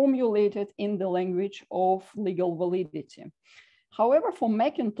formulated in the language of legal validity. However, for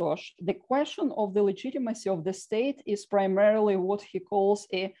McIntosh, the question of the legitimacy of the state is primarily what he calls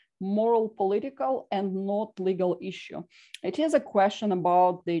a moral, political, and not legal issue. It is a question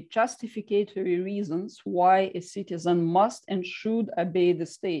about the justificatory reasons why a citizen must and should obey the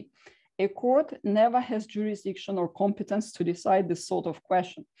state. A court never has jurisdiction or competence to decide this sort of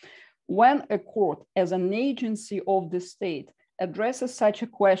question. When a court, as an agency of the state, addresses such a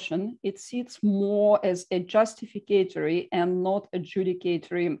question, it sits more as a justificatory and not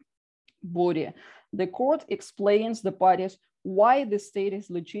adjudicatory body. The court explains the parties why the state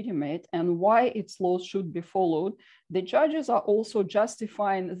is legitimate and why its laws should be followed. The judges are also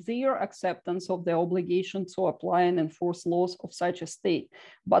justifying their acceptance of the obligation to apply and enforce laws of such a state.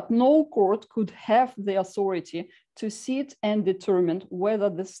 But no court could have the authority to sit and determine whether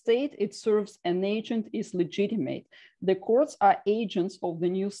the state it serves an agent is legitimate. The courts are agents of the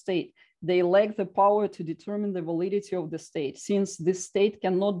new state. They lack the power to determine the validity of the state, since the state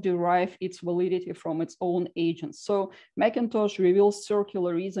cannot derive its validity from its own agents. So McIntosh reveals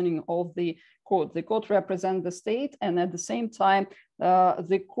circular reasoning of the court. The court represents the state, and at the same time,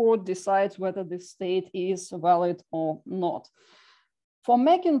 the court decides whether the state is valid or not. For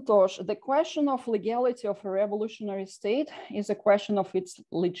McIntosh, the question of legality of a revolutionary state is a question of its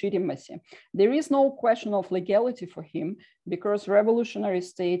legitimacy. There is no question of legality for him because revolutionary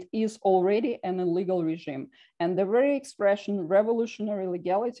state is already an illegal regime. And the very expression revolutionary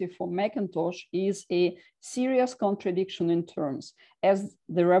legality for McIntosh is a serious contradiction in terms, as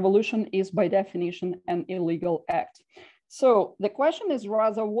the revolution is by definition an illegal act. So the question is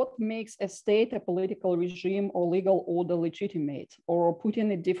rather what makes a state, a political regime or legal order legitimate, or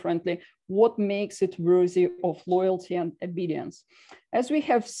putting it differently, what makes it worthy of loyalty and obedience? As we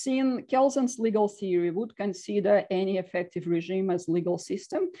have seen, Kelsen's legal theory would consider any effective regime as legal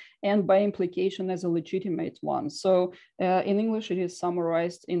system and by implication as a legitimate one. So in English, it is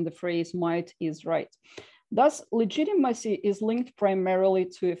summarized in the phrase might is right. Thus, legitimacy is linked primarily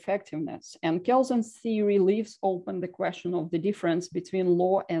to effectiveness, and Kelsen's theory leaves open the question of the difference between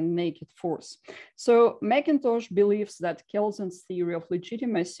law and naked force. So McIntosh believes that Kelsen's theory of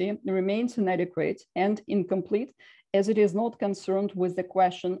legitimacy remains inadequate and incomplete, as it is not concerned with the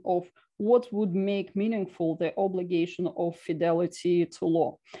question of what would make meaningful the obligation of fidelity to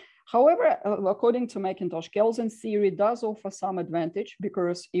law. However, according to McIntosh, Kelsen's theory does offer some advantage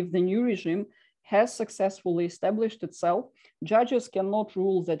because if the new regime has successfully established itself, judges cannot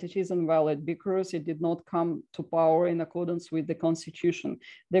rule that it is invalid because it did not come to power in accordance with the constitution.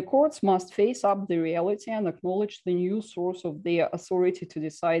 The courts must face up the reality and acknowledge the new source of their authority to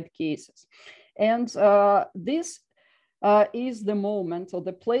decide cases. And this is the moment or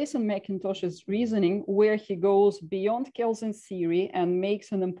the place in McIntosh's reasoning where he goes beyond Kelsen's theory and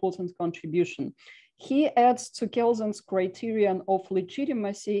makes an important contribution. He adds to Kelsen's criterion of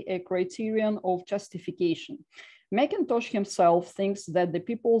legitimacy a criterion of justification. McIntosh himself thinks that the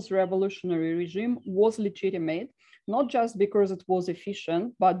people's revolutionary regime was legitimate, not just because it was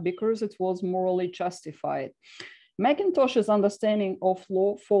efficient, but because it was morally justified. McIntosh's understanding of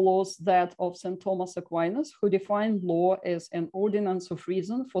law follows that of St. Thomas Aquinas, who defined law as an ordinance of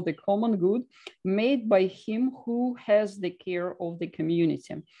reason for the common good made by him who has the care of the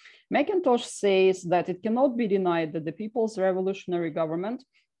community. McIntosh says that it cannot be denied that the people's revolutionary government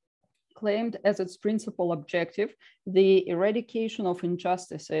claimed as its principal objective the eradication of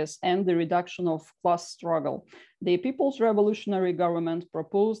injustices and the reduction of class struggle. The People's Revolutionary Government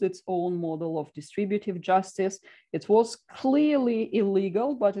proposed its own model of distributive justice. It was clearly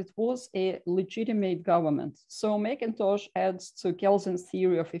illegal, but it was a legitimate government. So McIntosh adds to Kelsen's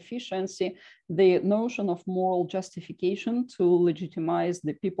theory of efficiency the notion of moral justification to legitimize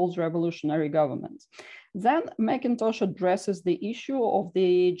the People's Revolutionary Government. Then McIntosh addresses the issue of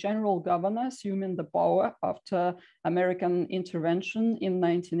the general governor assuming the power after American intervention in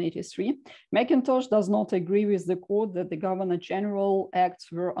 1983. McIntosh does not agree with the court that the Governor General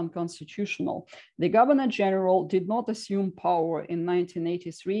acts were unconstitutional. The Governor General did not assume power in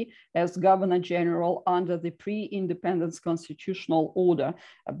 1983 as Governor General under the pre-independence constitutional order,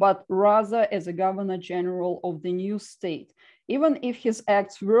 but rather as a Governor General of the new state. Even if his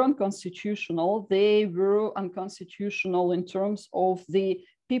acts were unconstitutional, they were unconstitutional in terms of the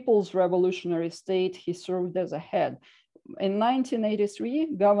People's Revolutionary State he served as a head. In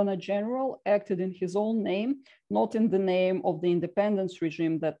 1983, Governor General acted in his own name, not in the name of the independence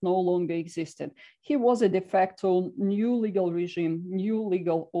regime that no longer existed. He was a de facto new legal regime, new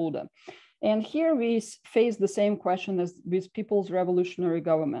legal order. And here we face the same question as with People's Revolutionary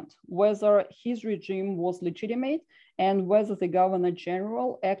Government, whether his regime was legitimate and whether the Governor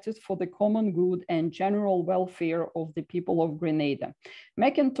General acted for the common good and general welfare of the people of Grenada.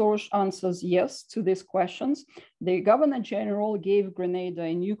 McIntosh answers yes to these questions. The Governor General gave Grenada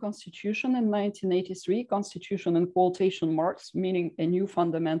a new constitution in 1983, constitution in quotation marks, meaning a new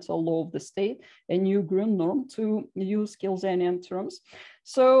fundamental law of the state, a new Grundnorm, to use Kelsenian terms.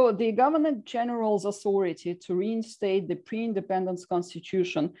 So the Governor General's authority to reinstate the pre-independence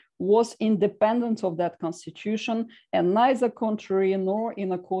constitution was independent of that constitution and neither contrary nor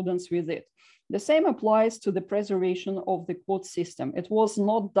in accordance with it. The same applies to the preservation of the court system. It was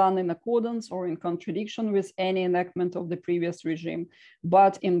not done in accordance or in contradiction with any enactment of the previous regime,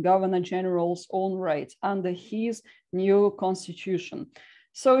 but in Governor General's own right under his new constitution.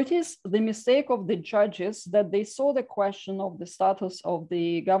 So it is the mistake of the judges that they saw the question of the status of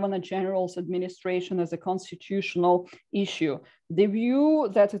the Governor General's administration as a constitutional issue. The view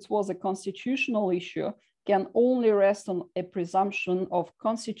that it was a constitutional issue can only rest on a presumption of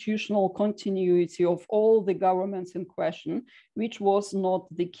constitutional continuity of all the governments in question, which was not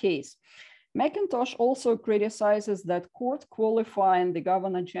the case. McIntosh also criticizes that court qualifying the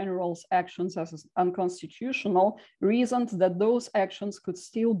Governor General's actions as unconstitutional reasoned that those actions could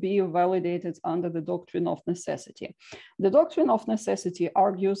still be validated under the doctrine of necessity. The doctrine of necessity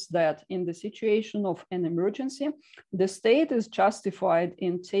argues that in the situation of an emergency, the state is justified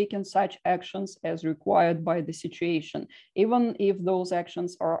in taking such actions as required by the situation, even if those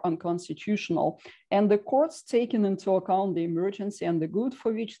actions are unconstitutional. And the courts, taking into account the emergency and the good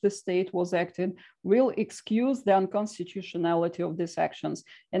for which the state was acted, will excuse the unconstitutionality of these actions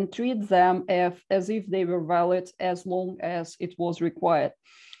and treat them as if they were valid as long as it was required.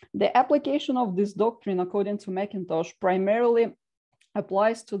 The application of this doctrine, according to McIntosh, primarily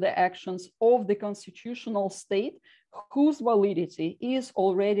applies to the actions of the constitutional state whose validity is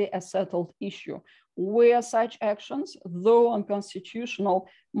already a settled issue, where such actions, though unconstitutional,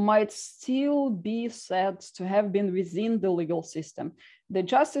 might still be said to have been within the legal system. The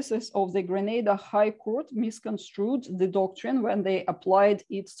justices of the Grenada High Court misconstrued the doctrine when they applied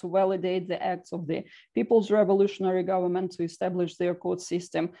it to validate the acts of the People's Revolutionary Government to establish their court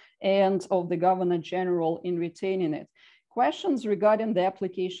system and of the Governor General in retaining it. Questions regarding the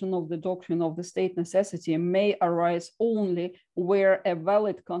application of the doctrine of the state necessity may arise only where a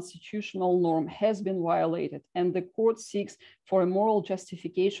valid constitutional norm has been violated and the court seeks for a moral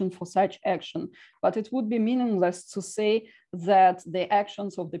justification for such action. But it would be meaningless to say that the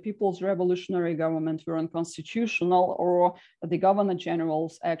actions of the People's Revolutionary Government were unconstitutional or the Governor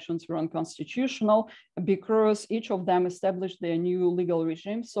General's actions were unconstitutional because each of them established their new legal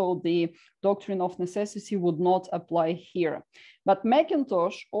regime. So the doctrine of necessity would not apply here. But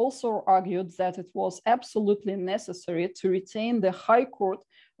McIntosh also argued that it was absolutely necessary to retain the High Court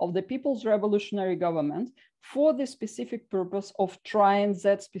of the People's Revolutionary Government for the specific purpose of trying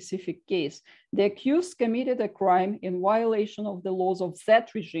that specific case. The accused committed a crime in violation of the laws of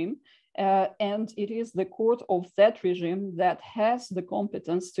that regime, and it is the court of that regime that has the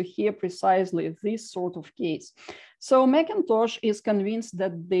competence to hear precisely this sort of case. So McIntosh is convinced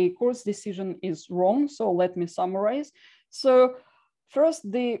that the court's decision is wrong. So let me summarize. So first,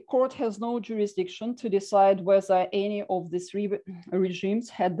 the court has no jurisdiction to decide whether any of the three regimes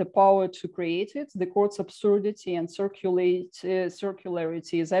had the power to create it. The court's absurdity and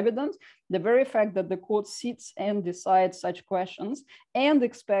circularity is evident. The very fact that the court sits and decides such questions and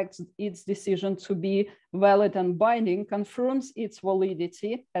expects its decision to be valid and binding confirms its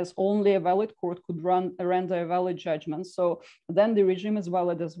validity, as only a valid court could render a valid judgment. So then the regime is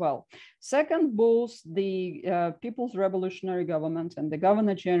valid as well. Second, both the People's Revolutionary Government and the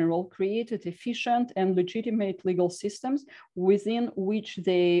Governor General created efficient and legitimate legal systems within which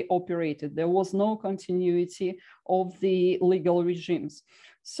they operated. There was no continuity of the legal regimes.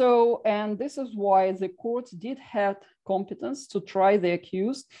 So, and this is why the court did have competence to try the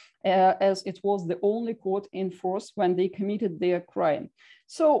accused, as it was the only court in force when they committed their crime.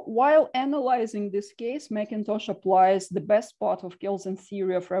 So while analyzing this case, McIntosh applies the best part of Kelsen's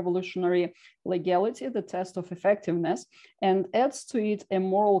theory of revolutionary legality, the test of effectiveness, and adds to it a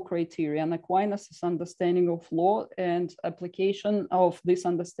moral criterion, Aquinas' understanding of law and application of this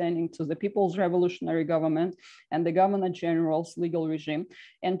understanding to the People's Revolutionary Government and the Governor General's legal regime,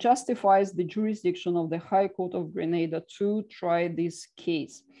 and justifies the jurisdiction of the High Court of Grenada to try this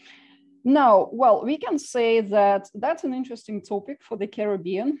case. Now, well, we can say that that's an interesting topic for the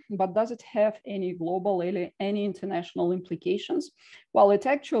Caribbean, but does it have any global, any international implications? Well, it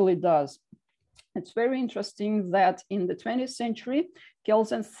actually does. It's very interesting that in the 20th century,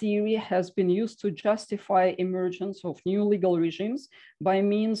 Kelsen's theory has been used to justify emergence of new legal regimes by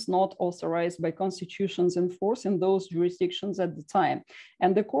means not authorized by constitutions in force in those jurisdictions at the time.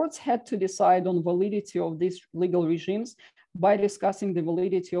 And the courts had to decide on validity of these legal regimes by discussing the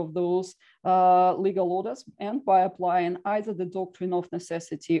validity of those legal orders and by applying either the doctrine of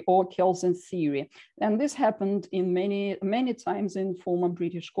necessity or Kelsen's theory. And this happened in many times in former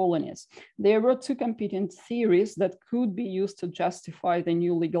British colonies. There were two competing theories that could be used to justify the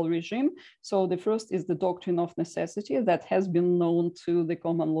new legal regime. So the first is the doctrine of necessity that has been known to the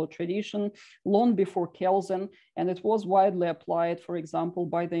common law tradition long before Kelsen, and it was widely applied, for example,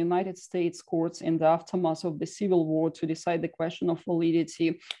 by the United States courts in the aftermath of the Civil War to decide the question of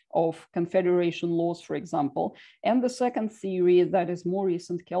validity of Confederation laws, for example. And the second theory that is more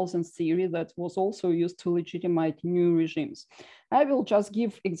recent, Kelsen's theory, that was also used to legitimize new regimes. I will just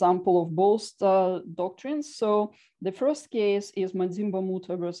give example of both doctrines. So the first case is Madzimba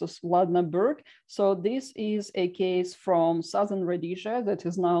Muta versus Vladna Berg. So this is a case from Southern Rhodesia that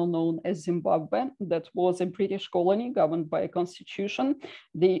is now known as Zimbabwe, that was a British colony governed by a constitution.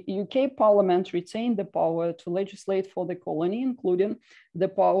 The UK Parliament retained the power to legislate for the colony, including the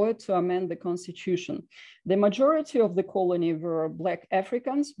power to amend the constitution. The majority of the colony were Black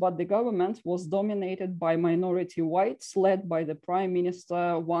Africans, but the government was dominated by minority whites led by the Prime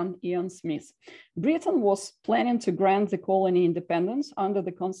Minister Ian Smith. Britain was planning to grant the colony independence under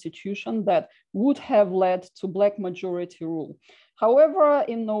the constitution that would have led to Black majority rule. However,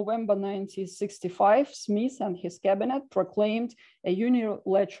 in November 1965, Smith and his cabinet proclaimed a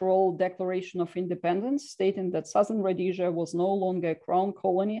unilateral declaration of independence, stating that Southern Rhodesia was no longer a crown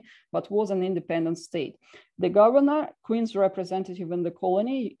colony, but was an independent state. The governor, Queen's representative in the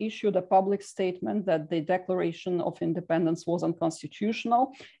colony, issued a public statement that the Declaration of Independence was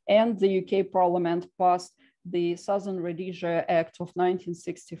unconstitutional, and the UK Parliament passed the Southern Rhodesia Act of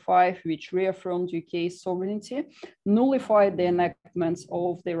 1965, which reaffirmed UK sovereignty, nullified the enactments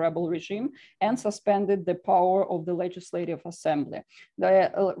of the rebel regime, and suspended the power of the Legislative Assembly.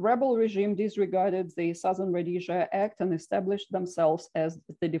 The rebel regime disregarded the Southern Rhodesia Act and established themselves as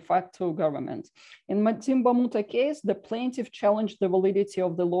the de facto government. In Madzimba Muta case, the plaintiff challenged the validity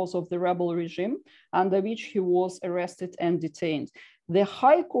of the laws of the rebel regime, under which he was arrested and detained. The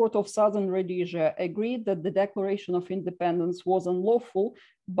High Court of Southern Rhodesia agreed that the Declaration of Independence was unlawful,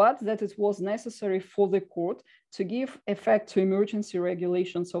 but that it was necessary for the court to give effect to emergency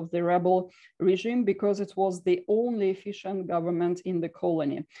regulations of the rebel regime because it was the only efficient government in the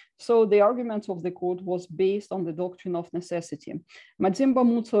colony. So the argument of the court was based on the doctrine of necessity. Madzimba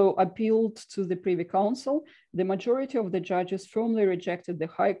Muta appealed to the Privy Council. The majority of the judges firmly rejected the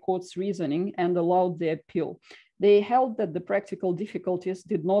High Court's reasoning and allowed the appeal. They held that the practical difficulties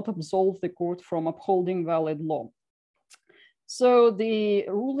did not absolve the court from upholding valid law. So the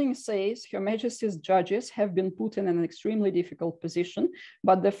ruling says Her Majesty's judges have been put in an extremely difficult position,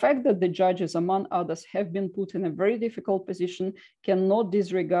 but the fact that the judges, among others, have been put in a very difficult position cannot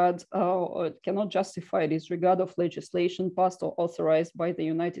disregard or cannot justify disregard of legislation passed or authorized by the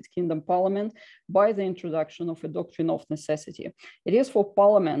United Kingdom Parliament by the introduction of a doctrine of necessity. It is for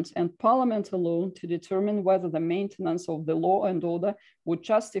Parliament and Parliament alone to determine whether the maintenance of the law and order would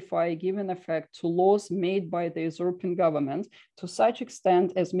justify giving effect to laws made by the usurping government to such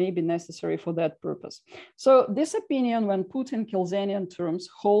extent as may be necessary for that purpose. So this opinion, when put in Kelsenian terms,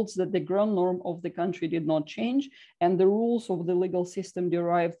 holds that the ground norm of the country did not change, and the rules of the legal system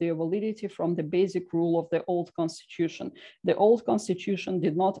derive their validity from the basic rule of the old constitution. The old constitution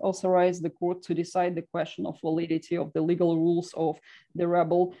did not authorize the court to decide the question of validity of the legal rules of the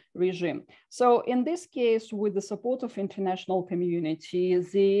rebel regime. So in this case, with the support of international community,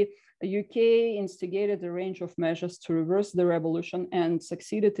 the UK instigated a range of measures to reverse the revolution and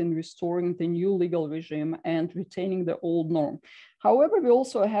succeeded in restoring the new legal regime and retaining the old norm. However, we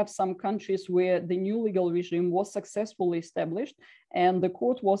also have some countries where the new legal regime was successfully established and the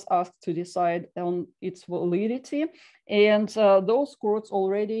court was asked to decide on its validity. And those courts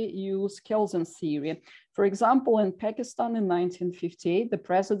already use Kelsen theory. For example, in Pakistan in 1958, the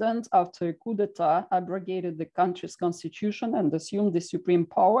president, after a coup d'etat, abrogated the country's constitution and assumed the supreme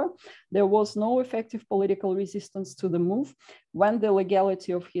power. There was no effective political resistance to the move. When the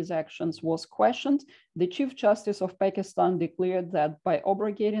legality of his actions was questioned, the Chief Justice of Pakistan declared that by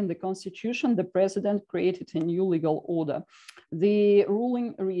abrogating the constitution, the president created a new legal order. The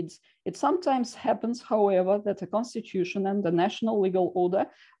ruling reads, "It sometimes happens, however, that a constitution and the national legal order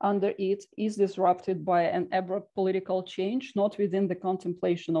under it is disrupted by an abrupt political change, not within the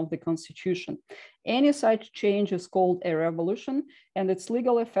contemplation of the constitution. Any such change is called a revolution, and its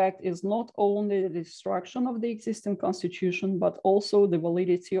legal effect is not only the destruction of the existing constitution, but also the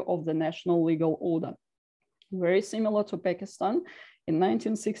validity of the national legal order." Very similar to Pakistan, in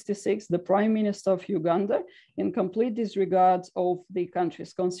 1966, the Prime Minister of Uganda, in complete disregard of the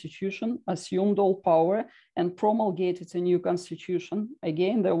country's constitution, assumed all power and promulgated a new constitution.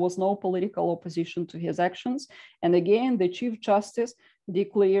 Again, there was no political opposition to his actions. And again, the Chief Justice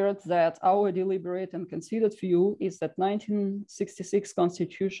declared that our deliberate and considered view is that 1966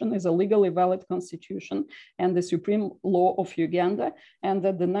 constitution is a legally valid constitution and the supreme law of Uganda, and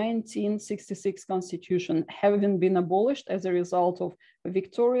that the 1966 constitution, having been abolished as a result of a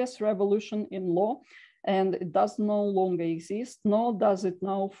victorious revolution in law, and it does no longer exist, nor does it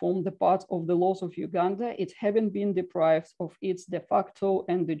now form the part of the laws of Uganda, it having been deprived of its de facto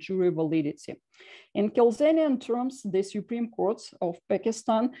and de jure validity. In Kelsenian terms, the Supreme Courts of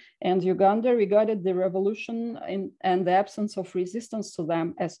Pakistan and Uganda regarded the revolution and the absence of resistance to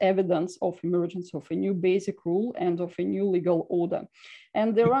them as evidence of emergence of a new basic rule and of a new legal order.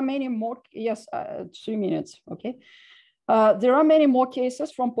 And there are many more, yes, 3 minutes, okay. There are many more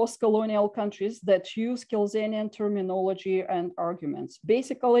cases from post-colonial countries that use Kelsenian terminology and arguments.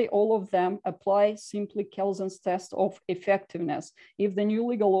 Basically, all of them apply simply Kelsen's test of effectiveness. If the new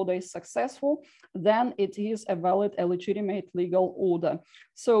legal order is successful, then it is a valid, a legitimate legal order.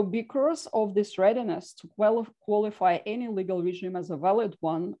 So because of this readiness to qualify any legal regime as a valid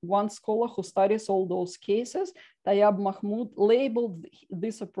one scholar who studies all those cases, Tayyab Mahmoud, labeled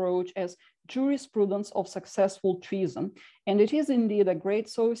this approach as jurisprudence of successful treason. And it is indeed a great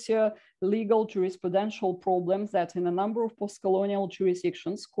socio-legal jurisprudential problem that in a number of post-colonial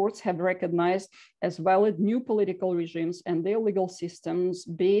jurisdictions, courts have recognized as valid new political regimes and their legal systems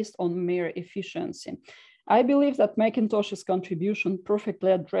based on mere efficiency. I believe that McIntosh's contribution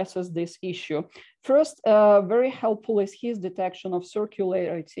perfectly addresses this issue. First, very helpful is his detection of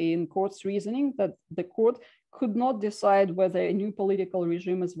circularity in court's reasoning that the court could not decide whether a new political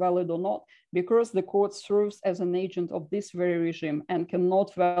regime is valid or not, because the court serves as an agent of this very regime and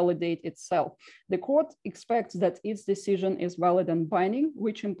cannot validate itself. The court expects that its decision is valid and binding,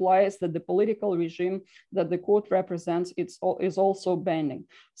 which implies that the political regime that the court represents is also binding.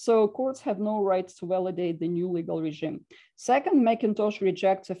 So courts have no right to validate the new legal regime. Second, McIntosh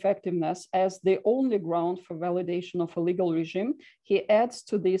rejects effectiveness as the only ground for validation of a legal regime. He adds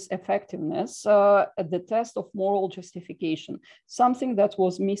to this effectiveness the test of moral justification, something that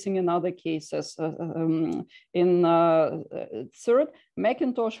was missing in other cases. Third,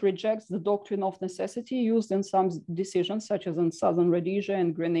 McIntosh rejects the doctrine of necessity used in some decisions, such as in Southern Rhodesia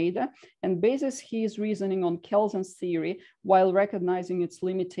and Grenada, and bases his reasoning on Kelsen's theory while recognizing its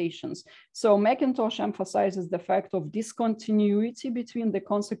limitations. So McIntosh emphasizes the fact of discontinuity between the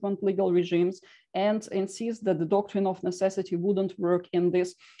consequent legal regimes and insists that the doctrine of necessity wouldn't work in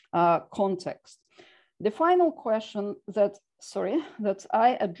this context. The final question that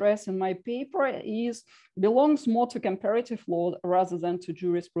I address in my paper belongs more to comparative law rather than to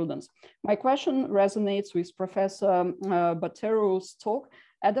jurisprudence. My question resonates with Professor Botero's talk,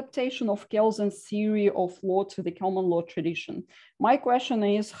 adaptation of Kelsen's theory of law to the common law tradition. My question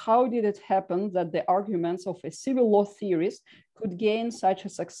is, how did it happen that the arguments of a civil law theorist could gain such a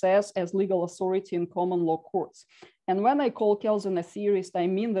success as legal authority in common law courts? And when I call Kelsen a theorist, I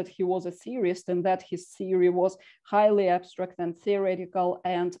mean that he was a theorist and that his theory was highly abstract and theoretical,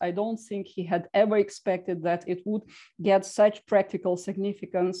 and I don't think he had ever expected that it would get such practical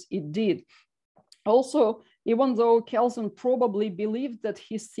significance it did. Also, even though Kelsen probably believed that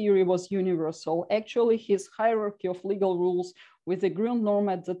his theory was universal, actually his hierarchy of legal rules with the ground norm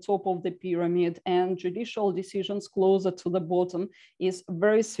at the top of the pyramid and judicial decisions closer to the bottom is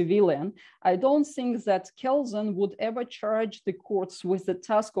very civilian. I don't think that Kelsen would ever charge the courts with the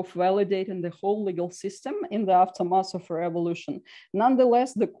task of validating the whole legal system in the aftermath of a revolution.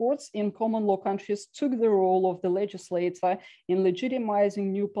 Nonetheless, the courts in common law countries took the role of the legislator in legitimizing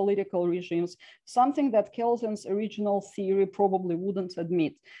new political regimes, something that Kelsen's original theory probably wouldn't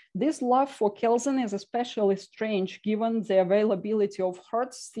admit. This love for Kelsen is especially strange given the availability of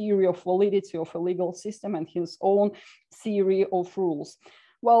Hart's theory of validity of a legal system and his own theory of rules.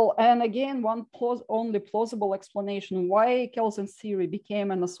 Well, and again, one only plausible explanation why Kelsen's theory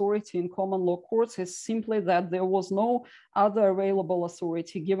became an authority in common law courts is simply that there was no other available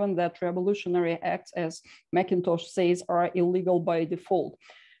authority, given that revolutionary acts, as McIntosh says, are illegal by default.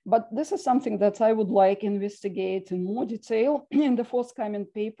 But this is something that I would like to investigate in more detail in the forthcoming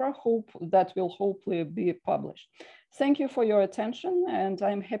paper, that will hopefully be published. Thank you for your attention, and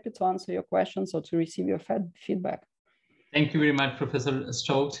I'm happy to answer your questions or to receive your feedback. Thank you very much, Professor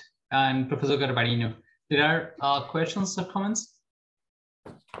Ostroukh and Professor Garbarino. There are questions or comments?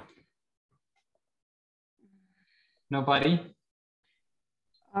 Nobody?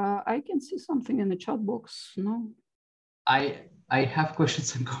 I can see something in the chat box. No. I have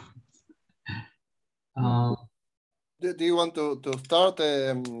questions and comments. Do you want to start,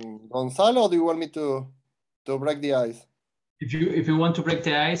 Gonzalo, or do you want me to break the ice? If you want to break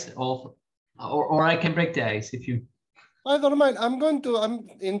the ice, or I can break the ice if you. I don't mind. I'm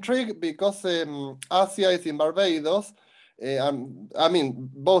intrigued because Asya is in Barbados. I mean,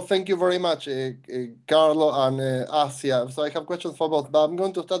 both. Thank you very much, Carlo and Asya. So I have questions for both, but I'm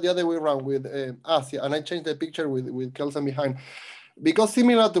going to start the other way around with Asya, and I changed the picture with Kelsen behind. because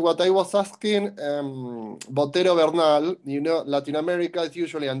similar to what I was asking, Botero Bernal, you know, Latin America is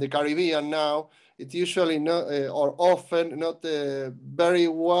usually, and the Caribbean now, it's usually not, or often not very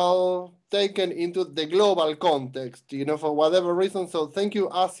well taken into the global context, you know, for whatever reason. So thank you,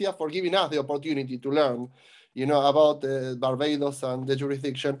 Asya, for giving us the opportunity to learn, you know, about Barbados and the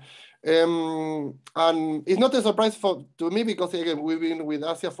jurisdiction. And it's not a surprise to me because, again, we've been with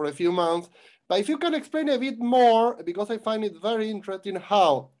Asya for a few months. But if you can explain a bit more, because I find it very interesting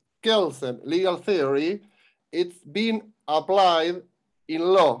how Kelsen legal theory, it's been applied in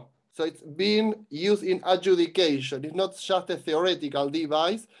law. So it's been used in adjudication. It's not just a theoretical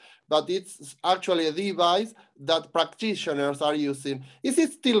device, but it's actually a device that practitioners are using. Is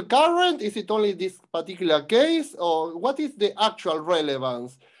it still current? Is it only this particular case? Or what is the actual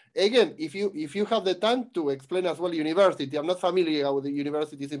relevance? Again, if you have the time to explain as well university, I'm not familiar with the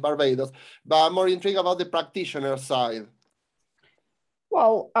universities in Barbados, but I'm more intrigued about the practitioner side.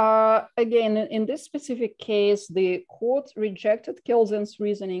 Well, again, in this specific case, the court rejected Kelsen's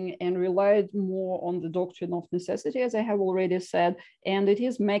reasoning and relied more on the doctrine of necessity, as I have already said. And it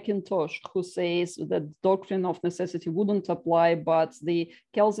is McIntosh who says that doctrine of necessity wouldn't apply, but the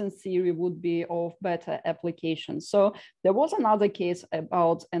Kelsen theory would be of better application. So there was another case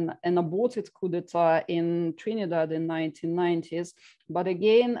about an aborted coup d'etat in Trinidad in 1990s. But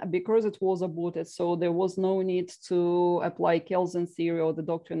again, because it was aborted, so there was no need to apply Kelsen theory or the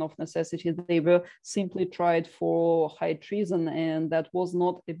doctrine of necessity. They were simply tried for high treason, and that was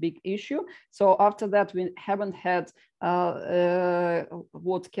not a big issue. So after that, we haven't had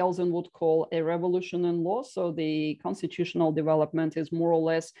what Kelsen would call a revolution in law. So the constitutional development is more or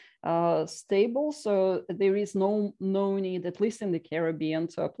less stable. So there is no need, at least in the Caribbean,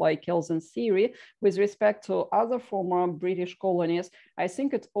 to apply Kelsen's theory. With respect to other former British colonies, I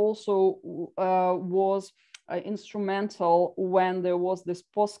think it also was instrumental when there was this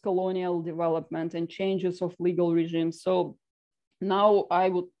post-colonial development and changes of legal regimes. So now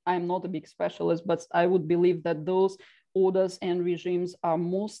I'm not a big specialist, but I would believe that those orders and regimes are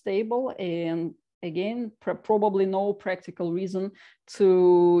more stable, and again, probably no practical reason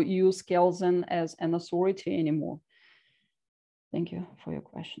to use Kelsen as an authority anymore. Thank you for your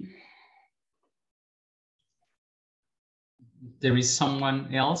question. There is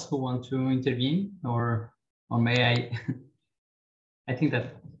someone else who wants to intervene, or may I? I think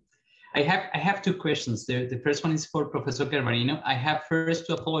that I have two questions. The first one is for Professor Garbarino. I have first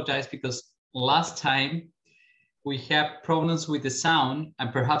to apologize because last time we have problems with the sound,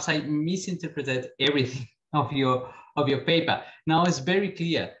 and perhaps I misinterpreted everything of your paper. Now it's very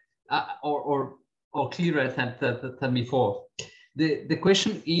clear, or clearer than before. The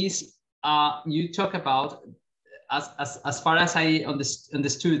question is, you talk about, as far as I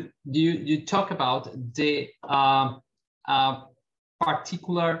understood, you talk about the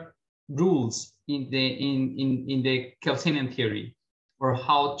particular rules in the Kelsenian theory, or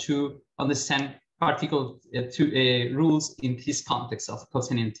how to understand particular rules in this context of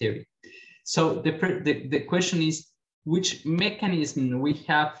Kelsenian theory. So the question is, which mechanism we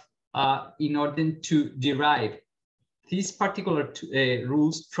have in order to derive these particular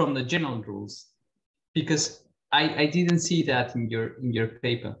rules from the general rules? Because I didn't see that in your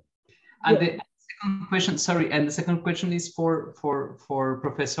paper. And yeah. The second question, sorry, and the second question is for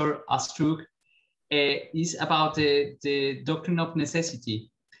Professor Ostroukh, is about the doctrine of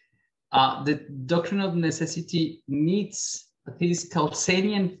necessity. The doctrine of necessity needs this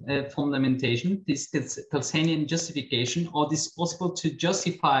Kelsenian fundamentation, this Kelsenian justification, or is it possible to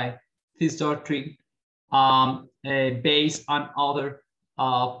justify this doctrine based on other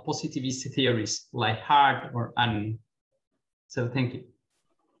positivist theories like Hart or Ann? So thank you.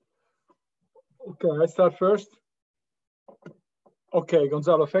 Okay, I start first. Okay,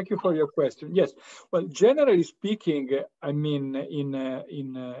 Gonzalo, thank you for your question. Yes, well, generally speaking, I mean, in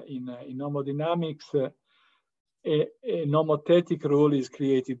Nomo-Dynamics, a nomothetic rule is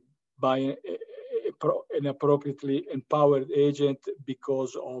created by an appropriately empowered agent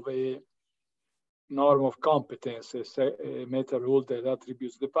because of a norm of competence, a meta rule that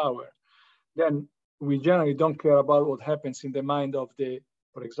attributes the power. Then we generally don't care about what happens in the mind of the,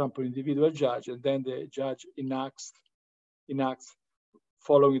 for example, individual judge, and then the judge enacts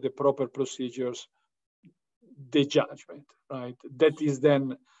following the proper procedures, the judgment, right? That is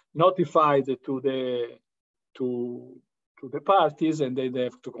then notified to the parties, and they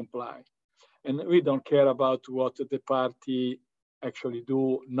have to comply. And we don't care about what the party actually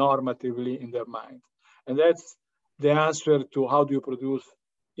do normatively in their mind. And that's the answer to how do you produce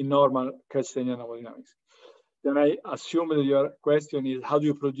in normal Kelsenian Nomo-Dynamics. Then I assume that your question is, how do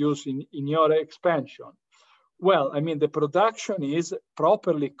you produce in your expansion? Well, I mean, the production is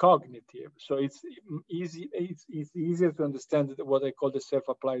properly cognitive. So it's easier to understand what I call the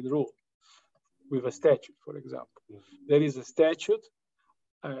self-applied rule with a statute, for example. There is a statute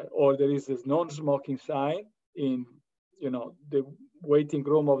or there is this non-smoking sign in, the waiting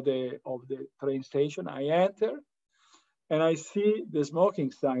room of the train station. I enter and I see the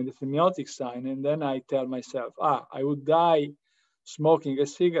smoking sign, the semiotic sign, and then I tell myself, I would die smoking a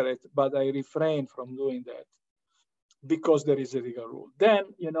cigarette, but I refrain from doing that because there is a legal rule. Then,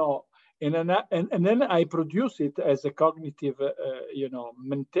 and then I produce it as a cognitive,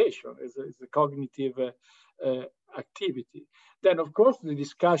 mentation, as a cognitive activity. Then, of course, the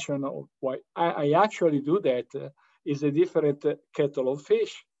discussion of why I actually do that is a different kettle of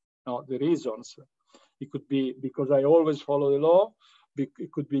fish. The reasons. It could be because I always follow the law.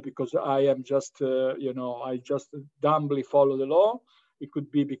 It could be because I am just, I just dumbly follow the law. It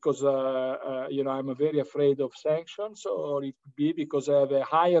could be because, I'm very afraid of sanctions, or it could be because I have a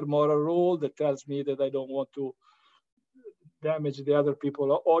higher moral rule that tells me that I don't want to damage the other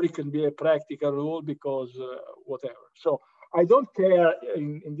people, or it can be a practical rule because whatever. So I don't care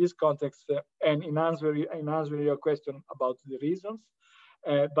in this context, and in answering your question about the reasons,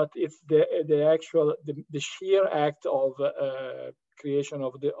 but it's the sheer act of creation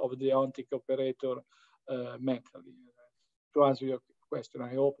of the ontic operator mentally. To answer your question,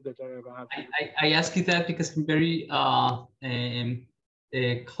 I hope that I have answered. I ask you that because I'm very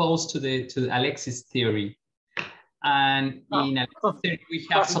close to the Alexis theory, and in Alexis theory we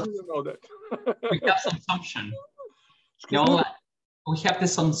have some. We have some assumption. We have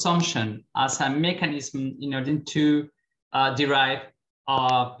this assumption as a mechanism in order to derive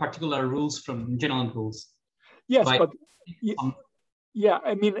particular rules from general rules. Yes, but yeah,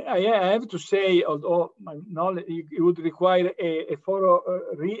 I mean, I have to say, although my knowledge, it would require a thorough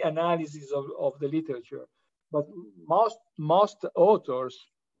reanalysis of the literature, but most authors,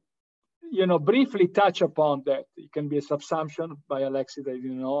 briefly touch upon that. It can be a subsumption by Alexis,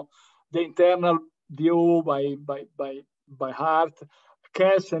 the internal view by Hart.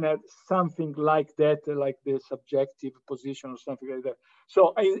 Kelsen had something like that, like the subjective position or something like that.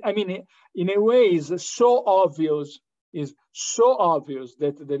 So I mean, in a way, it's so obvious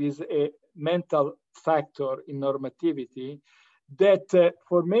that there is a mental factor in normativity that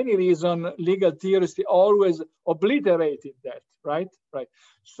for many reasons, legal theorists always obliterated that, right?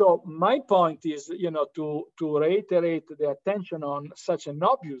 So my point is, to reiterate the attention on such an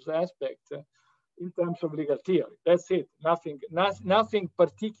obvious aspect in terms of legal theory. That's it. Nothing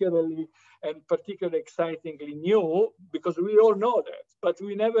particularly excitingly new, because we all know that, but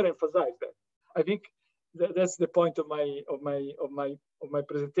we never emphasize that. I think that's the point of my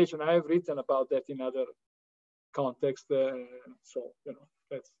presentation. I have written about that in other contexts. So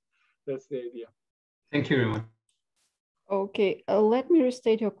that's the idea. Thank you very much. Okay, let me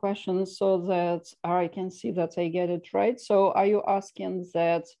restate your question so that I can see that I get it right. So are you asking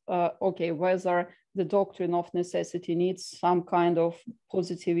that, whether the doctrine of necessity needs some kind of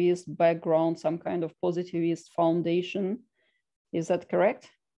positivist background, some kind of positivist foundation? Is that correct?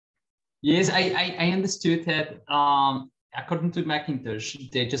 Yes, I understood that according to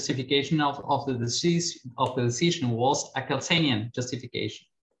McIntosh, the justification of the decision was a Kelsenian justification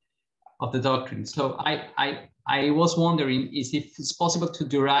of the doctrine. So I was wondering if it's possible to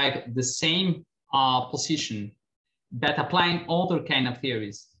derive the same position, but applying other kind of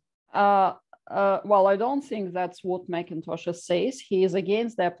theories. Well, I don't think that's what McIntosh says. He is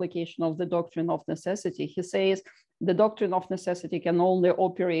against the application of the doctrine of necessity. He says the doctrine of necessity can only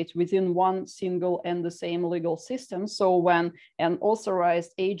operate within one single and the same legal system. So when an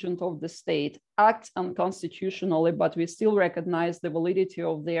authorized agent of the state acts unconstitutionally, but we still recognize the validity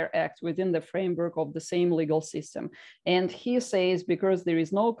of their act within the framework of the same legal system. And he says, because there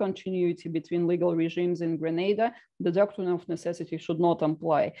is no continuity between legal regimes in Grenada, the doctrine of necessity should not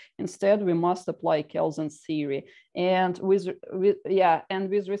apply. Instead, we must apply Kelsen's theory. And with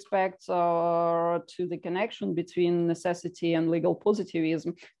respect to the connection between necessity and legal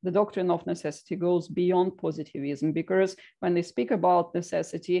positivism, the doctrine of necessity goes beyond positivism, because when they speak about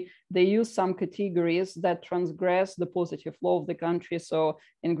necessity, they use some categories that transgress the positive law of the country. So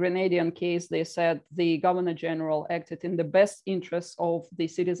in Grenadian case, they said the Governor General acted in the best interests of the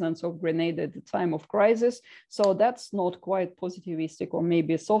citizens of Grenada at the time of crisis. So that's not quite positivistic, or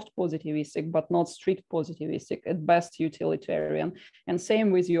maybe soft positivistic, but not strict positivistic, at best utilitarian. And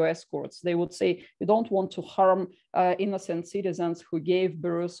same with US courts. They would say, you don't want to harm innocent citizens who gave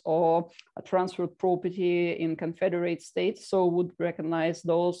birth or transferred property in Confederate states, so would recognize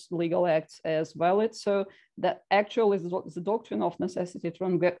those legal acts as as valid. So that actually the doctrine of necessity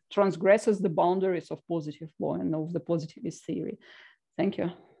transgresses the boundaries of positive law and of the positivist theory. Thank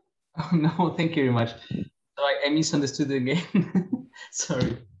you. Oh, no, thank you very much. So I misunderstood again.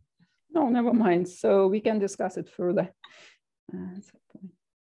 Sorry. No, never mind. So we can discuss it further.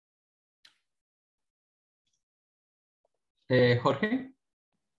 Jorge?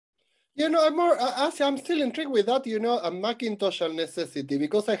 You know, I'm still intrigued with that, you know, a McIntosh and necessity,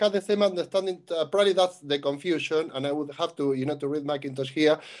 because I had the same understanding, probably that's the confusion, and I would have to, you know, to read McIntosh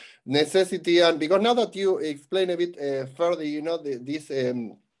here, necessity, and because now that you explain a bit further, you know, this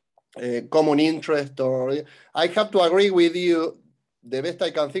common interest, or I have to agree with you, the best I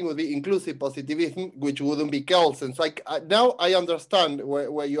can think would be inclusive positivism, which wouldn't be Kelsen. So now I understand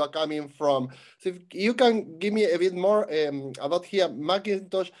where you are coming from. So if you can give me a bit more about here,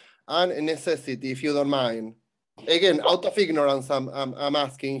 McIntosh and necessity, if you don't mind. Again, out of ignorance, I'm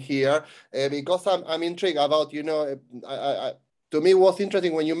asking here, because I'm intrigued about, you know, to me it was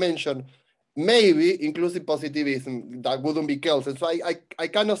interesting when you mentioned maybe inclusive positivism, that wouldn't be Kelsen. So I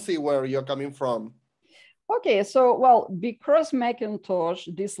cannot see where you're coming from. Okay, so well, because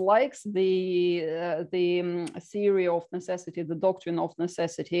McIntosh dislikes the theory of necessity, the doctrine of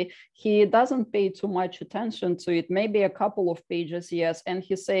necessity, he doesn't pay too much attention to it, maybe a couple of pages, yes, and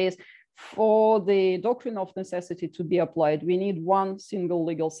he says, for the doctrine of necessity to be applied, we need one single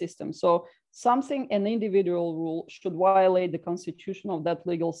legal system. So an individual rule should violate the constitution of that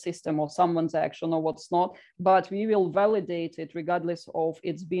legal system or someone's action or what's not, but we will validate it regardless of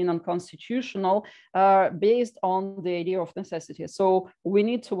its being unconstitutional based on the idea of necessity. So we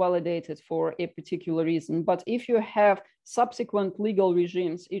need to validate it for a particular reason. But if you have subsequent legal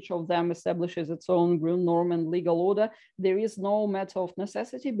regimes, each of them establishes its own norm and legal order, there is no matter of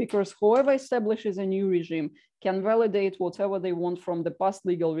necessity, because whoever establishes a new regime can validate whatever they want from the past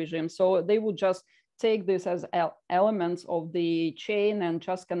legal regime. So they would just take this as elements of the chain and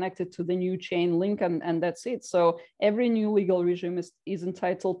just connect it to the new chain link, and that's it. So every new legal regime is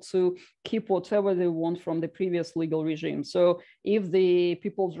entitled to keep whatever they want from the previous legal regime. So if the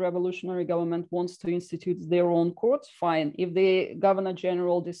People's Revolutionary Government wants to institute their own courts, fine. If the Governor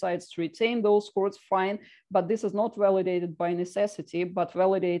General decides to retain those courts, fine. But this is not validated by necessity, but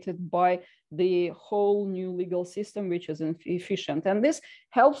validated by the whole new legal system, which is efficient. And this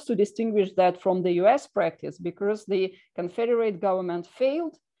helps to distinguish that from the US practice, because the Confederate government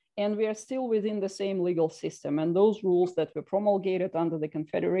failed and we are still within the same legal system. And those rules that were promulgated under the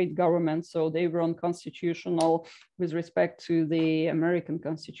Confederate government, so they were unconstitutional with respect to the American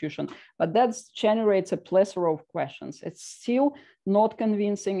Constitution. But that generates a plethora of questions. It's still not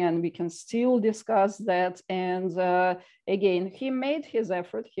convincing, and we can still discuss that. And again, he made his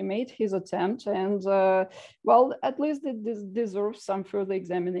effort, he made his attempt, and well, at least it deserves some further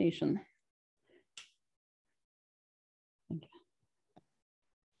examination.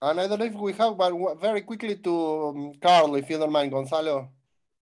 And I don't know if we have, but very quickly to Carlo, if you don't mind, Gonzalo.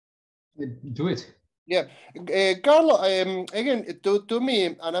 Do it. Yeah, Carlo, again, to me,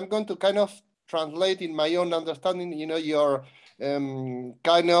 and I'm going to kind of translate in my own understanding, you know, your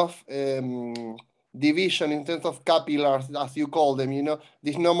kind of division in terms of capillars, as you call them, you know,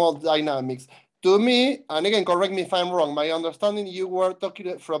 these Nomo-Dynamics. To me, and again, correct me if I'm wrong, my understanding, you were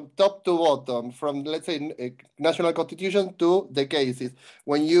talking from top to bottom, from, let's say, national constitution to the cases,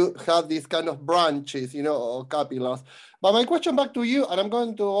 when you have these kind of branches, you know, or capillars. But my question back to you, and I'm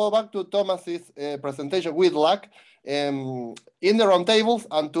going to go back to Thomas's presentation with luck, in the roundtables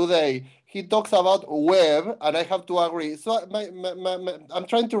and today, he talks about web, and I have to agree. So I'm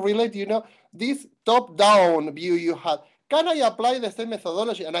trying to relate, you know, this top-down view you had. Can I apply the same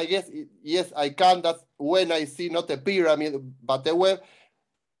methodology? And I guess, yes, I can. That's when I see not a pyramid, but a web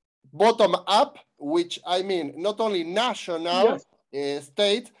bottom up, which I mean, not only national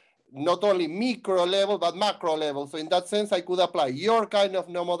state, not only micro level, but macro level. So in that sense, I could apply your kind of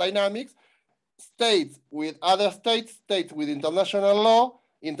Nomo-Dynamics, states with other states, states with international law,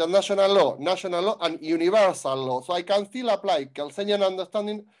 national law, and universal law. So I can still apply Kelsenian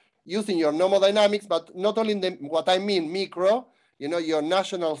understanding using your Nomo-Dynamics, but not only in the, what I mean, micro, you know, your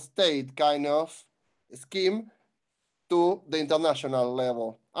national state kind of scheme to the international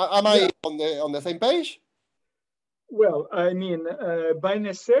level. Am I on the same page? Well, I mean, by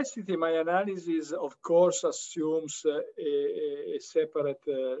necessity, my analysis, of course, assumes a separate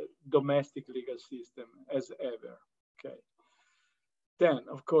domestic legal system as ever, okay? Then,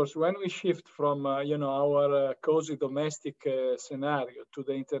 of course, when we shift from, you know, our cozy domestic scenario to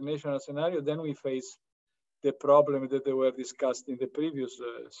the international scenario, then we face the problem that they were discussed in the previous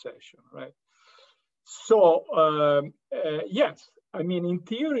session, right? So, yes, I mean, in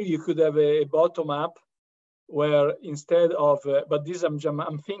theory, you could have a bottom-up where instead of, but this I'm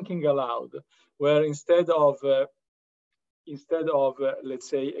thinking aloud, where instead of let's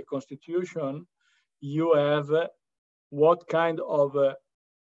say a constitution, you have what kind of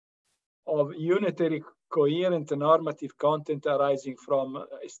unitary coherent normative content arising from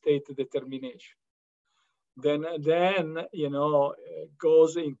a state determination. Then you know,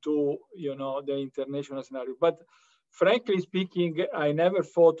 goes into, you know, the international scenario. But frankly speaking, I never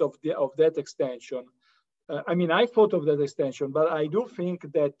thought of that extension. I mean, I thought of that extension, but I do think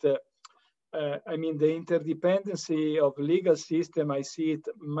that I mean, the interdependency of legal system, I see it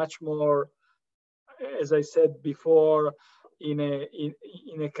much more, as I said before, in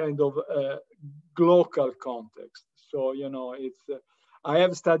a kind of local context. So, you know, it's, I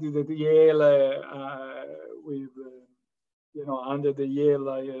have studied at Yale with, you know, under the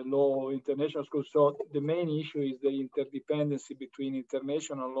Yale Law International School. So the main issue is the interdependency between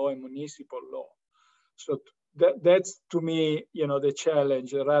international law and municipal law. So that's to me, you know, the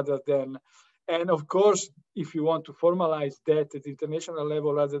challenge rather than, and of course, if you want to formalize that at the international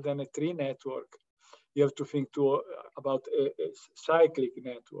level rather than a tree network, you have to think about a cyclic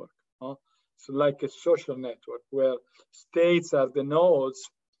network. Huh? So like a social network where states are the nodes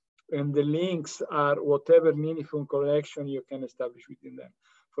and the links are whatever meaningful connection you can establish within them.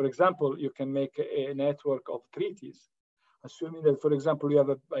 For example, you can make a network of treaties, assuming that, for example, you have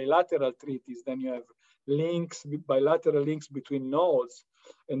a bilateral treaties, then you have links, bilateral links between nodes.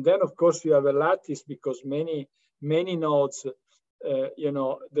 And then, of course, you have a lattice because many nodes, you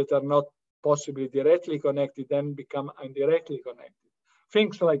know, that are not possibly directly connected then become indirectly connected.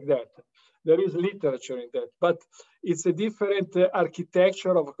 Things like that. There is literature in that, but it's a different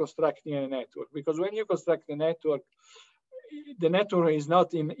architecture of constructing a network, because when you construct a network, the network is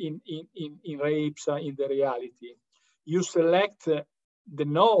not in reipsa in the reality. You select the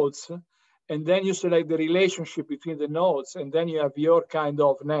nodes, and then you select the relationship between the nodes, and then you have your kind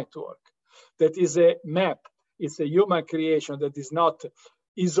of network. That is a map. It's a human creation that is not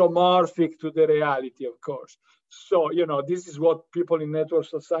isomorphic to the reality, of course. So, you know, this is what people in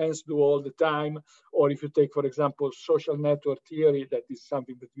networks of science do all the time. Or if you take, for example, social network theory, that is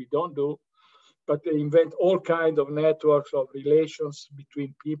something that we don't do, but they invent all kinds of networks of relations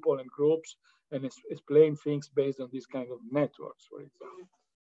between people and groups and explain things based on this kind of networks, for example.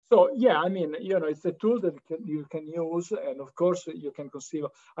 So yeah, I mean, you know, it's a tool that you can use, and of course you can conceive.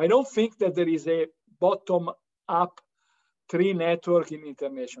 I don't think that there is a bottom-up tree network in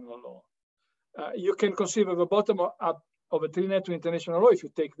international law. You can conceive of a bottom-up of a tree network in international law if you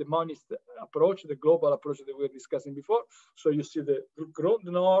take the monist approach, the global approach that we were discussing before. So you see the ground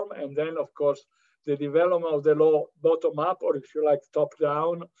norm, and then of course the development of the law bottom-up, or if you like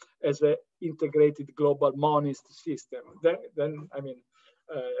top-down, as an integrated global monist system. Then I mean,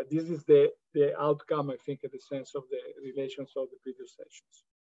 this is the outcome, I think, in the sense of the relations of the previous sessions.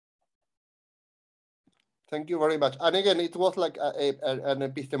 Thank you very much. And again, it was like an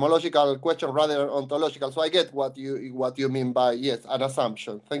epistemological question rather than ontological. So I get what you mean by, yes, an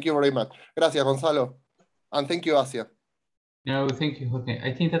assumption. Thank you very much. Gracias, Gonzalo. And thank you, Asya. No, thank you, Jorge.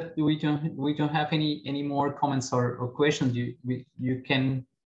 I think that we don't have any more comments or questions. You can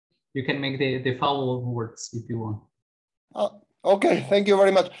make the follow-up words if you want. Okay, thank you very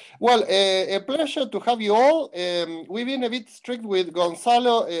much. Well, a pleasure to have you all. We've been a bit strict with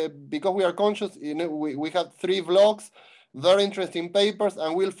Gonzalo because we are conscious, you know, we have 3 vlogs, very interesting papers,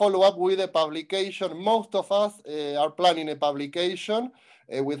 and we'll follow up with a publication. Most of us are planning a publication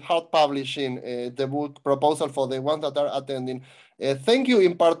with hard publishing, the book proposal for the ones that are attending. Thank you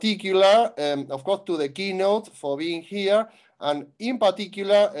in particular, of course, to the Keynote for being here, and in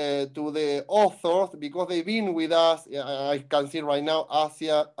particular to the authors, because they've been with us. I can see right now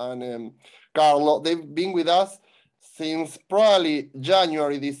Asya and Carlo, they've been with us since probably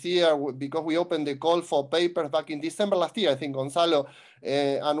January this year, because we opened the call for papers back in December last year, I think, Gonzalo,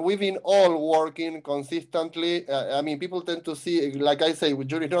 and we've been all working consistently. I mean, people tend to see, like I say,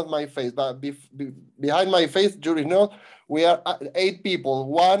 Juris knows my face, but behind my face, Juris knows, we are 8 people,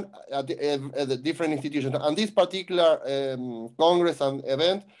 one at the different institutions. And this particular Congress and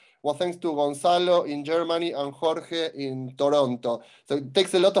event was thanks to Gonzalo in Germany and Jorge in Toronto. So it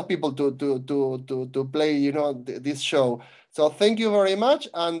takes a lot of people to play, you know, this show. So thank you very much.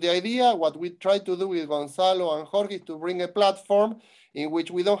 And the idea, what we try to do with Gonzalo and Jorge, is to bring a platform in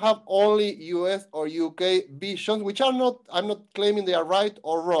which we don't have only US or UK visions, which are not, I'm not claiming they are right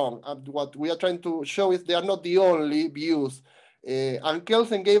or wrong. And what we are trying to show is they are not the only views. And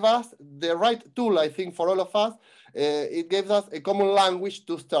Kelsen gave us the right tool, I think, for all of us. It gives us a common language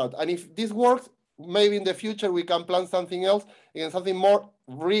to start. And if this works, maybe in the future we can plan something else again, something more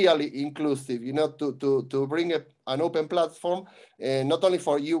really inclusive, you know, to bring an open platform, not only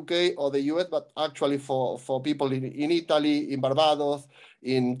for UK or the US, but actually for people in Italy, in Barbados,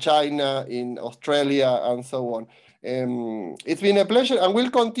 in China, in Australia, and so on. It's been a pleasure, and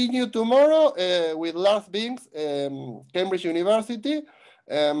we'll continue tomorrow with Lars Binks, Cambridge University.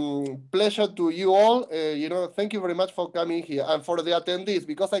 Pleasure to you all. You know, thank you very much for coming here, and for the attendees,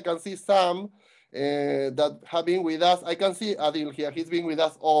 because I can see some that have been with us. I can see Adil here. He's been with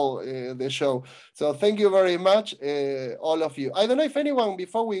us all the show. So thank you very much, all of you. I don't know if anyone,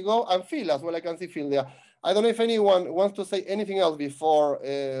 before we go, and Phil as well, I can see Phil there. I don't know if anyone wants to say anything else before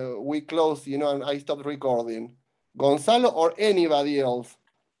we close, you know, and I stop recording. Gonzalo or anybody else?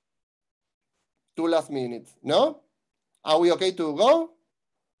 2 last minutes, no? Are we okay to go?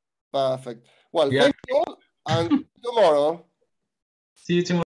 Perfect. Well, yeah. Thank you all, and tomorrow. See you tomorrow.